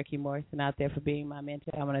Mr. Cherokee Morrison out there for being my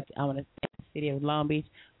mentor. I want to thank the city of Long Beach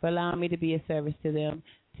for allowing me to be a service to them,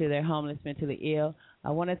 to their homeless, mentally ill.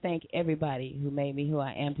 I want to thank everybody who made me who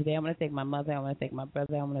I am today. I want to thank my mother. I want to thank my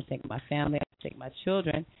brother. I want to thank my family. I want to thank my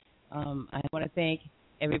children. I want to thank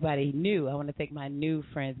everybody new. I want to thank my new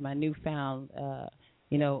friends, my newfound,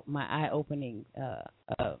 my eye-opening,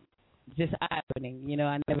 just eye-opening.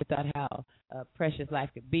 I never thought how precious life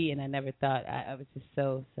could be, and I never thought I was just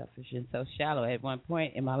so selfish and so shallow at one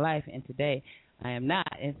point in my life, and today I am not.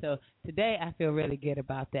 And so today I feel really good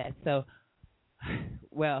about that. So,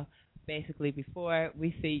 well, basically, before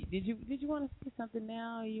we see, did you want to say something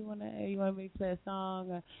now? You want me to play a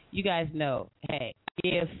song? You guys know, hey, I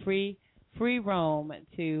give free roam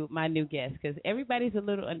to my new guests because everybody's a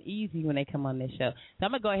little uneasy when they come on this show. So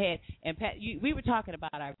I'm gonna go ahead and we were talking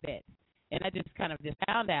about our vets, and I just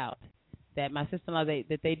found out that my sister-in-law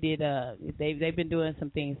they've been doing some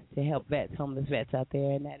things to help homeless vets out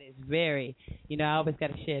there, and that is very, I always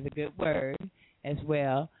got to share the good word as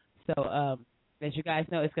well. So as you guys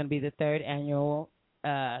know, it's going to be the 3rd annual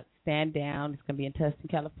Stand Down. It's going to be in Tustin,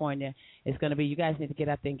 California. It's going to be, you guys need to get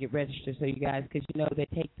out there and get registered so you guys, because they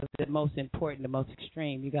take the most important, the most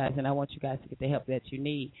extreme, you guys, and I want you guys to get the help that you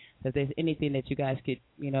need. So if there's anything that you guys could,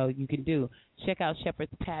 you can do, check out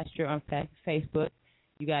Shepherd's Pasture on Facebook.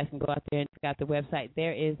 You guys can go out there and check out the website.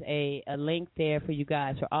 There is a link there for you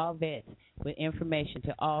guys, for all vets, with information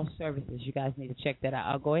to all services. You guys need to check that out.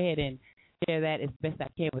 I'll go ahead and share that as best I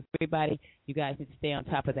can with everybody. You guys need to stay on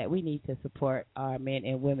top of that. We need to support our men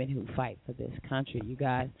and women who fight for this country. You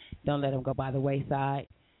guys, don't let them go by the wayside.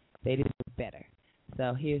 They deserve better.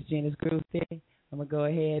 So here's Gina's Groove Theory. I'm gonna go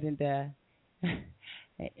ahead and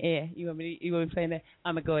yeah, you want me to play that?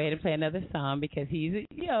 I'm gonna go ahead and play another song because he's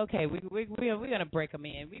okay. We're gonna break them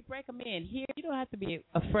in. We break them in here. You don't have to be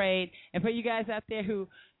afraid. And for you guys out there who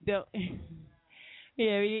don't,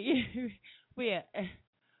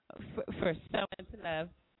 for someone to love.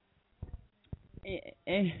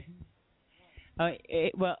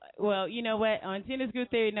 Well, you know what? On Gina's Groove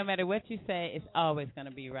Theory, no matter what you say, it's always going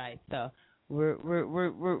to be right. So we're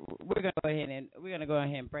gonna go ahead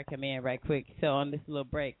and break him in right quick. So on this little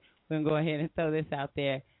break, we're gonna go ahead and throw this out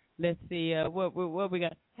there. Let's see what we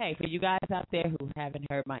got. Hey, for you guys out there who haven't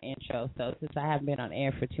heard my intro, so since I haven't been on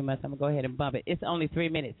air for 2 months, I'm going to go ahead and bump it. It's only 3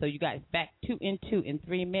 minutes, so you guys back 2 in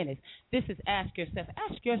 3 minutes. This is Ask Yourself.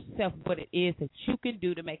 Ask yourself what it is that you can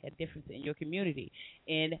do to make a difference in your community,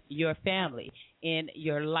 in your family, in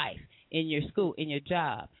your life, in your school, in your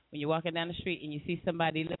job. When you're walking down the street and you see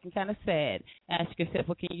somebody looking kind of sad, ask yourself,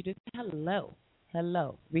 what can you do? Hello.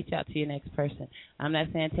 Reach out to your next person. I'm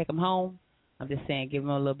not saying take them home. I'm just saying give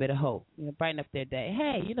them a little bit of hope. Brighten up their day.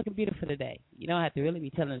 Hey, you're looking beautiful today. You don't have to really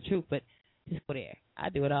be telling the truth, but just go there. I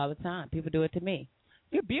do it all the time. People do it to me.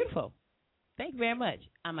 You're beautiful. Thank you very much.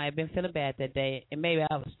 I might have been feeling bad that day, and maybe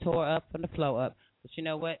I was tore up from the flow up. But you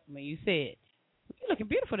know what? When you said, you're looking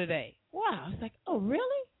beautiful today. Wow. I was like, oh,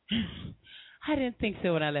 really? I didn't think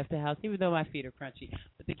so when I left the house, even though my feet are crunchy.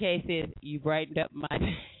 But the case is, you brightened up my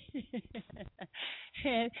day.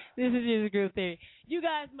 And this is just a Groove Theory. You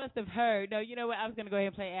guys must have heard. No, you know what? I was going to go ahead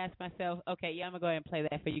and play Ask Myself. Okay, yeah, I'm going to go ahead and play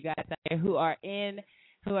that for you guys out there who are in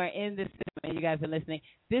this system and you guys are listening.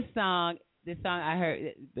 This song this song I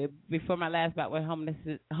heard before my last bout with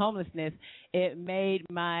homelessness. It made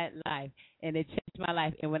my life, and it changed my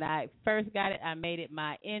life. And when I first got it, I made it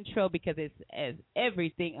my intro because it's as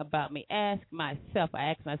everything about me. I asked myself,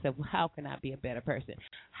 well, how can I be a better person?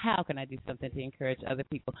 How can I do something to encourage other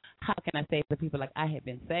people? How can I save the people like I have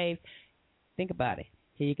been saved? Think about it.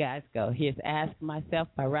 Here you guys go. Here's Ask Myself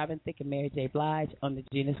by Robin Thicke and Mary J. Blige on the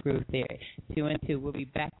Genius Groove Theory. 2 and 2. We'll be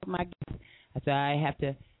back with my guest. So I have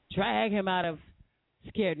to drag him out of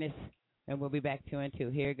scaredness, and we'll be back 2 and 2.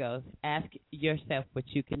 Here it goes. Ask yourself what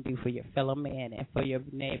you can do for your fellow man and for your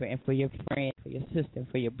neighbor and for your friend, for your sister,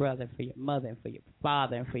 for your brother, for your mother, and for your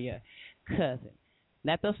father, and for your cousin.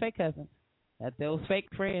 Not those fake cousins. Not those fake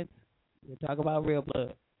friends. We're talking about real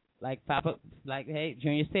blood. Like Papa, like, hey,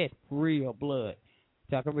 Junior said, real blood.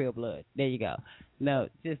 Talking real blood. There you go. No,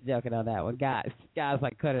 just joking on that one. Guys,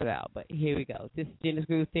 like, cut it out. But here we go. This is Genius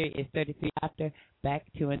Groove Theory. It's 33 after. Back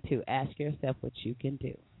 2 and 2. Ask yourself what you can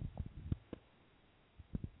do.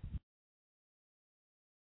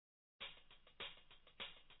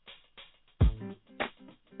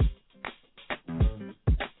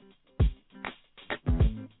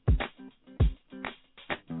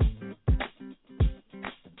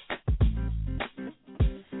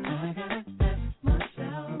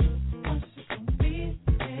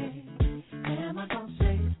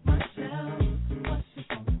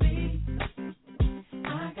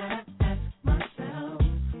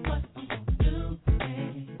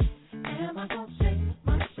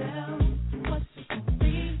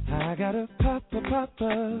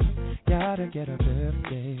 Papa, gotta get a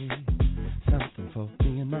birthday, something for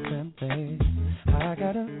me and my family. I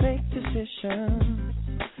gotta make decisions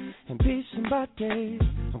and be somebody.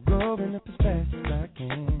 I'm growing up as fast as I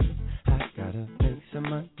can. I gotta make some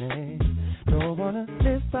money. Don't wanna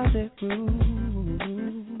live by the rules.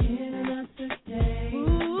 Giving up today,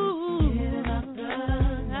 giving up the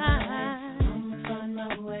night. I'ma find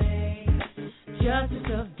my way just to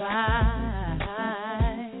survive.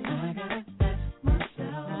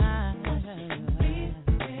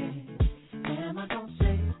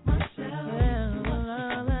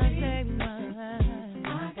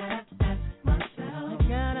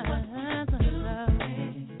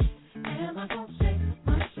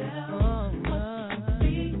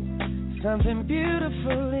 Something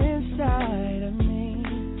beautiful inside of me.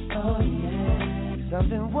 Oh yeah.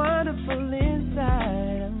 Something wonderful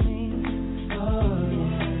inside of me. Oh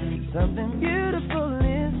yeah. Something beautiful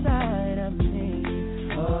inside of me.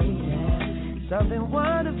 Oh yeah. Something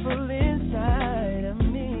wonderful inside of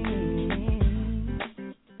me.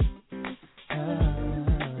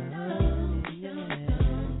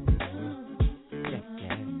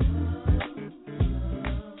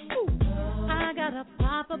 I got a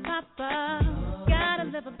Papa, gotta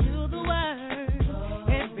live up to the word.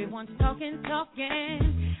 Everyone's talking.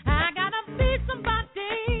 I gotta be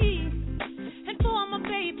somebody, and for my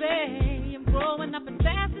baby, I'm growing up as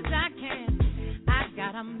fast as I can. I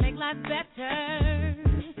gotta make life better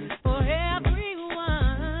for everyone.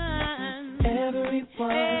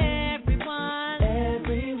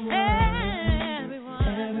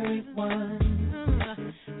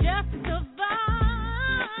 Just to survive.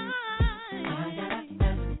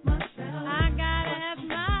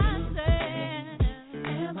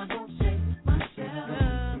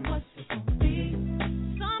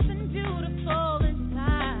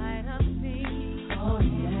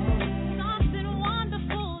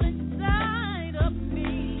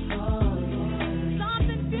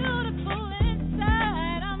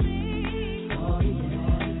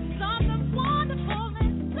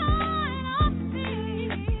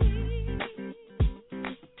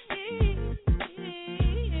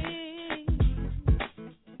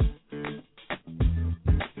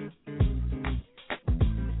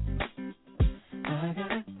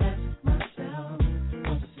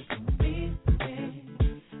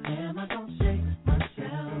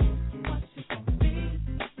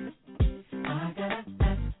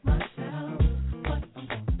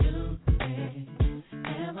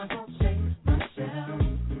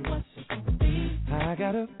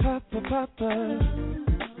 Papa,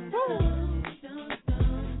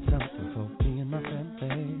 something for me and my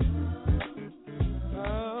family.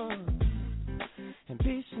 Oh, and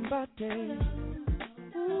be somebody.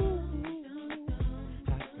 I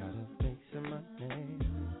gotta make some money.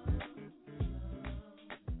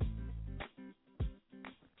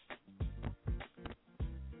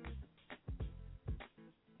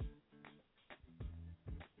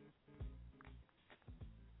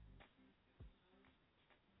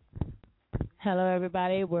 Hello,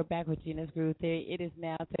 everybody. We're back with Gina's Groove Theory. It is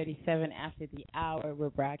now 37 after the hour.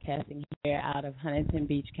 We're broadcasting here out of Huntington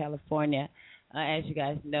Beach, California. As you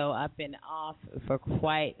guys know, I've been off for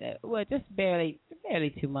quite, just barely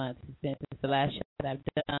 2 months. It's been since the last show that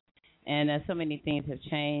I've done. And so many things have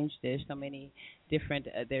changed. There's so many different,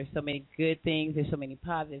 there's so many good things. There's so many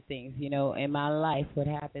positive things. You know, in my life, what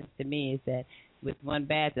happens to me is that with one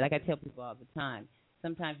bad thing, like I tell people all the time,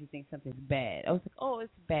 sometimes you think something's bad. I was like, oh,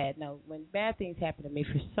 it's bad. No, when bad things happen to me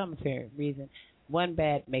for some apparent reason, one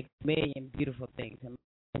bad makes a million beautiful things.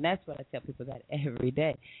 And that's what I tell people that every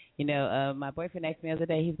day. You know, my boyfriend asked me the other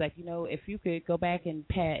day, he was like, you know, if you could go back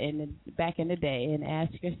back in the day and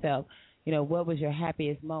ask yourself, you know, what was your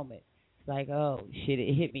happiest moment? It's like, oh, shit,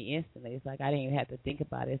 it hit me instantly. It's like I didn't even have to think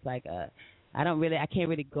about it. It's like I can't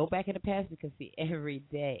really go back in the past because, see, every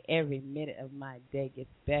day, every minute of my day gets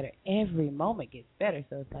better. Every moment gets better.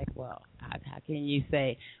 So it's like, well, how can you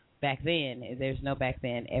say back then? There's no back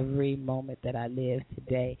then. Every moment that I live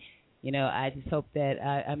today, you know, I just hope that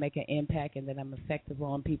I make an impact and that I'm effective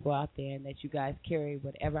on people out there and that you guys carry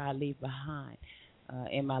whatever I leave behind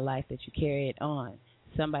in my life, that you carry it on.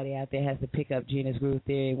 Somebody out there has to pick up Gina's Groove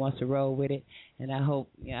Theory, wants to roll with it, and I hope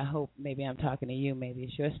maybe I'm talking to you, maybe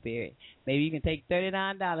it's your spirit. Maybe you can take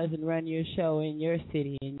 $39 and run your show in your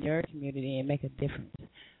city, in your community, and make a difference.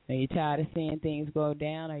 Are you tired of seeing things go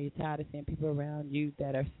down? Are you tired of seeing people around you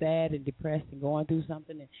that are sad and depressed and going through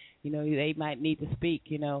something, and, you know, they might need to speak?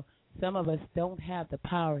 You know, some of us don't have the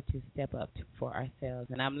power to step up for ourselves,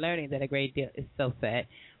 and I'm learning that a great deal. It's so sad,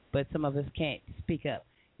 but some of us can't speak up.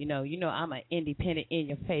 You know, I'm an independent,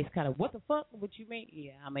 in-your-face kind of, what the fuck, what you mean?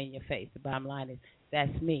 Yeah, I'm in your face. The bottom line is,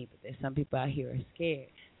 that's me. But there's some people out here who are scared.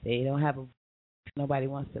 They don't have nobody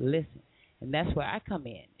wants to listen. And that's where I come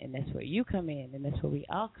in, and that's where you come in, and that's where we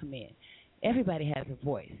all come in. Everybody has a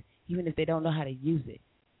voice, even if they don't know how to use it.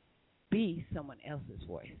 Be someone else's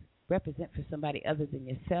voice. Represent for somebody other than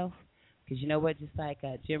yourself. Because you know what, just like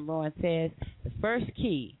Jim Rohn says, the first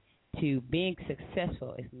key to being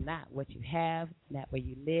successful is not what you have, not where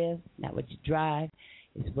you live, not what you drive,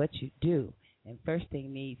 it's what you do. And first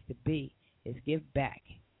thing needs to be is give back.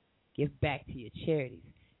 Give back to your charities.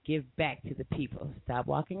 Give back to the people. Stop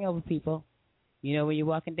walking over people. You know, when you're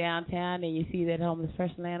walking downtown and you see that homeless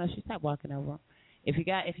person laying on the street, stop walking over them. If you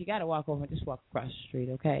got to walk over, just walk across the street,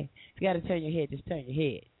 okay? If you got to turn your head, just turn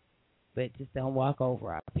your head. But just don't walk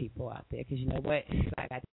over our people out there, because you know what? Like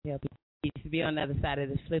I tell people, you used to be on the other side of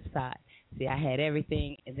the flip side. See, I had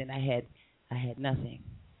everything, and then I had nothing.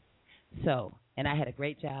 So, and I had a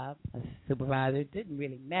great job as a supervisor. It didn't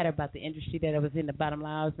really matter about the industry that I was in. The bottom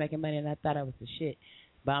line, I was making money, and I thought I was the shit.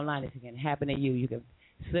 Bottom line is, it can happen to you. You can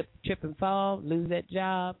slip, trip, and fall, lose that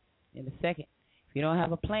job in a second. If you don't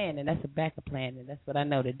have a plan, then that's a backup plan, and that's what I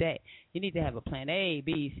know today. You need to have a plan A,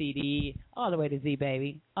 B, C, D, E, all the way to Z,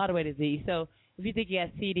 baby, all the way to Z. So if you think you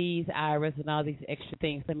got CDs, IRAs, and all these extra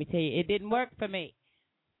things, let me tell you, it didn't work for me.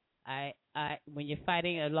 When you're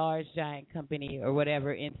fighting a large, giant company or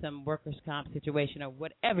whatever in some workers' comp situation or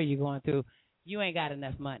whatever you're going through, you ain't got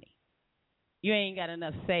enough money. You ain't got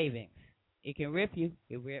enough savings. It can rip you.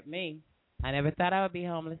 It ripped me. I never thought I would be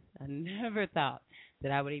homeless. I never thought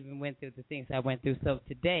that I would even went through the things I went through. So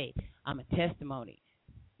today, I'm a testimony.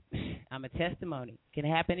 I'm a testimony. It can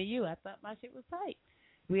happen to you. I thought my shit was tight.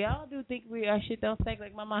 We all do think our shit don't stink,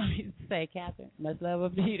 like my mom used to say, Catherine, much love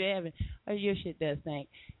up to you to heaven, or your shit does stink.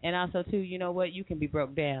 And also, too, you know what? You can be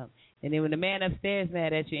broke down. And then when the man upstairs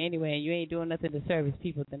mad at you anyway and you ain't doing nothing to serve his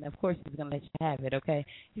people, then of course he's going to let you have it, okay?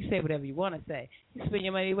 You say whatever you want to say. You spend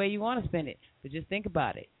your money the way you want to spend it. But just think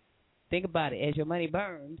about it. Think about it. As your money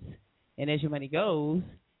burns and as your money goes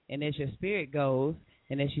and as your spirit goes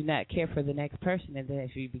and as you not care for the next person and then as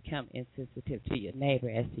you become insensitive to your neighbor,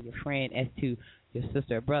 as to your friend, as to your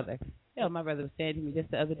sister or brother. You know, my brother was saying to me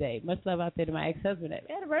just the other day, much love out there to my ex-husband.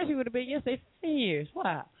 The anniversary would have been yesterday, 15 years.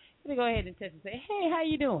 Wow. Let me go ahead and text and say, hey, how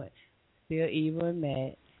you doing? Still evil and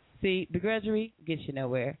mad. See, begrudgery gets you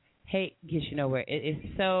nowhere. Hate gets you nowhere. It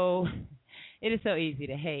is so easy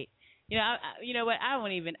to hate. You know, you know what? I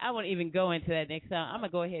won't even go into that next song. I'm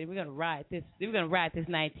gonna go ahead and we're gonna ride this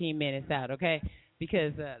 19 minutes out, okay?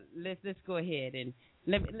 Because let's go ahead and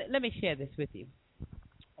let me share this with you.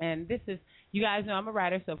 And this is, you guys know I'm a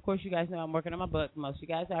writer, so of course you guys know I'm working on my book. Most of you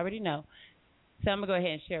guys already know. So I'm gonna go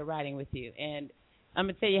ahead and share writing with you, and I'm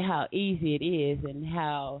gonna tell you how easy it is and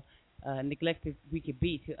how neglected we could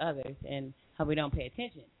be to others and how we don't pay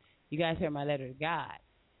attention. You guys heard my letter to God.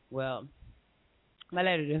 Well, my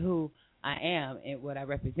letter to who I am and what I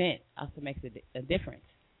represent also makes a difference.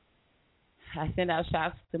 I send out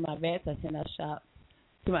shouts to my vets. I send out shouts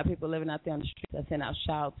to my people living out there on the streets. I send out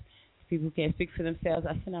shouts to people who can't speak for themselves.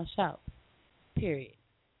 I send out shouts. period.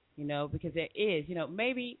 Because there is,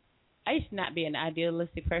 maybe I used to not be an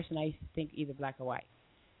idealistic person. I used to think either black or white.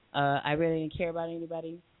 I really didn't care about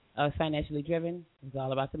anybody. I was financially driven. It was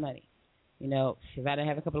all about the money. If I didn't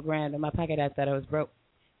have a couple of grand in my pocket, I thought I was broke.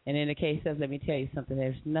 And in the case of, let me tell you something,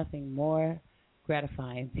 there's nothing more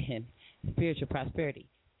gratifying than spiritual prosperity.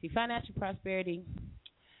 See, financial prosperity,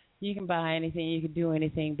 you can buy anything, you can do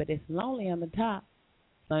anything, but it's lonely on the top.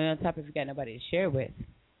 It's lonely on the top if you got nobody to share with.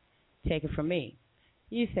 Take it from me.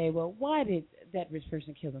 You say, well, why did that rich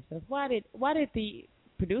person kill themselves? Why did the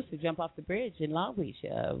producer jump off the bridge in Long Beach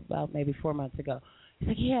about maybe 4 months ago? It's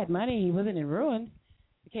like he had money, he wasn't in ruin.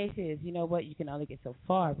 The case is, you know what, you can only get so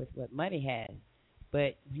far with what money has.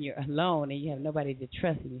 But when you're alone and you have nobody to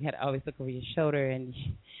trust and you have to always look over your shoulder and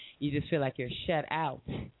you just feel like you're shut out,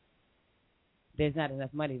 there's not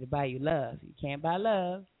enough money to buy you love. You can't buy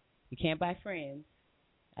love. You can't buy friends.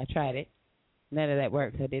 I tried it. None of that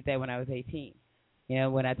works. I did that when I was 18.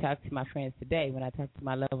 When I talk to my friends today, when I talk to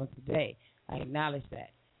my loved ones today, I acknowledge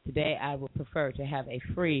that. Today I would prefer to have a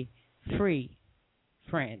free friend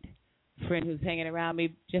who's hanging around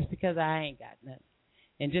me just because I ain't got nothing.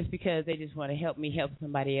 And just because they just want to help me help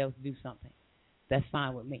somebody else do something. That's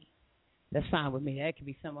fine with me. That's fine with me. That could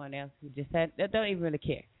be someone else who just that don't even really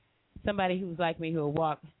care. Somebody who's like me who will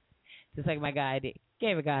walk, just like my guy did,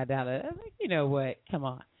 gave a guy $1. I was like, you know what? Come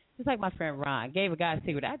on. Just like my friend Ron, gave a guy a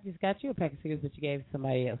cigarette. I just got you a pack of cigarettes, but you gave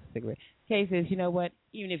somebody else a cigarette. Case is, you know what?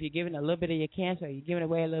 Even if you're giving a little bit of your cancer or you're giving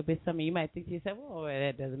away a little bit of something, you might think to yourself, well,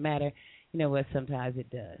 that doesn't matter. You know what? Sometimes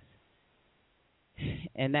it does.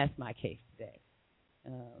 And that's my case today.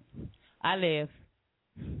 I live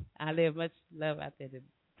much love out there. The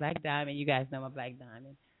Black Diamond, you guys know my Black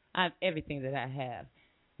Diamond. Everything that I have,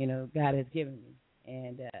 God has given me.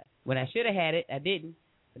 And when I should have had it, I didn't.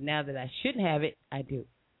 But now that I shouldn't have it, I do.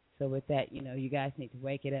 So with that, you guys need to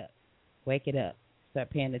wake it up. Wake it up. Start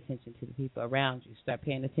paying attention to the people around you. Start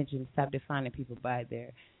paying attention. Stop defining people by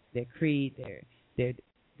their creed,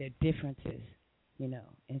 their differences,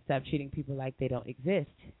 and stop treating people like they don't exist.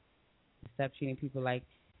 Stop treating people like,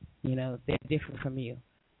 they're different from you.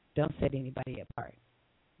 Don't set anybody apart.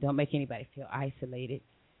 Don't make anybody feel isolated.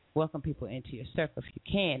 Welcome people into your circle if you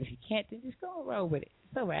can. If you can't, then just go and roll with it.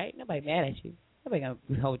 It's all right. Nobody mad at you. Nobody going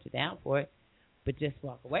to hold you down for it. But just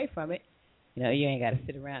walk away from it. You ain't got to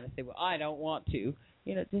sit around and say, well, I don't want to.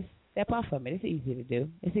 Just step off of it. It's easy to do.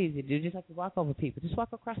 It's easy to do. Just like to walk over people. Just walk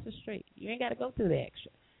across the street. You ain't got to go through the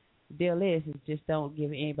extra. The deal is just don't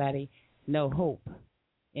give anybody no hope.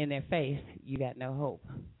 In their face, you got no hope.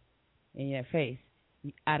 In your face,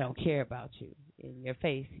 I don't care about you. In your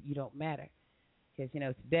face, you don't matter. Because,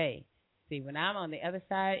 today, see, when I'm on the other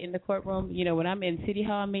side in the courtroom, when I'm in City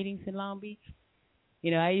Hall meetings in Long Beach,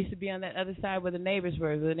 I used to be on that other side where the neighbors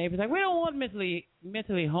were. The neighbors were like, we don't want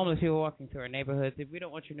mentally homeless people walking through our neighborhoods. We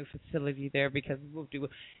don't want your new facility there because,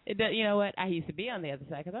 you know what? I used to be on the other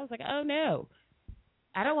side because I was like, oh, no.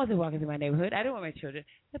 I don't want them walking through my neighborhood. I don't want my children.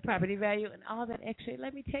 The property value and all that extra.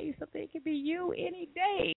 Let me tell you something. It could be you any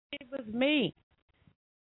day. It was me.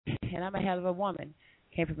 And I'm a hell of a woman.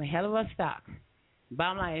 Came from a hell of a stock.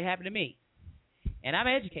 Bottom line, it happened to me. And I'm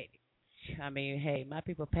educated. I mean, hey, my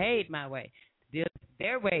people paid my way.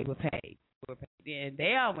 Their way was paid. And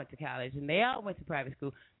they all went to college, and they all went to private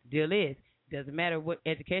school. The deal is, doesn't matter what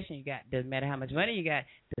education you got. Doesn't matter how much money you got.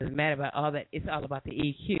 Doesn't matter about all that. It's all about the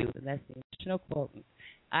EQ, and that's the emotional quotient.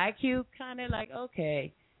 IQ, kind of like,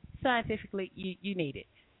 okay, scientifically, you need it.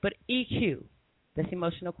 But EQ, that's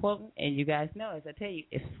emotional quotient, and you guys know, as I tell you,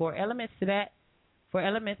 it's 4 elements to that. 4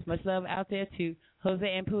 elements. Much love out there to Jose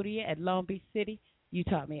Ampudia at Long Beach City. You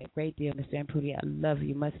taught me a great deal, Mr. Ampudia. I love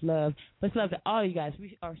you. Much love. Much love to all you guys.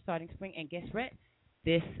 We are starting spring, and guess what?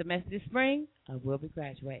 This semester, this spring, I will be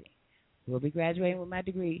graduating. We'll be graduating with my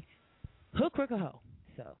degree, hook, crook, or hoe.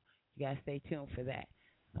 So you guys stay tuned for that.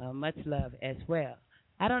 Much love as well.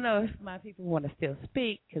 I don't know if my people want to still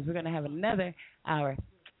speak because we're going to have another hour.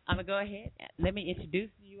 I'm going to go ahead. Let me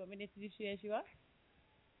introduce you. You want me to introduce you as you are?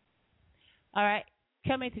 All right.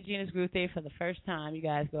 Coming to Gina's Groove Theory for the first time, you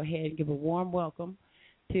guys go ahead and give a warm welcome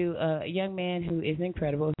to a young man who is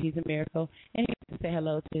incredible. He's a miracle. And he wants to say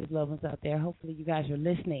hello to his loved ones out there. Hopefully you guys are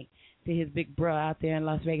listening to his big bro out there in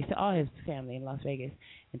Las Vegas, to all his family in Las Vegas,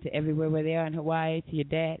 and to everywhere where they are in Hawaii, to your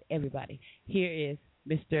dad, everybody. Here is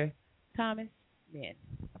Mr. Thomas Min.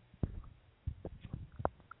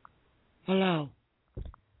 Hello.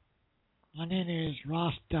 My name is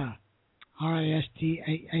Rasta,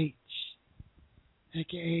 R-A-S-T-A-H,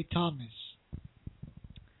 a.k.a. Thomas.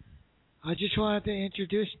 I just wanted to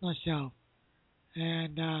introduce myself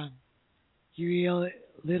and give you a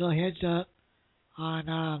little heads up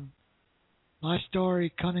on my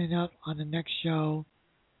story coming up on the next show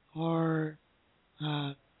or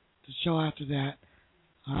the show after that.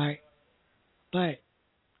 All right. But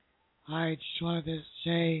I just wanted to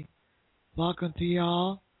say welcome to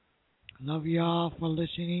y'all. I love y'all for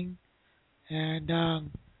listening. And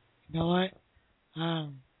you know what?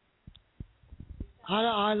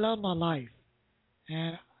 I love my life.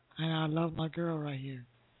 And I love my girl right here.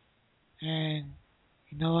 And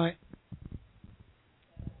you know what?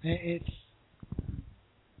 It's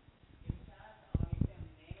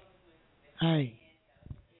hey,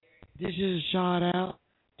 this is a shout out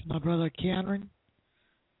to my brother Cameron,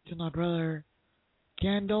 to my brother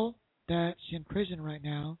Kendall that's in prison right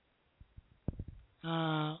now,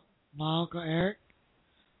 my uncle Eric,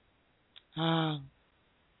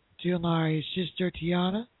 to my sister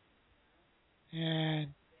Tiana, and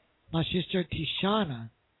my sister Tishana,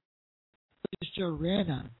 sister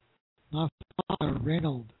Rena, my father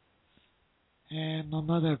Reynold, and my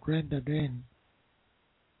mother Brenda Ben,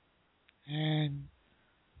 and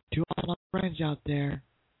to all my friends out there,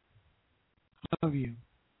 I love you.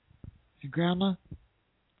 And Grandma,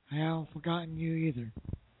 I haven't forgotten you either.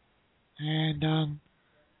 And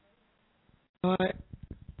but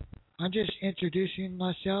I'm just introducing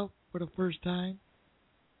myself for the first time,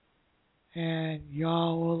 and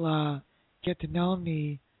y'all will get to know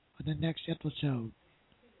me on the next episode.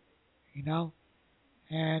 You know,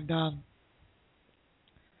 and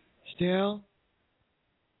still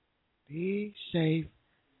be safe,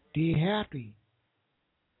 be happy,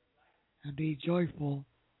 and be joyful,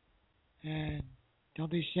 and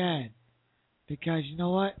don't be sad, because you know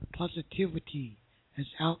what? Positivity is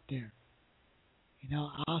out there. You know,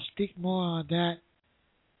 I'll speak more on that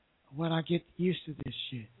when I get used to this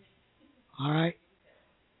shit. All right?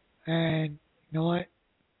 And you know what?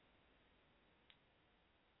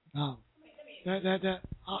 No.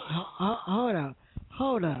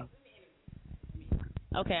 Hold up.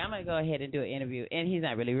 Okay, I'm going to go ahead and do an interview. And he's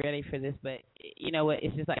not really ready for this, but you know what?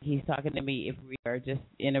 It's just like he's talking to me if we are just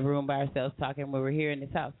in a room by ourselves talking when we're here in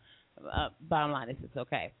this house. Bottom line is it's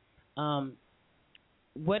okay.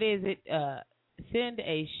 What is it?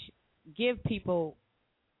 Give people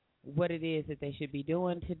what it is that they should be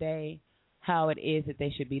doing today, how it is that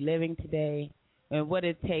they should be living today, and what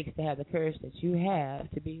it takes to have the courage that you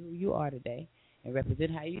have to be who you are today and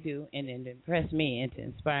represent how you do, and then to impress me and to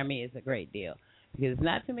inspire me is a great deal, because it's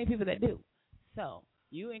not too many people that do. So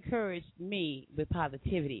you encouraged me with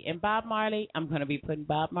positivity. And Bob Marley, I'm going to be putting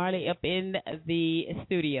Bob Marley up in the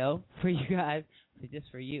studio for you guys, just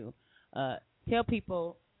for you. Tell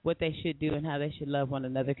people what they should do and how they should love one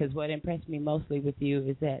another, because what impressed me mostly with you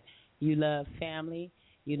is that you love family,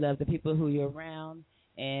 you love the people who you're around,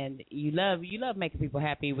 and you love making people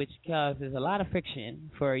happy, which causes a lot of friction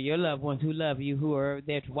for your loved ones who love you, who are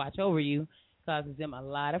there to watch over you, causes them a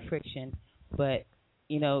lot of friction. But,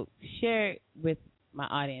 you know, share with my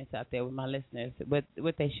audience out there, with my listeners, what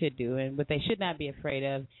they should do and what they should not be afraid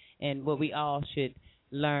of, and what we all should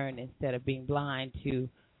learn instead of being blind to,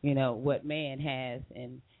 you know, what man has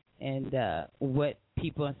and what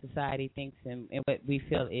people in society thinks and what we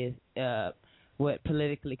feel is what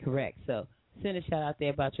politically correct. So send a shout out there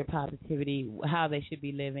about your positivity, how they should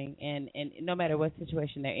be living, and no matter what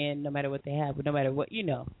situation they're in, no matter what they have, no matter what, you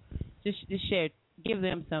know, just share, give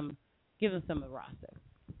them some roster.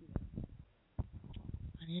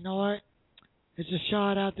 And you know what? It's a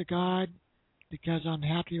shout out to God, because I'm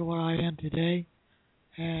happy where I am today,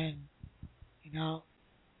 and you know,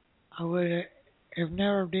 I would have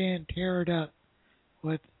never been teared up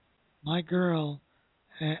with my girl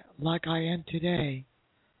like I am today,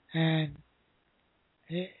 and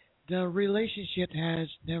the relationship has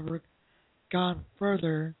never gone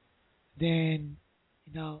further than,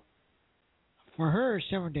 you know, for her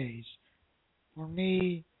 7 days, for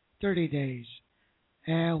me 30 days,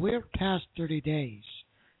 and we're past 30 days,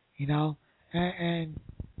 you know, and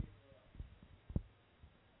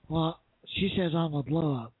well, she says I'm a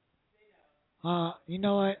blow up. You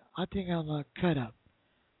know what? I think I'm a cut up,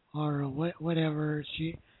 or whatever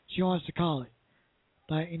she wants to call it.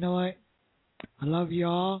 But you know what? I love you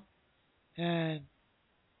all, and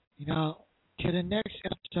you know, to the next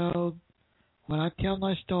episode, when I tell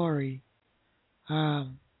my story,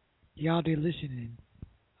 y'all be listening.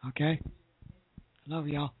 Okay? Love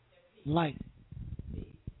y'all. Light.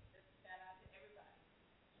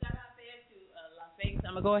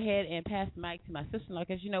 I'm going to go ahead and pass the mic to my sister-in-law,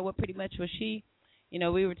 because you know what, pretty much was she, you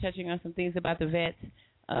know, we were touching on some things about the vets.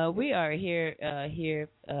 We are here,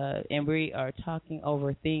 and we are talking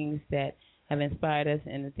over things that have inspired us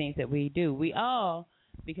and the things that we do. We all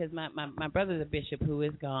because my brother's a bishop who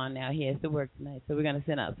is gone now. He has to work tonight, so we're going to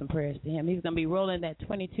send out some prayers to him. He's going to be rolling that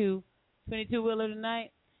 22-wheeler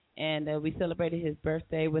tonight, and we celebrated his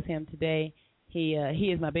birthday with him today. He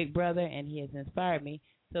is my big brother, and he has inspired me.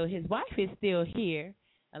 So his wife is still here,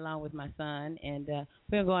 along with my son, and we're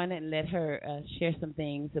going to go on and let her share some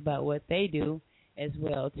things about what they do as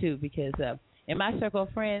well, too, because in my circle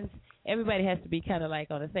of friends, everybody has to be kind of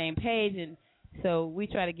like on the same page, and so we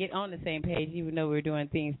try to get on the same page, even though we're doing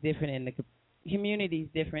things different and the community's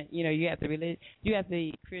different. You know, you have the religion, you have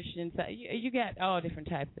the Christian side, you got all different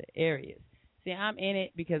types of areas. See, I'm in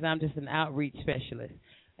it because I'm just an outreach specialist.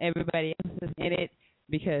 Everybody else is in it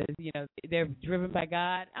because, you know, they're driven by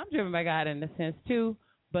God. I'm driven by God in a sense, too,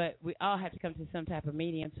 but we all have to come to some type of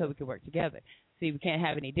medium so we can work together. See, we can't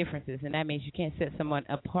have any differences, and that means you can't set someone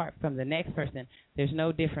apart from the next person. There's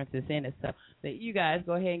no differences in it. So you guys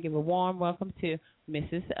go ahead and give a warm welcome to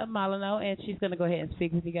Mrs. Molyneux, and she's going to go ahead and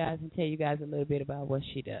speak with you guys and tell you guys a little bit about what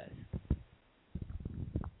she does.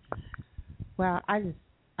 Well, I just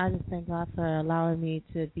thank God for allowing me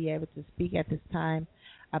to be able to speak at this time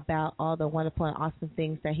about all the wonderful and awesome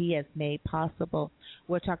things that He has made possible.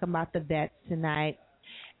 We're talking about the vets tonight.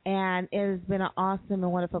 And it has been an awesome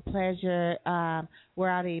and wonderful pleasure. We're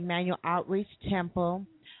at Emmanuel Outreach Temple,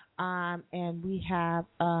 and we have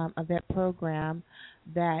a vet program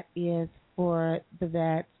that is for the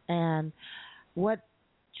vets. And what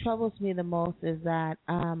troubles me the most is that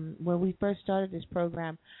when we first started this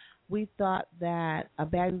program, we thought that a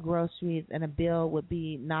bag of groceries and a bill would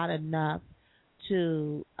be not enough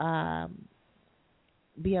to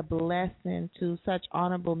be a blessing to such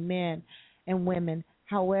honorable men and women.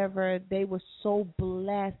 However, they were so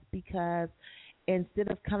blessed because instead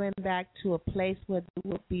of coming back to a place where they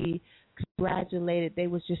would be congratulated, they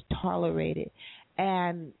was just tolerated.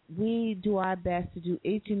 And we do our best to do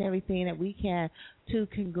each and everything that we can to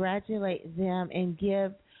congratulate them and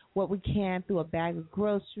give what we can through a bag of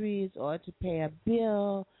groceries or to pay a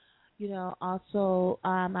bill. You know, also,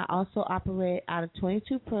 I also operate out of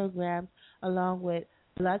 22 programs along with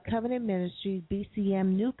Blood Covenant Ministries,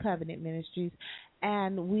 BCM New Covenant Ministries,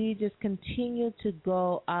 and we just continue to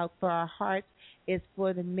go out for our hearts is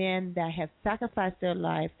for the men that have sacrificed their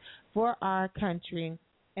life for our country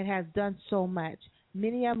and has done so much.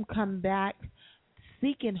 Many of them come back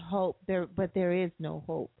seeking hope, but there is no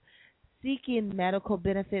hope. Seeking medical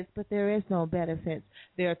benefits, but there is no benefits.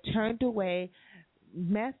 They are turned away,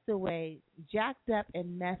 messed away, jacked up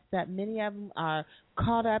and messed up. Many of them are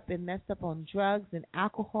caught up and messed up on drugs and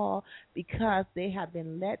alcohol because they have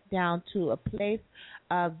been let down to a place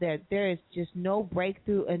of that there is just no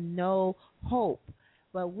breakthrough and no hope.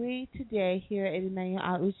 But we today here at Emmanuel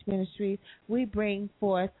Outreach Ministries, we bring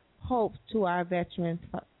forth hope to our veterans.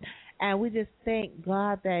 And we just thank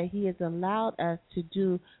God that He has allowed us to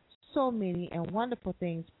do so many and wonderful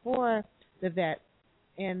things for the vets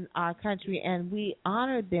in our country, and we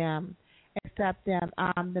honor them, accept them.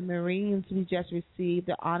 The Marines, we just received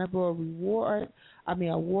the honorable award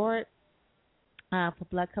for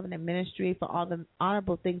Blood Covenant Ministry for all the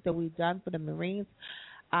honorable things that we've done for the Marines.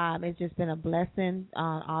 It's just been a blessing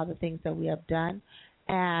on all the things that we have done,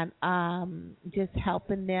 and just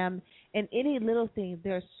helping them in any little thing.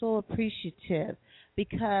 They're so appreciative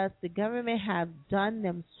because the government have done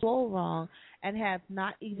them so wrong and have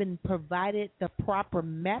not even provided the proper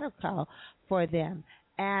medical for them.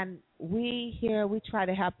 And we try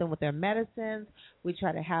to help them with their medicines. We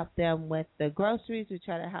try to help them with the groceries. We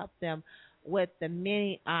try to help them with the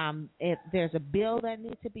many, if there's a bill that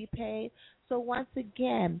needs to be paid. So once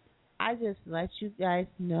again, I just let you guys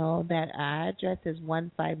know that our address is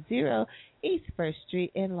 150 East 1st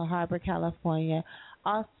Street in La Habra, California.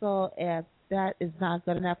 Also, if that is not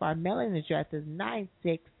good enough, our mailing address is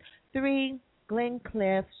 963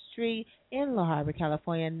 Glencliff Street in La Habra,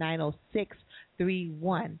 California,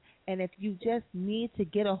 90631. And if you just need to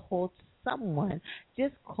get a hold of someone,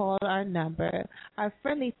 just call our number. Our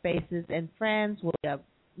friendly faces and friends will be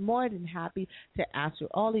more than happy to answer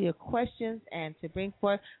all of your questions and to bring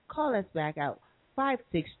forth. Call us back out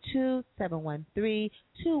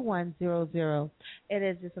 562-713-2100. It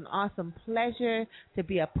is just an awesome pleasure to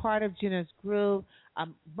be a part of Jenna's Groove, a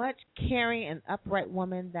much caring and upright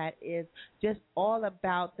woman that is just all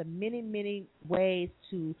about the many, many ways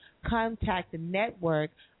to contact the network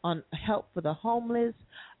on help for the homeless,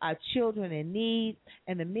 children in need,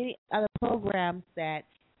 and the many other programs that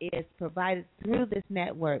is provided through this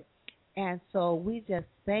network. And so we just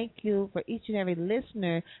thank you for each and every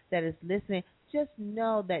listener that is listening. Just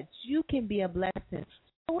know that you can be a blessing.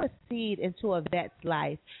 Sow a seed into a vet's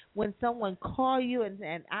life. When someone call you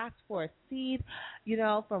and ask for a seed,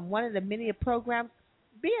 from one of the many programs,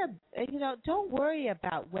 don't worry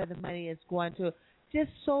about where the money is going to. Just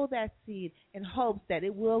sow that seed in hopes that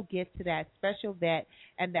it will get to that special vet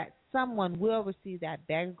and that someone will receive that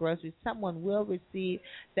bag of groceries, someone will receive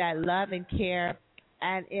that love and care.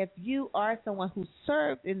 And if you are someone who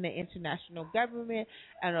served in the international government,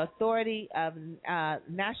 an authority of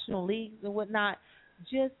national leagues and whatnot,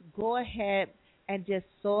 just go ahead and just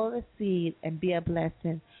sow the seed and be a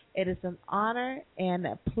blessing. It is an honor and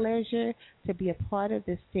a pleasure to be a part of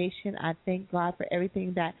this station. I thank God for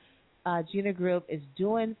everything that Gina Groove is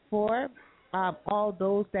doing for all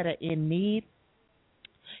those that are in need.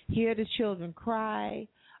 Hear the Children Cry,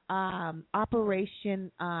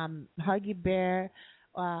 Operation Huggy Bear,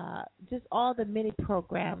 just all the many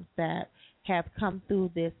programs that have come through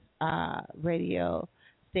this radio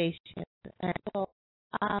station. And so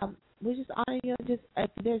we just honor you. Just if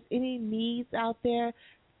there's any needs out there,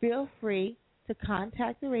 feel free to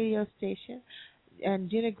contact the radio station.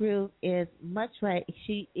 And Gina Groove is much right.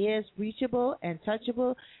 She is reachable and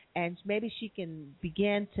touchable, and maybe she can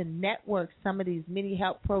begin to network some of these many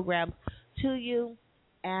help programs to you.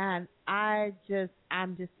 And I'm just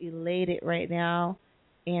elated right now,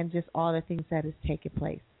 and just all the things that is taking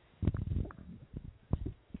place.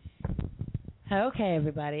 Okay,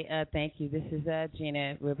 everybody. Thank you. This is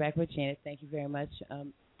Gina. We're back with Gina. Thank you very much,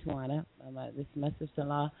 Tawana. This is my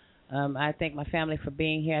sister-in-law. I thank my family for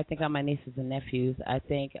being here. I thank all my nieces and nephews. I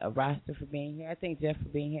thank Rasta for being here. I thank Jeff for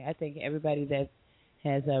being here. I thank everybody that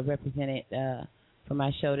has represented for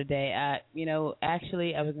my show today.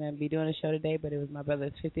 Actually, I was going to be doing a show today, but it was my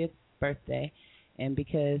brother's 50th birthday, and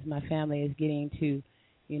because my family is getting to,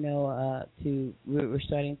 we're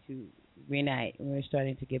starting to reunite, and we're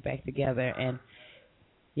starting to get back together, and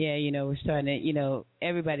we're starting to,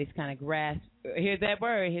 everybody's kind of grasp. Here's that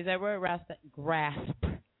word, Rasta, grasp.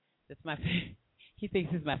 That's my. He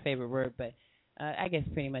thinks it's my favorite word, but I guess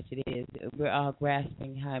pretty much it is. We're all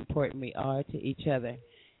grasping how important we are to each other,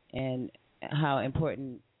 and how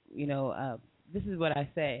important. This is what I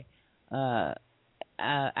say.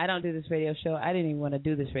 I don't do this radio show. I didn't even want to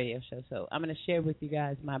do this radio show, so I'm going to share with you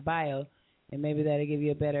guys my bio, and maybe that'll give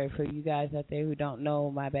you a better, for you guys out there who don't know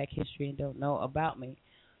my back history and don't know about me.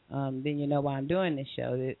 Then you know why I'm doing this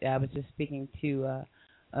show. I was just speaking to.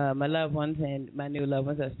 My loved ones and my new loved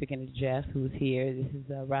ones. I was speaking to Jeff, who's here. This is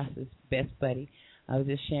Rasta's best buddy. I was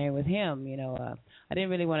just sharing with him, I didn't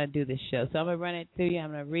really want to do this show. So I'm going to run it through you.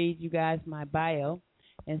 I'm going to read you guys my bio.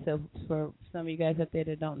 And so for some of you guys out there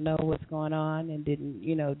that don't know what's going on and didn't,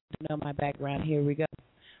 know my background, here we go.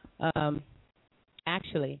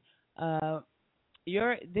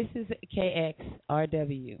 This is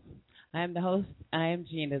KXRW. I am the host. I am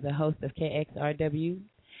Gina, the host of KXRW.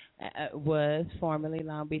 Was formerly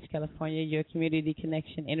Long Beach, California, your community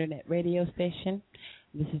connection internet radio station.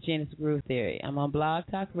 This is Gina's Groove Theory. I'm on Blog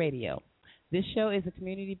Talk Radio. This show is a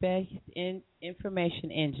community-based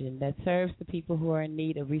information engine that serves the people who are in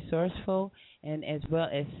need of resourceful and as well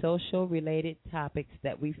as social-related topics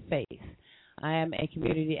that we face. I am a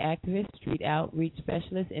community activist, street outreach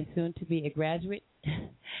specialist, and soon to be a graduate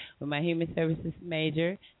with my human services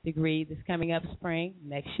major degree this coming up spring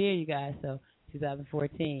next year, you guys. So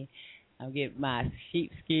 2014. I'm getting my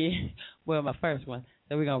sheepskin, my first one,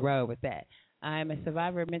 so we're going to roll with that. I'm a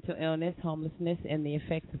survivor of mental illness, homelessness, and the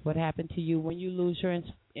effects of what happened to you when you lose your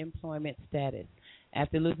employment status.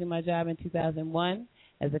 After losing my job in 2001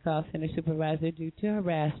 as a call center supervisor due to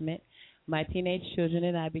harassment, my teenage children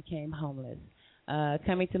and I became homeless.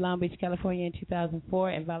 Coming to Long Beach, California in 2004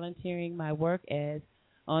 and volunteering my work as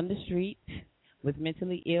on the street with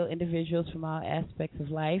mentally ill individuals from all aspects of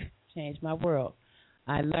life changed my world.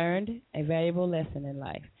 I learned a valuable lesson in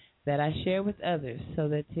life that I share with others so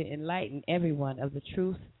that to enlighten everyone of the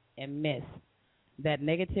truth and myths that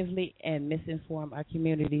negatively and misinform our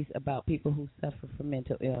communities about people who suffer from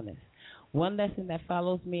mental illness. One lesson that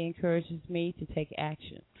follows me encourages me to take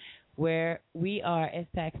action, where we are as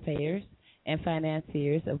taxpayers and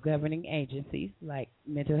financiers of governing agencies like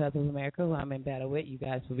Mental Health of America, who I'm in battle with. You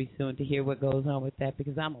guys will be soon to hear what goes on with that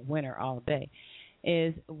because I'm a winner all day.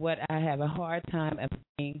 Is what I have a hard time of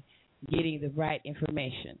getting the right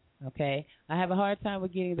information, okay? I have a hard time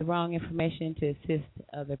with getting the wrong information to assist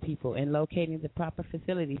other people in locating the proper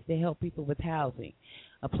facilities to help people with housing,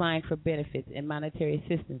 applying for benefits and monetary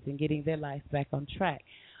assistance, and getting their life back on track.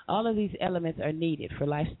 All of these elements are needed for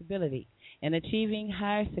life stability and achieving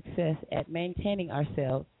higher success at maintaining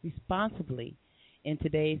ourselves responsibly in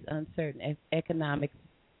today's uncertain economic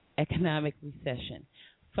recession.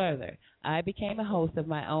 Further, I became a host of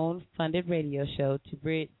my own funded radio show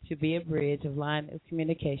to be a bridge of line of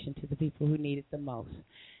communication to the people who need it the most.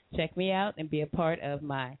 Check me out and be a part of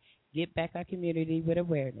my Get Back Our Community with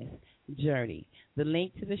Awareness Journey. The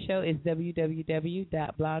link to the show is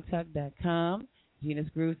www.blogtalk.com. Gina's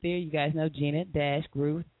Groove Theory. You guys know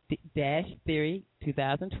Gina-Groove-Theory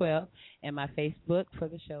 2012. And my Facebook for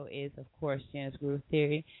the show is, of course, Gina's Groove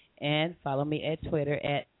Theory. And follow me at Twitter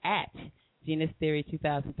at Gina's Theory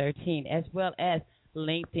 2013, as well as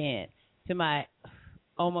LinkedIn. To my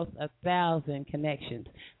almost 1,000 connections,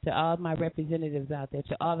 to all my representatives out there,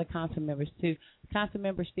 to all the council members, to Council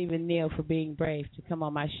Member Stephen Neal for being brave to come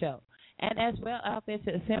on my show, and as well out there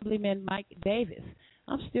to Assemblyman Mike Davis.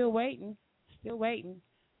 I'm still waiting. You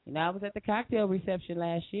know, I was at the cocktail reception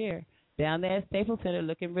last year down there at Staples Center,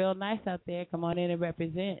 looking real nice out there. Come on in and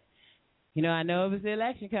represent. You know, I know it was the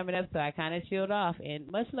election coming up, so I kind of chilled off. And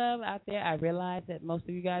much love out there. I realized that most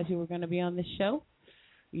of you guys who were going to be on this show,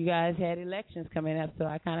 you guys had elections coming up, so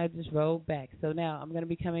I kind of just rolled back. So now I'm going to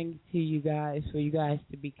be coming to you guys for you guys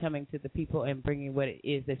to be coming to the people and bringing what it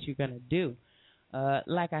is that you're going to do.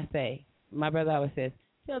 Like I say, my brother always says,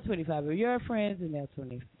 tell 25 of your friends and they'll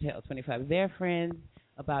tell 25 of their friends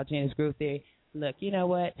about Gina's Groove Theory. Look, you know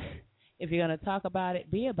what? If you're going to talk about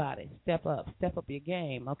it, be about it. Step up your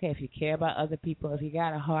game. Okay, if you care about other people, if you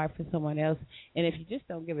got a heart for someone else, and if you just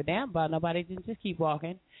don't give a damn about nobody, then just keep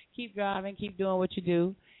walking, keep driving, keep doing what you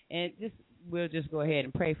do, and we'll just go ahead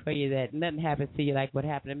and pray for you that nothing happens to you like what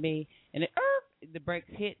happened to me, and the brakes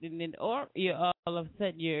hit, and then you're all of a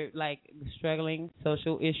sudden you're like struggling.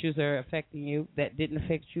 Social issues are affecting you that didn't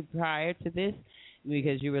affect you prior to this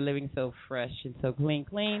because you were living so fresh and so clean.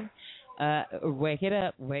 Wake it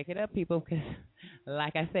up, people, because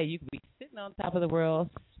like I say, you could be sitting on top of the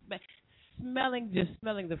world, smelling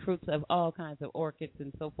the fruits of all kinds of orchids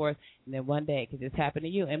and so forth, and then one day it could just happen to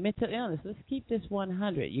you. And mental illness, let's keep this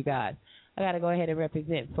 100, you guys. I got to go ahead and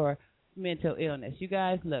represent for mental illness. You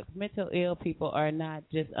guys, look, mental ill people are not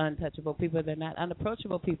just untouchable people. They're not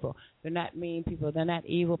unapproachable people. They're not mean people. They're not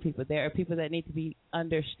evil people. There are people that need to be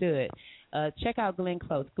understood. Check out Glenn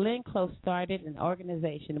Close. Glenn Close started an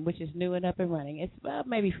organization which is new and up and running. It's about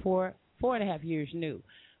maybe four and a half years new.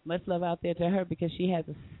 Much love out there to her because she has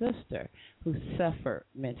a sister who suffered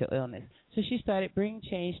mental illness. So she started Bring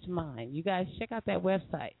Change to Mind. You guys check out that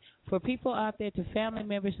website. For people out there, to family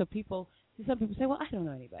members, so people, some people say, well, I don't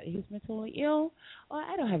know anybody who's mentally ill, or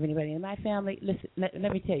I don't have anybody in my family. Listen,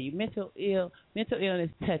 let me tell you, mental illness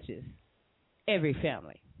touches every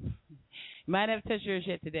family. It might have touched yours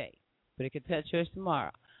yet today, but it could touch yours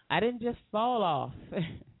tomorrow. I didn't just fall off.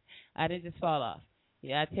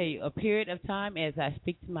 Yeah, I tell you, a period of time as I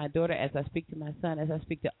speak to my daughter, as I speak to my son, as I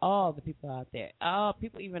speak to all the people out there, all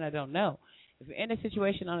people even I don't know. If you're in a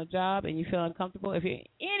situation on a job and you feel uncomfortable, if you're in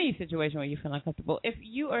any situation where you feel uncomfortable, if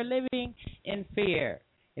you are living in fear,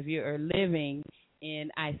 if you are living in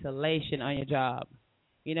isolation on your job,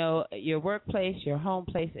 you know, your workplace, your home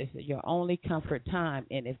place is your only comfort time.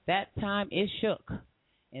 And if that time is shook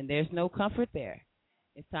and there's no comfort there,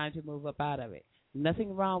 it's time to move up out of it.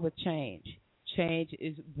 Nothing wrong with change. Change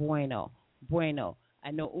is bueno. I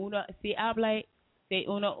know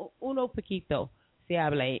uno poquito se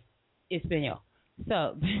habla español.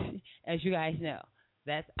 So, as you guys know,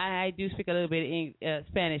 I do speak a little bit in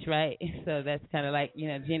Spanish, right? So that's kind of like,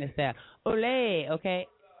 Gina style. Ole, okay?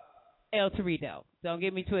 El Torito. Don't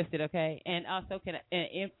get me twisted, okay? And also,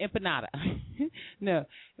 empanada. No,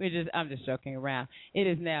 I'm just joking around. It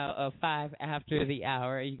is now 5 after the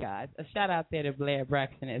hour, you guys. A shout out there to Blair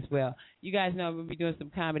Braxton as well. You guys know I'm going to be doing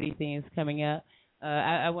some comedy things coming up.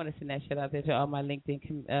 I want to send that shout out there to all my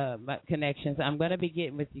LinkedIn my connections. I'm going to be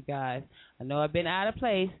getting with you guys. I know I've been out of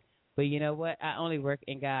place, but you know what? I only work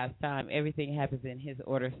in God's time. Everything happens in His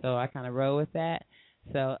order, so I kind of roll with that.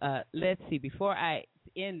 So let's see. Before I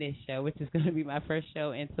end this show, which is going to be my first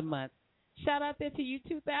show in some months, shout out there to you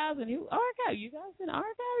 2000 who archive. You guys in archive.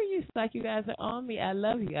 You like you guys are on me. I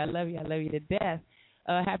love you. I love you. I love you to death.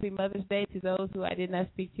 Happy Mother's Day to those who I did not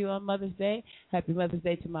speak to on Mother's Day. Happy Mother's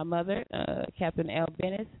Day to my mother, Captain L.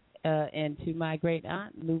 Bennett, and to my great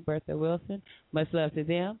aunt, Lou Bertha Wilson. Much love to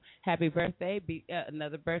them. Happy birthday.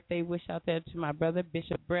 Another birthday wish out there to my brother,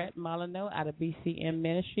 Bishop Brett Molyneux out of BCM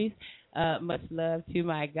Ministries. Much love to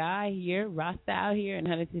my guy here, Rasta out here in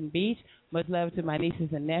Huntington Beach. Much love to my nieces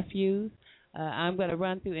and nephews. I'm going to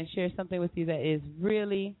run through and share something with you that is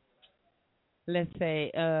really, let's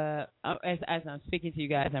say, as I'm speaking to you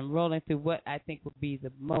guys, I'm rolling through what I think would be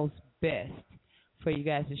the most best for you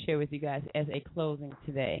guys to share with you guys as a closing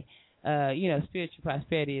today. Spiritual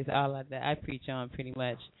prosperity is all that I preach on pretty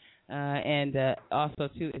much. And also,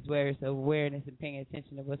 too, is where it's awareness and paying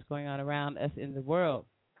attention to what's going on around us in the world.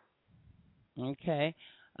 Okay.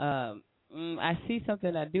 I see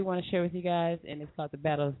something I do want to share with you guys, and it's called The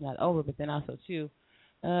Battle Is Not Over, but then also, too,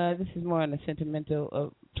 This is more on a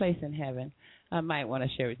sentimental place in heaven. I might want to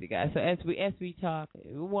share with you guys. So as we talk,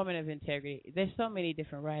 Woman of Integrity, there's so many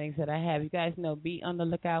different writings that I have. You guys know, be on the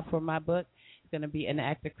lookout for my book. It's going to be an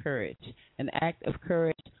act of courage. An act of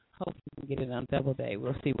courage. Hopefully we can get it on Doubleday.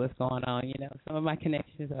 We'll see what's going on. You know, some of my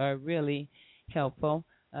connections are really helpful.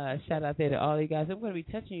 Shout out there to all you guys. I'm going to be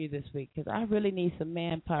touching you this week because I really need some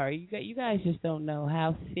manpower. You guys just don't know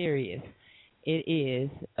how serious it is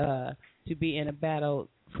to be in a battle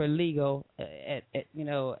for legal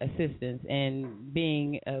assistance, and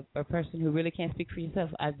being a person who really can't speak for yourself.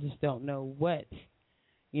 I just don't know what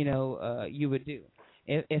you would do.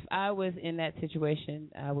 If I was in that situation,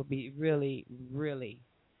 I would be really, really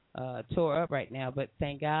tore up right now. But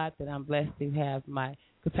thank God that I'm blessed to have my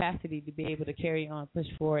capacity to be able to carry on, push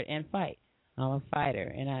forward, and fight. I'm a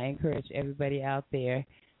fighter, and I encourage everybody out there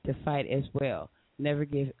to fight as well. Never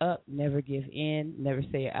give up, never give in, never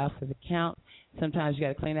say you're out for the count. Sometimes you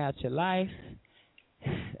got to clean out your life.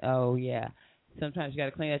 Oh, yeah. Sometimes you got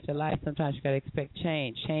to clean out your life. Sometimes you got to expect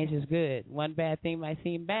change. Change is good. One bad thing might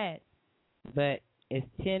seem bad, but it's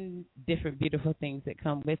 10 different beautiful things that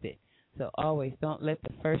come with it. So always don't let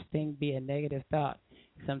the first thing be a negative thought.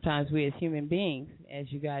 Sometimes we as human beings, as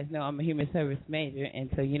you guys know, I'm a human service major,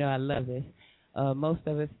 and so I love this. Most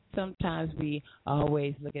of us, sometimes we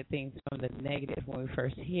always look at things from the negative when we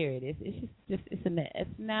first hear it. It's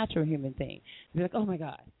a natural human thing. We're like, oh my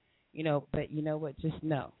God, But you know what? Just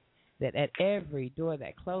know that at every door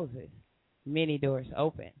that closes, many doors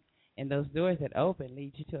open, and those doors that open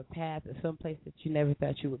lead you to a path or someplace that you never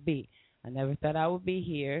thought you would be. I never thought I would be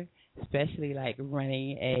here, especially like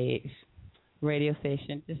running a radio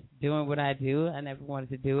station, just doing what I do. I never wanted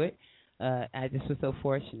to do it. I just was so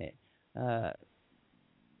fortunate.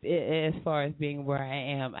 As far as being where I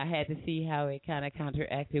am, I had to see how it kind of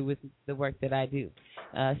counteracted with the work that I do.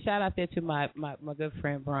 Shout out there to my good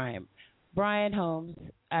friend Brian. Brian Holmes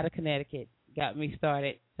out of Connecticut got me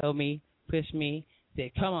started, told me, pushed me,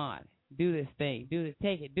 said, come on, do this thing,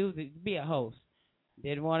 take it, be a host.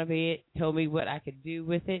 Didn't want to be it, told me what I could do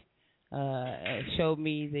with it, showed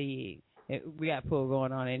me we got pool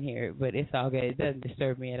going on in here, but it's all good. It doesn't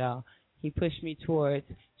disturb me at all. He pushed me towards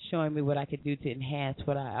showing me what I could do to enhance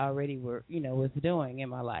what I already was doing in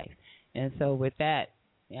my life. And so with that,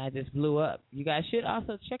 I just blew up. You guys should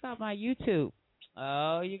also check out my YouTube.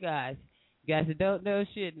 Oh, you guys that don't know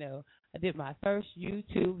should know. I did my first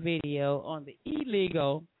YouTube video on the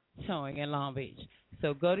illegal towing in Long Beach.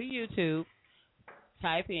 So go to YouTube,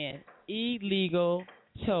 type in illegal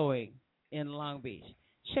towing in Long Beach.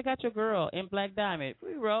 Check out your girl in Black Diamond.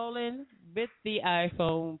 We're rolling with the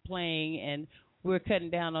iPhone playing, and we're cutting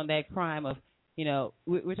down on that crime of,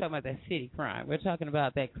 we're talking about that city crime. We're talking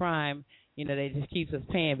about that crime, that just keeps us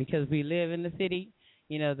paying because we live in the city.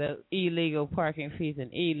 The illegal parking fees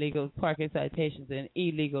and illegal parking citations and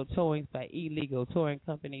illegal towings by illegal towing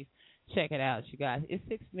companies. Check it out, you guys. It's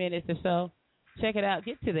 6 minutes or so. Check it out.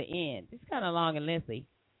 Get to the end. It's kind of long and lengthy.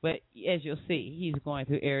 But as you'll see, he's going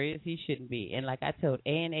through areas he shouldn't be. And like I told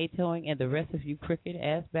A&A Towing and the rest of you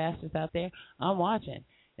crooked-ass bastards out there, I'm watching.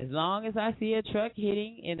 As long as I see a truck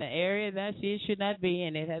hitting in an area that she should not be,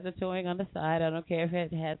 and it has a towing on the side, I don't care if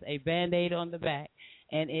it has a Band-Aid on the back,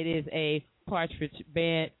 and it is a Partridge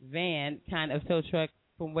van kind of tow truck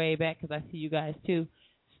from way back, because I see you guys too,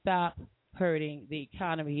 stop hurting the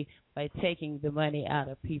economy by taking the money out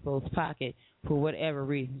of people's pocket for whatever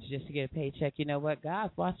reasons, just to get a paycheck. You know what?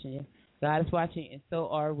 God's watching you. God is watching, and so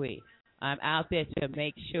are we. I'm out there to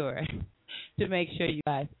make sure you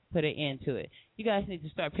guys put an end to it. You guys need to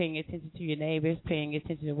start paying attention to your neighbors, paying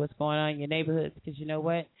attention to what's going on in your neighborhoods, because you know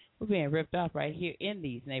what? We're being ripped off right here in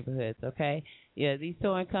these neighborhoods, okay? Yeah, these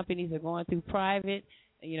towing companies are going through private.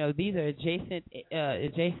 These are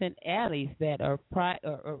adjacent alleys that are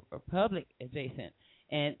or public adjacent,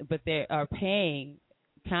 but they are paying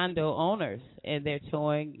condo owners, and they're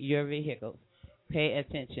towing your vehicles. Pay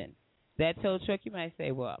attention. That tow truck, you might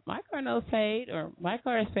say, well, my car knows paid, or my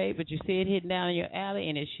car is paid, but you see it hitting down in your alley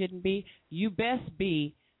and it shouldn't be. You best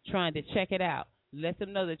be trying to check it out. Let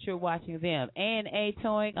them know that you're watching them. A&A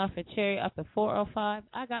Towing off of Cherry, off the 405.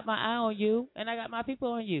 I got my eye on you, and I got my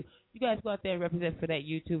people on you. You guys go out there and represent for that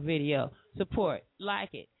YouTube video. Support. Like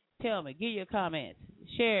it. Tell me. Give your comments.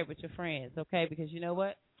 Share it with your friends, okay? Because you know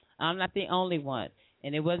what? I'm not the only one.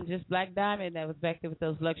 And it wasn't just Black Diamond that was back there with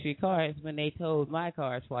those luxury cars when they towed my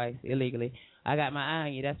car twice illegally. I got my eye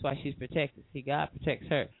on you. That's why she's protected. See, God protects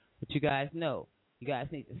her. But you guys know. You guys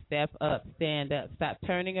need to step up, stand up, stop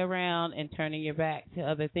turning around and turning your back to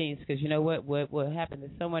other things, because you know what will happen to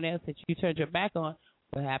someone else that you turned your back on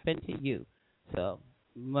will happen to you. So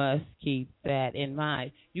must keep that in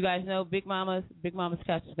mind. You guys know Big Mama's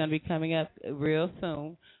Couch is going to be coming up real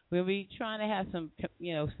soon. We'll be trying to have some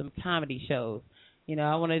comedy shows.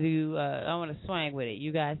 I want to swing with it.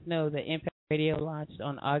 You guys know that Impact Radio launched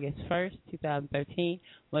on August 1st, 2013.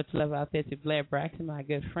 Much love out there to Blair Braxton, my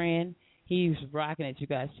good friend. He's rocking it. You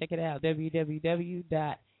guys check it out.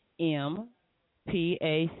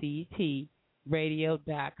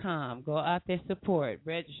 www.mpactradio.com. Go out there, support,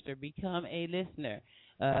 register, become a listener.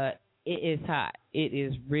 It is hot. It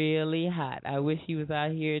is really hot. I wish he was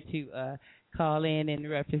out here to call in and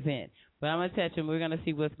represent. But I'm going to touch him. We're going to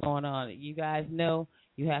see what's going on. You guys know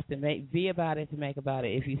you have to be about it to make about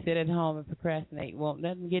it. If you sit at home and procrastinate,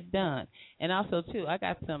 nothing get done. And also, too, I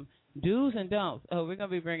got some do's and don'ts. Oh, we're going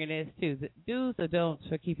to be bringing this, too. The do's or don'ts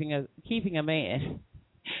for keeping a man.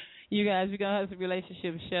 You guys, we're going to have some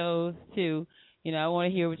relationship shows, too. I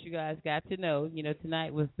want to hear what you guys got to know.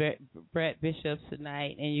 Tonight was Brett Bishop's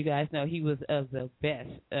tonight, and you guys know he was of the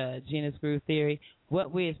best. Gina's Groove Theory.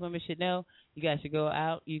 What we as women should know. You guys should go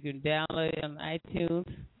out. You can download it on iTunes.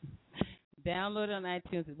 Download it on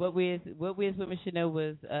iTunes. What we as women should know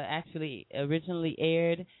was actually originally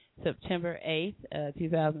aired September 8th,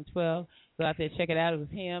 2012. Go out there, check it out. It was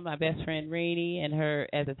him, my best friend Renee, and her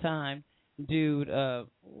at the time. Dude, it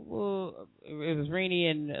was Renee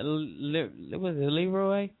and was it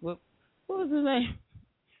Leroy? What was his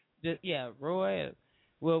name? Roy.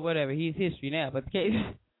 Well, whatever. He's history now, but they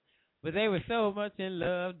were so much in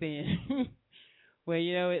love then. Well,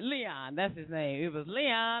 Leon, that's his name. It was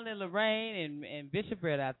Leon and Lorraine and Bishop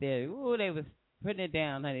Brett out there. Ooh, they was putting it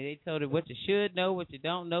down, honey. They told her what you should know, what you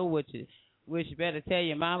don't know, what you better tell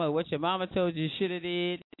your mama, what your mama told you should have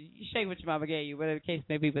did. You shake what your mama gave you, whatever the case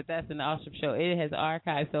may be, but that's an awesome show. It has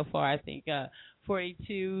archived so far, I think,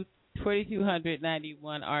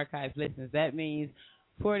 4,291 archived listeners. That means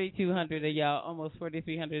 4,200 of y'all, almost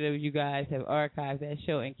 4,300 of you guys have archived that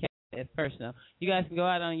show and kept it as personal. You guys can go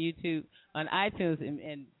out on YouTube, on iTunes,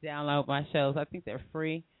 and download my shows. I think they're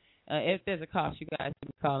free. If there's a cost, you guys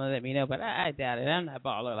can call and let me know, but I doubt it. I'm not a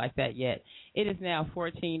baller like that yet. It is now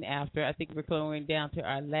 14 after. I think we're going down to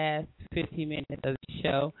our last 15 minutes of the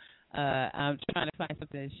show. I'm trying to find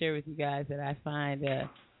something to share with you guys that I find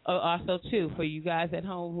also, too, for you guys at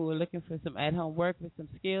home who are looking for some at-home work with some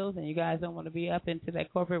skills and you guys don't want to be up into that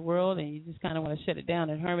corporate world and you just kind of want to shut it down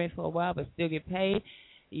and hermit for a while but still get paid,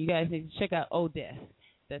 you guys need to check out Odesk.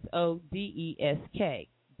 That's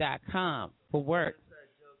ODESK.com for work.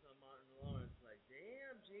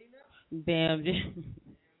 Damn,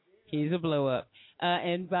 he's a blow up.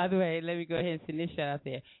 And by the way, let me go ahead and send this shout out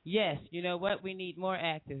there. Yes, you know what? We need more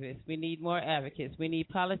activists. We need more advocates. We need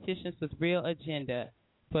politicians with real agenda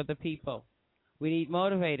for the people. We need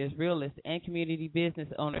motivators, realists, and community business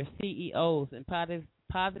owners, CEOs, and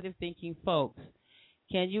positive thinking folks.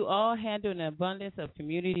 Can you all handle an abundance of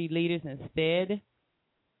community leaders instead?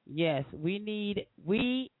 Yes, we need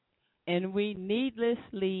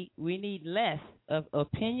less of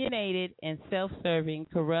opinionated and self-serving,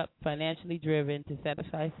 corrupt, financially driven to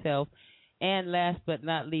satisfy self, and last but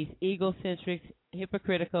not least, egocentric,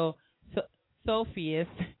 hypocritical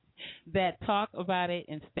sophists that talk about it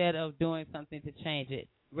instead of doing something to change it.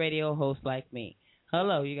 Radio hosts like me.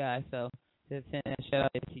 Hello, you guys. So just send a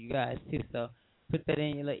shout out to you guys too. So put that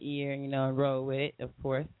in your little ear, and roll with it. Of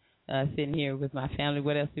course, sitting here with my family.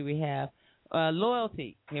 What else do we have?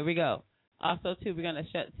 Loyalty. Here we go. Also, too, we're going to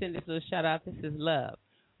send this little shout-out. This is love.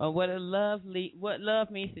 What love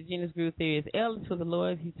means to Gina's Groove Theory is L is for the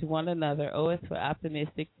loyalty to one another. O is for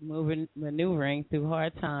optimistic, maneuvering through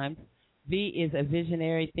hard times. V is a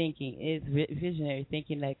visionary thinking. It's visionary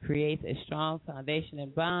thinking that creates a strong foundation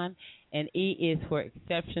and bond. And E is for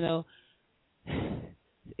exceptional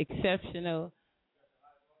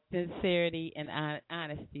sincerity and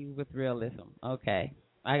honesty with realism. Okay.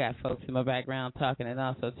 I got folks in my background talking, and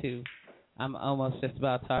also, too, I'm almost just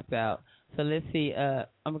about talked out. So let's see. I'm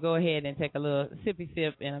going to go ahead and take a little sippy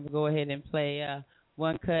sip, and I'm going to go ahead and play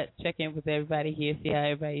one cut, check in with everybody here, see how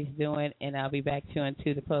everybody's doing, and I'll be back 2 and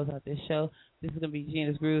 2 to close out this show. This is going to be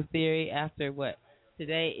Gina's Groove Theory after what?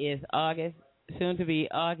 Today is soon to be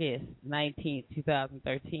August 19th,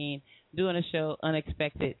 2013, doing a show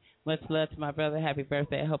unexpected. Much love to my brother. Happy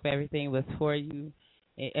birthday. I hope everything was for you.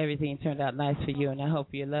 Everything turned out nice for you, and I hope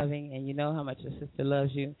you're loving, and you know how much your sister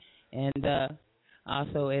loves you, and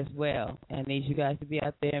also as well. I need you guys to be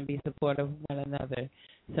out there and be supportive of one another.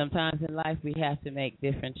 Sometimes in life we have to make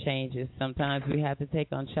different changes. Sometimes we have to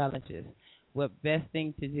take on challenges. What best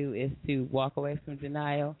thing to do is to walk away from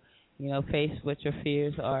denial, face what your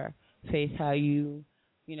fears are, face how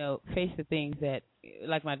face the things that,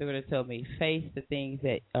 like my daughter told me, face the things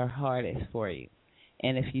that are hardest for you.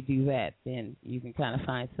 And if you do that, then you can kind of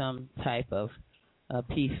find some type of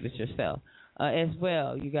peace with yourself. As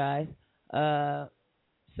well, you guys,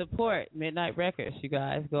 support Midnight Records, you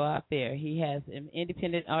guys. Go out there. He has an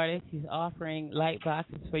independent artist. He's offering light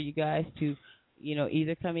boxes for you guys to,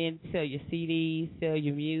 either come in, sell your CDs, sell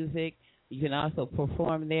your music. You can also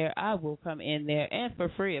perform there. I will come in there, and for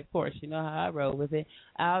free, of course. You know how I roll with it.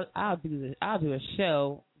 I'll do a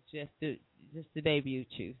show just to debut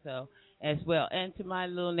you. So as well, and to my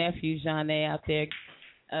little nephew Jeanne out there,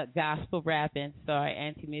 gospel rapping. Sorry,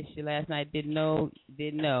 Auntie missed you last night. Didn't know.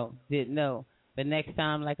 But next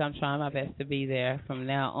time, like, I'm trying my best to be there from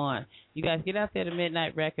now on. You guys get out there to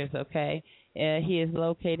Midnight Records, okay? He is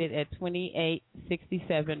located at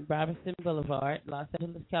 2867 Robinson Boulevard, Los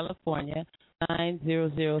Angeles, California,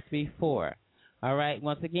 90034. All right,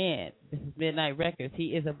 once again, this is Midnight Records.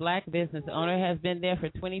 He is a black business owner, has been there for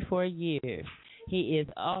 24 years. He is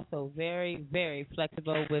also very, very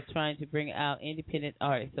flexible with trying to bring out independent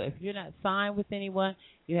artists. So if you're not signed with anyone,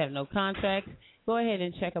 you have no contracts, go ahead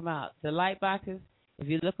and check him out. The light boxes, if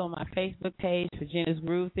you look on my Facebook page for Gina's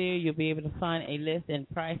Groove Theory, you'll be able to find a list and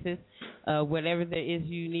prices. Whatever there is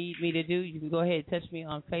you need me to do, you can go ahead and touch me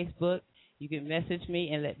on Facebook. You can message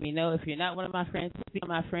me and let me know. If you're not one of my friends, be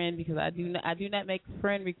my friend, because I do not make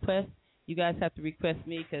friend requests. You guys have to request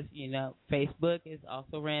me because, Facebook is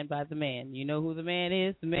also ran by the man. You know who the man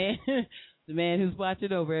is? The man the man who's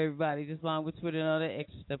watching over everybody, just along with Twitter and all that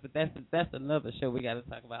extra stuff. But that's another show we got to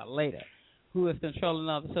talk about later. Who is controlling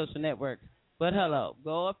all the social networks. But hello,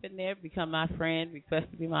 go up in there, become my friend,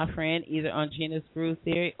 request to be my friend, either on Gina's Groove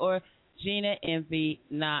Theory or Gina Envy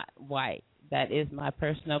Not White. That is my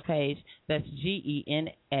personal page. That's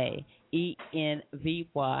GenaEnvynot.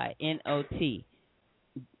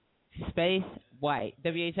 Space White,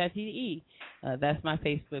 WHITE. That's my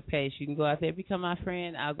Facebook page. You can go out there, become my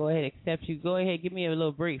friend. I'll go ahead and accept you. Go ahead, give me a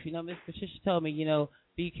little brief. Miss Patricia told me,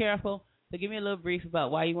 be careful. So give me a little brief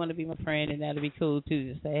about why you want to be my friend, and that'll be cool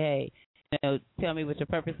too. Just say, hey, tell me what your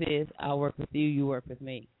purpose is. I'll work with you. You work with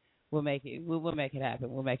me. We'll make it. We'll make it happen.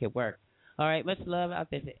 We'll make it work. All right. Much love out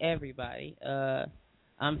there to everybody.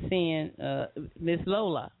 I'm seeing Miss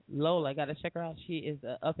Lola. I got to check her out. She is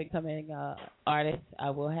an up-and-coming artist.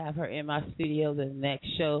 I will have her in my studio the next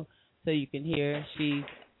show so you can hear her. She's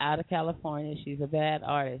out of California. She's a bad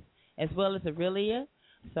artist. As well as Aurelia.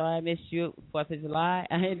 Sorry I missed you 4th of July.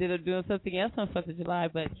 I ended up doing something else on 4th of July,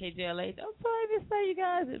 but KJLH, I'm sorry to say, you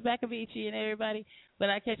guys, it's Bacavici and everybody,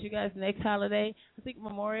 but I catch you guys next holiday. I think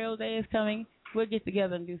Memorial Day is coming. We'll get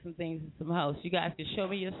together and do some things in some house. You guys can show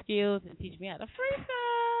me your skills and teach me how to freestyle.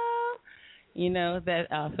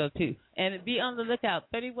 That also, too. And be on the lookout,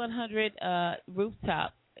 3100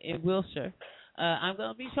 Rooftop in Wilshire. I'm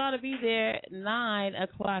going to be trying to be there 9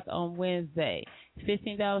 o'clock on Wednesday.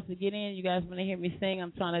 $15 to get in. You guys want to hear me sing?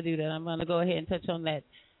 I'm trying to do that. I'm going to go ahead and touch on that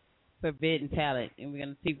forbidden talent, and we're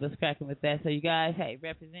going to see what's cracking with that. So you guys, hey,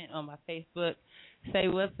 represent on my Facebook. Say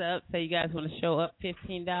what's up. Say you guys want to show up,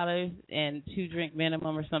 $15 and 2 drink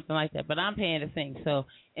minimum or something like that. But I'm paying to sing,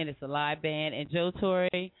 and it's a live band. And Joe Torre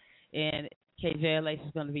and KJLH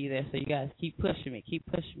is going to be there, so you guys keep pushing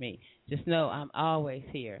me. Just know I'm always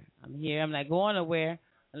here. I'm here. I'm not going nowhere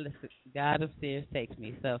unless God upstairs takes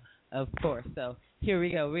me. So, of course. So, here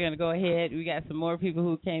we go. We're going to go ahead. We got some more people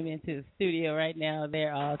who came into the studio right now.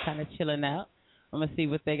 They're all kind of chilling out. I'm going to see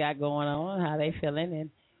what they got going on, how they feeling,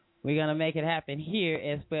 and we're going to make it happen here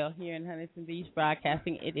as well, here in Huntington Beach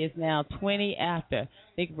Broadcasting. It is now 20 after. I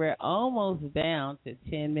think we're almost down to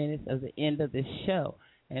 10 minutes of the end of the show.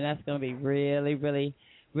 And that's going to be really, really,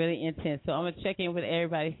 really intense. So I'm going to check in with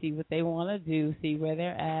everybody, see what they want to do, see where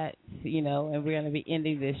they're at, and we're going to be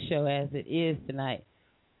ending this show as it is tonight.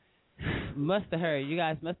 Must have heard. You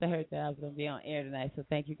guys must have heard that I was going to be on air tonight, so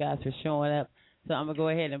thank you guys for showing up. So I'm going to go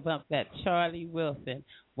ahead and bump that Charlie Wilson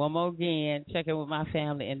one more again, check in with my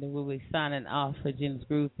family, and then we'll be signing off for Gina's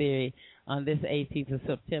Groove Theory on this 18th of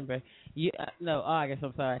September. August,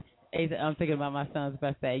 I'm sorry. I'm thinking about my son's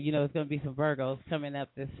birthday. It's going to be some Virgos coming up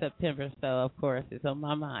this September, so, of course, it's on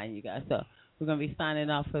my mind, you guys. So we're going to be signing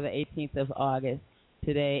off for the 18th of August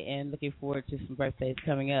today and looking forward to some birthdays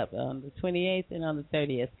coming up on the 28th and on the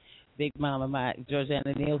 30th. Big Mama,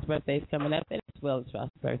 Georgiana Neal's birthday is coming up, and as well as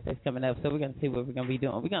Ross's birthday is coming up. So we're going to see what we're going to be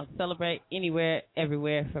doing. We're going to celebrate anywhere,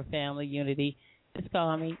 everywhere for family unity. Just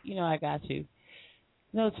call me. I got you.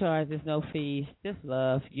 No charges, no fees, just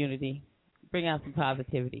love, unity. Bring out some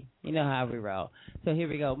positivity. You know how we roll. So here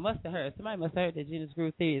we go. Somebody must have heard that Gina's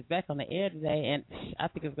Groove Theory is back on the air today, and I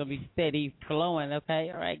think it's going to be steady flowing,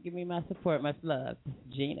 okay? All right, give me my support. Much love.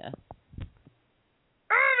 Gina.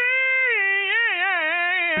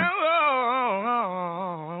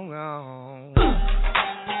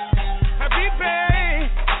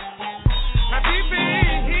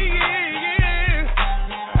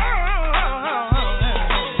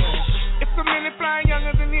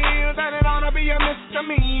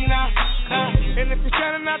 misdemeanor. And if you're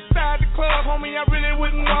standing outside the club, homie, I really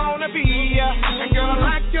wouldn't wanna be ya. And girl, I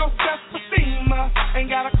like your self-esteem. Ain't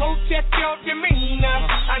gotta coat check your demeanor.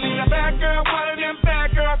 I need a bad girl, one of them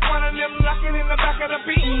bad girls, one of them locking in the back of the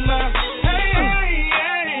beamer. Hey, hey,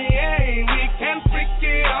 hey, hey, we can freak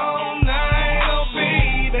it all night, oh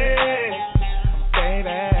baby,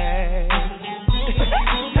 baby.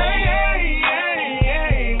 Hey, hey, hey,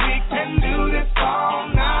 hey, we can do this all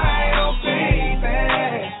night, oh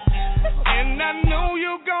baby. And I know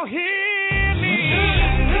you gon' hear me.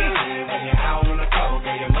 When you're out on the floor,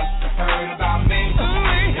 girl, you must have heard about me.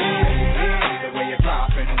 The way you're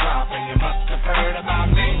dropping, you must have heard about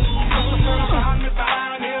me. Find me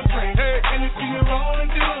by the frame, and if you're rolling,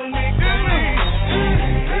 doing me good.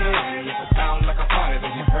 If it sounds like a party,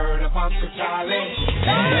 then you heard of Uncle Charlie.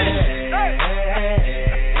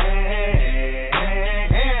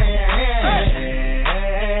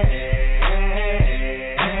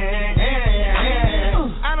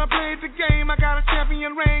 I done played the game, I got a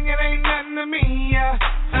champion ring, it ain't nothing to me.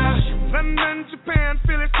 London, Japan,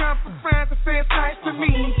 Philly, Trump, France, I say it's nice to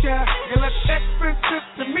meet ya. You look expensive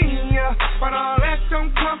to me, but all that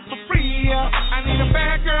don't come for free. I need a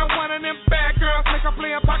bad girl, one of them bad girls, make her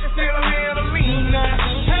play a pocket, still a little leaner.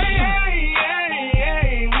 Hey, hey, hey,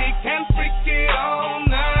 hey, we can freak it all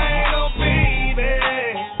night, oh baby,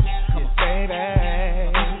 come on, baby.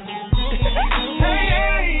 Hey,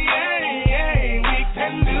 hey, hey, hey, we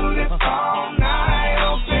can do this all night,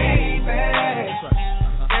 oh baby.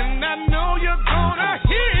 And I know you're gonna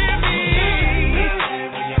hear me.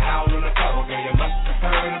 When you're out on the floor, girl, you must have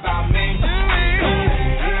heard about me.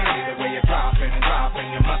 The way you're dropping,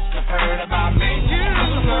 you must have heard about me.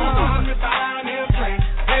 On the fine hill train,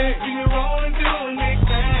 hey, you're rolling, doing big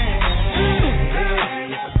things.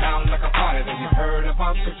 If it sounds like a party, then you heard of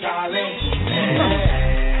Uncle Charlie.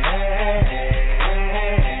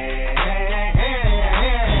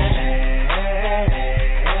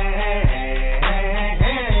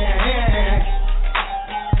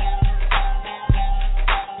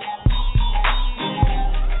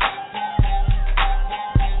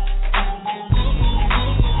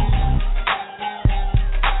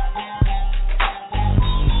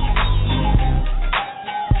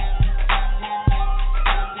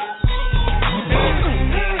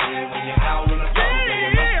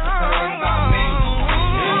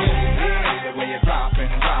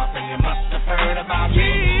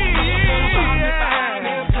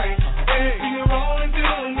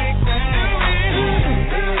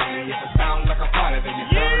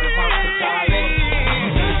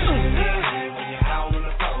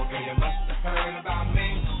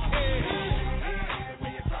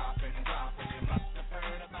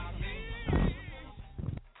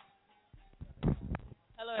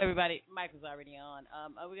 Everybody, Mike was already on.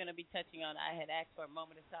 We're going to be touching on, I had asked for a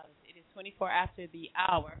moment of silence. It is 24 after the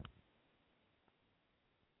hour.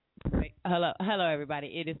 Wait, hello, everybody.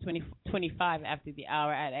 It is 25 after the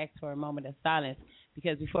hour. I had asked for a moment of silence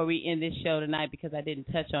because before we end this show tonight, because I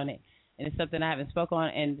didn't touch on it, and it's something I haven't spoken on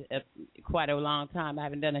in quite a long time. I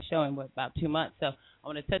haven't done a show in, about 2 months, so I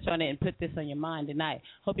want to touch on it and put this on your mind tonight.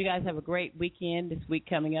 Hope you guys have a great weekend this week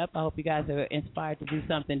coming up. I hope you guys are inspired to do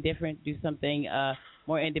something different, do something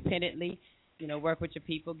more independently, work with your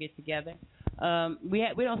people, get together.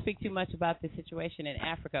 We don't speak too much about the situation in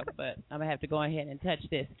Africa, but I'm going to have to go ahead and touch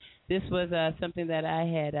this. This was something that I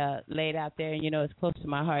had laid out there, and, it's close to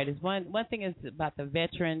my heart. One thing is about the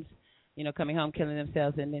veterans, coming home, killing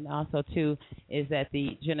themselves, and then also, too, is that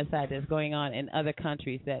the genocide that's going on in other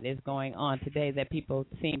countries that is going on today that people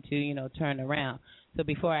seem to, turn around. So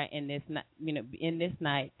before I end this,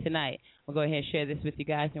 tonight, we'll go ahead and share this with you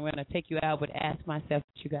guys, and we're going to take you out with Ask Myself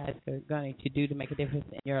what you guys are going to do to make a difference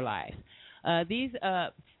in your lives.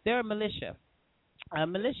 They're a militia.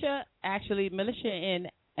 Militia in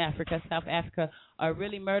Africa, South Africa, are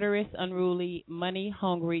really murderous, unruly,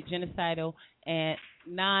 money-hungry, genocidal, and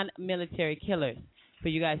non-military killers, for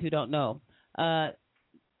you guys who don't know.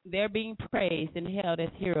 They're being praised and held as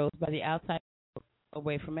heroes by the outside world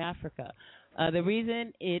away from Africa. The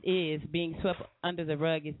reason it is being swept under the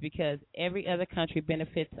rug is because every other country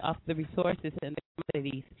benefits off the resources and the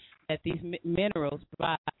commodities that these minerals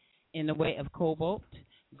provide in the way of cobalt,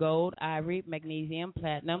 gold, ivory, magnesium,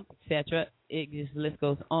 platinum, etc. The list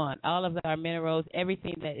goes on. All of our minerals,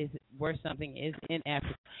 everything that is worth something is in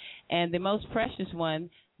Africa. And the most precious one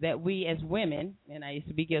that we as women, and I used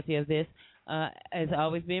to be guilty of this, has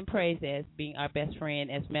always been praised as being our best friend,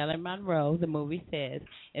 as Marilyn Monroe, the movie says,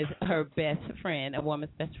 is her best friend, a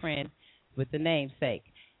woman's best friend with the namesake.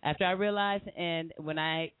 After I realized, and when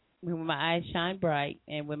I when my eyes shine bright,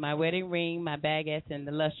 and when my wedding ring, my baguettes, and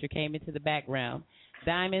the luster came into the background.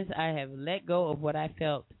 Diamonds, I have let go of what I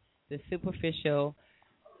felt the superficial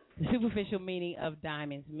meaning of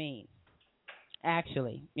diamonds means.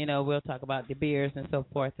 Actually, we'll talk about De Beers and so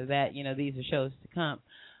forth of that. These are shows to come.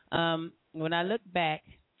 When I look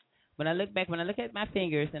at my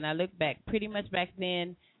fingers, and I look back, pretty much back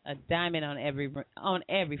then, a diamond on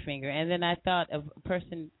every finger, and then I thought of a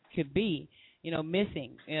person could be,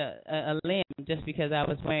 missing a limb just because I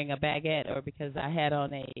was wearing a baguette or because I had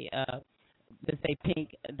on a let's say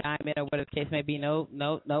pink diamond or whatever the case may be. No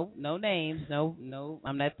names, no.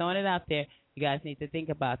 I'm not throwing it out there. You guys need to think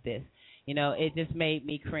about this. It just made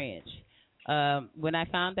me cringe. When I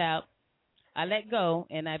found out, I let go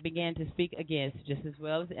and I began to speak against, just as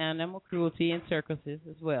well as animal cruelty and circuses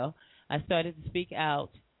as well. I started to speak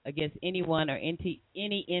out against anyone or any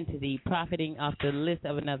entity profiting off the list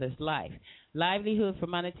of another's life. Livelihood for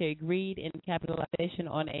monetary greed and capitalization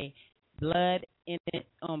on blood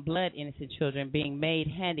innocent children being made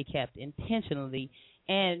handicapped intentionally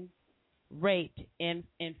and raped and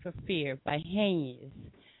for fear by heinous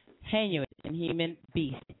and human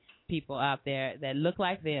beast people out there that look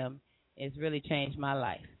like them. It's really changed my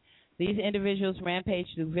life. These individuals rampage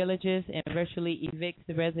through villages and virtually evict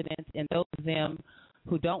the residents, and those of them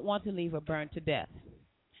who don't want to leave are burned to death.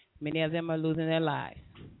 Many of them are losing their lives.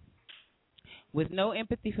 With no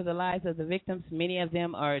empathy for the lives of the victims, many of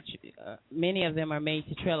them are made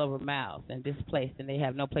to trail over miles and displaced, and they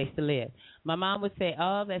have no place to live. My mom would say,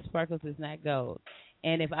 "All that sparkles is not gold."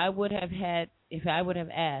 And if I would have asked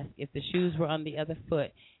if the shoes were on the other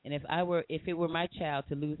foot, and if it were my child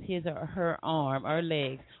to lose his or her arm or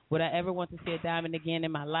legs, would I ever want to see a diamond again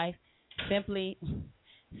in my life? Simply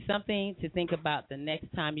something to think about the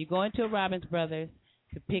next time you go into a Robbins Brothers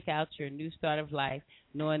to pick out your new start of life,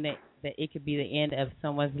 knowing that it could be the end of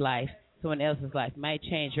someone else's life. Might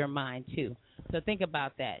change your mind too. So think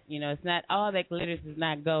about that. It's not all that glitters is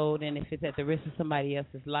not gold, and if it's at the risk of somebody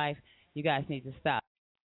else's life, you guys need to stop.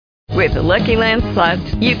 With the Lucky Land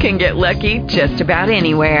Slots, you can get lucky just about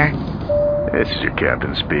anywhere. This is your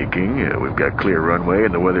captain speaking. We've got clear runway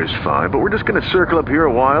and the weather's fine, but we're just going to circle up here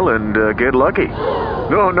a while and get lucky.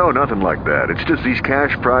 No, nothing like that. It's just these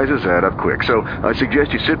cash prizes add up quick. So I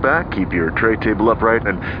suggest you sit back, keep your tray table upright,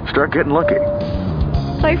 and start getting lucky.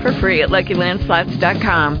 Play for free at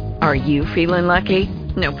LuckyLandSlots.com. Are you feeling lucky?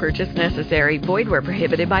 No purchase necessary. Void where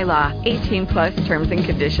prohibited by law. 18+ terms and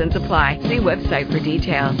conditions apply. See website for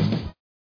details.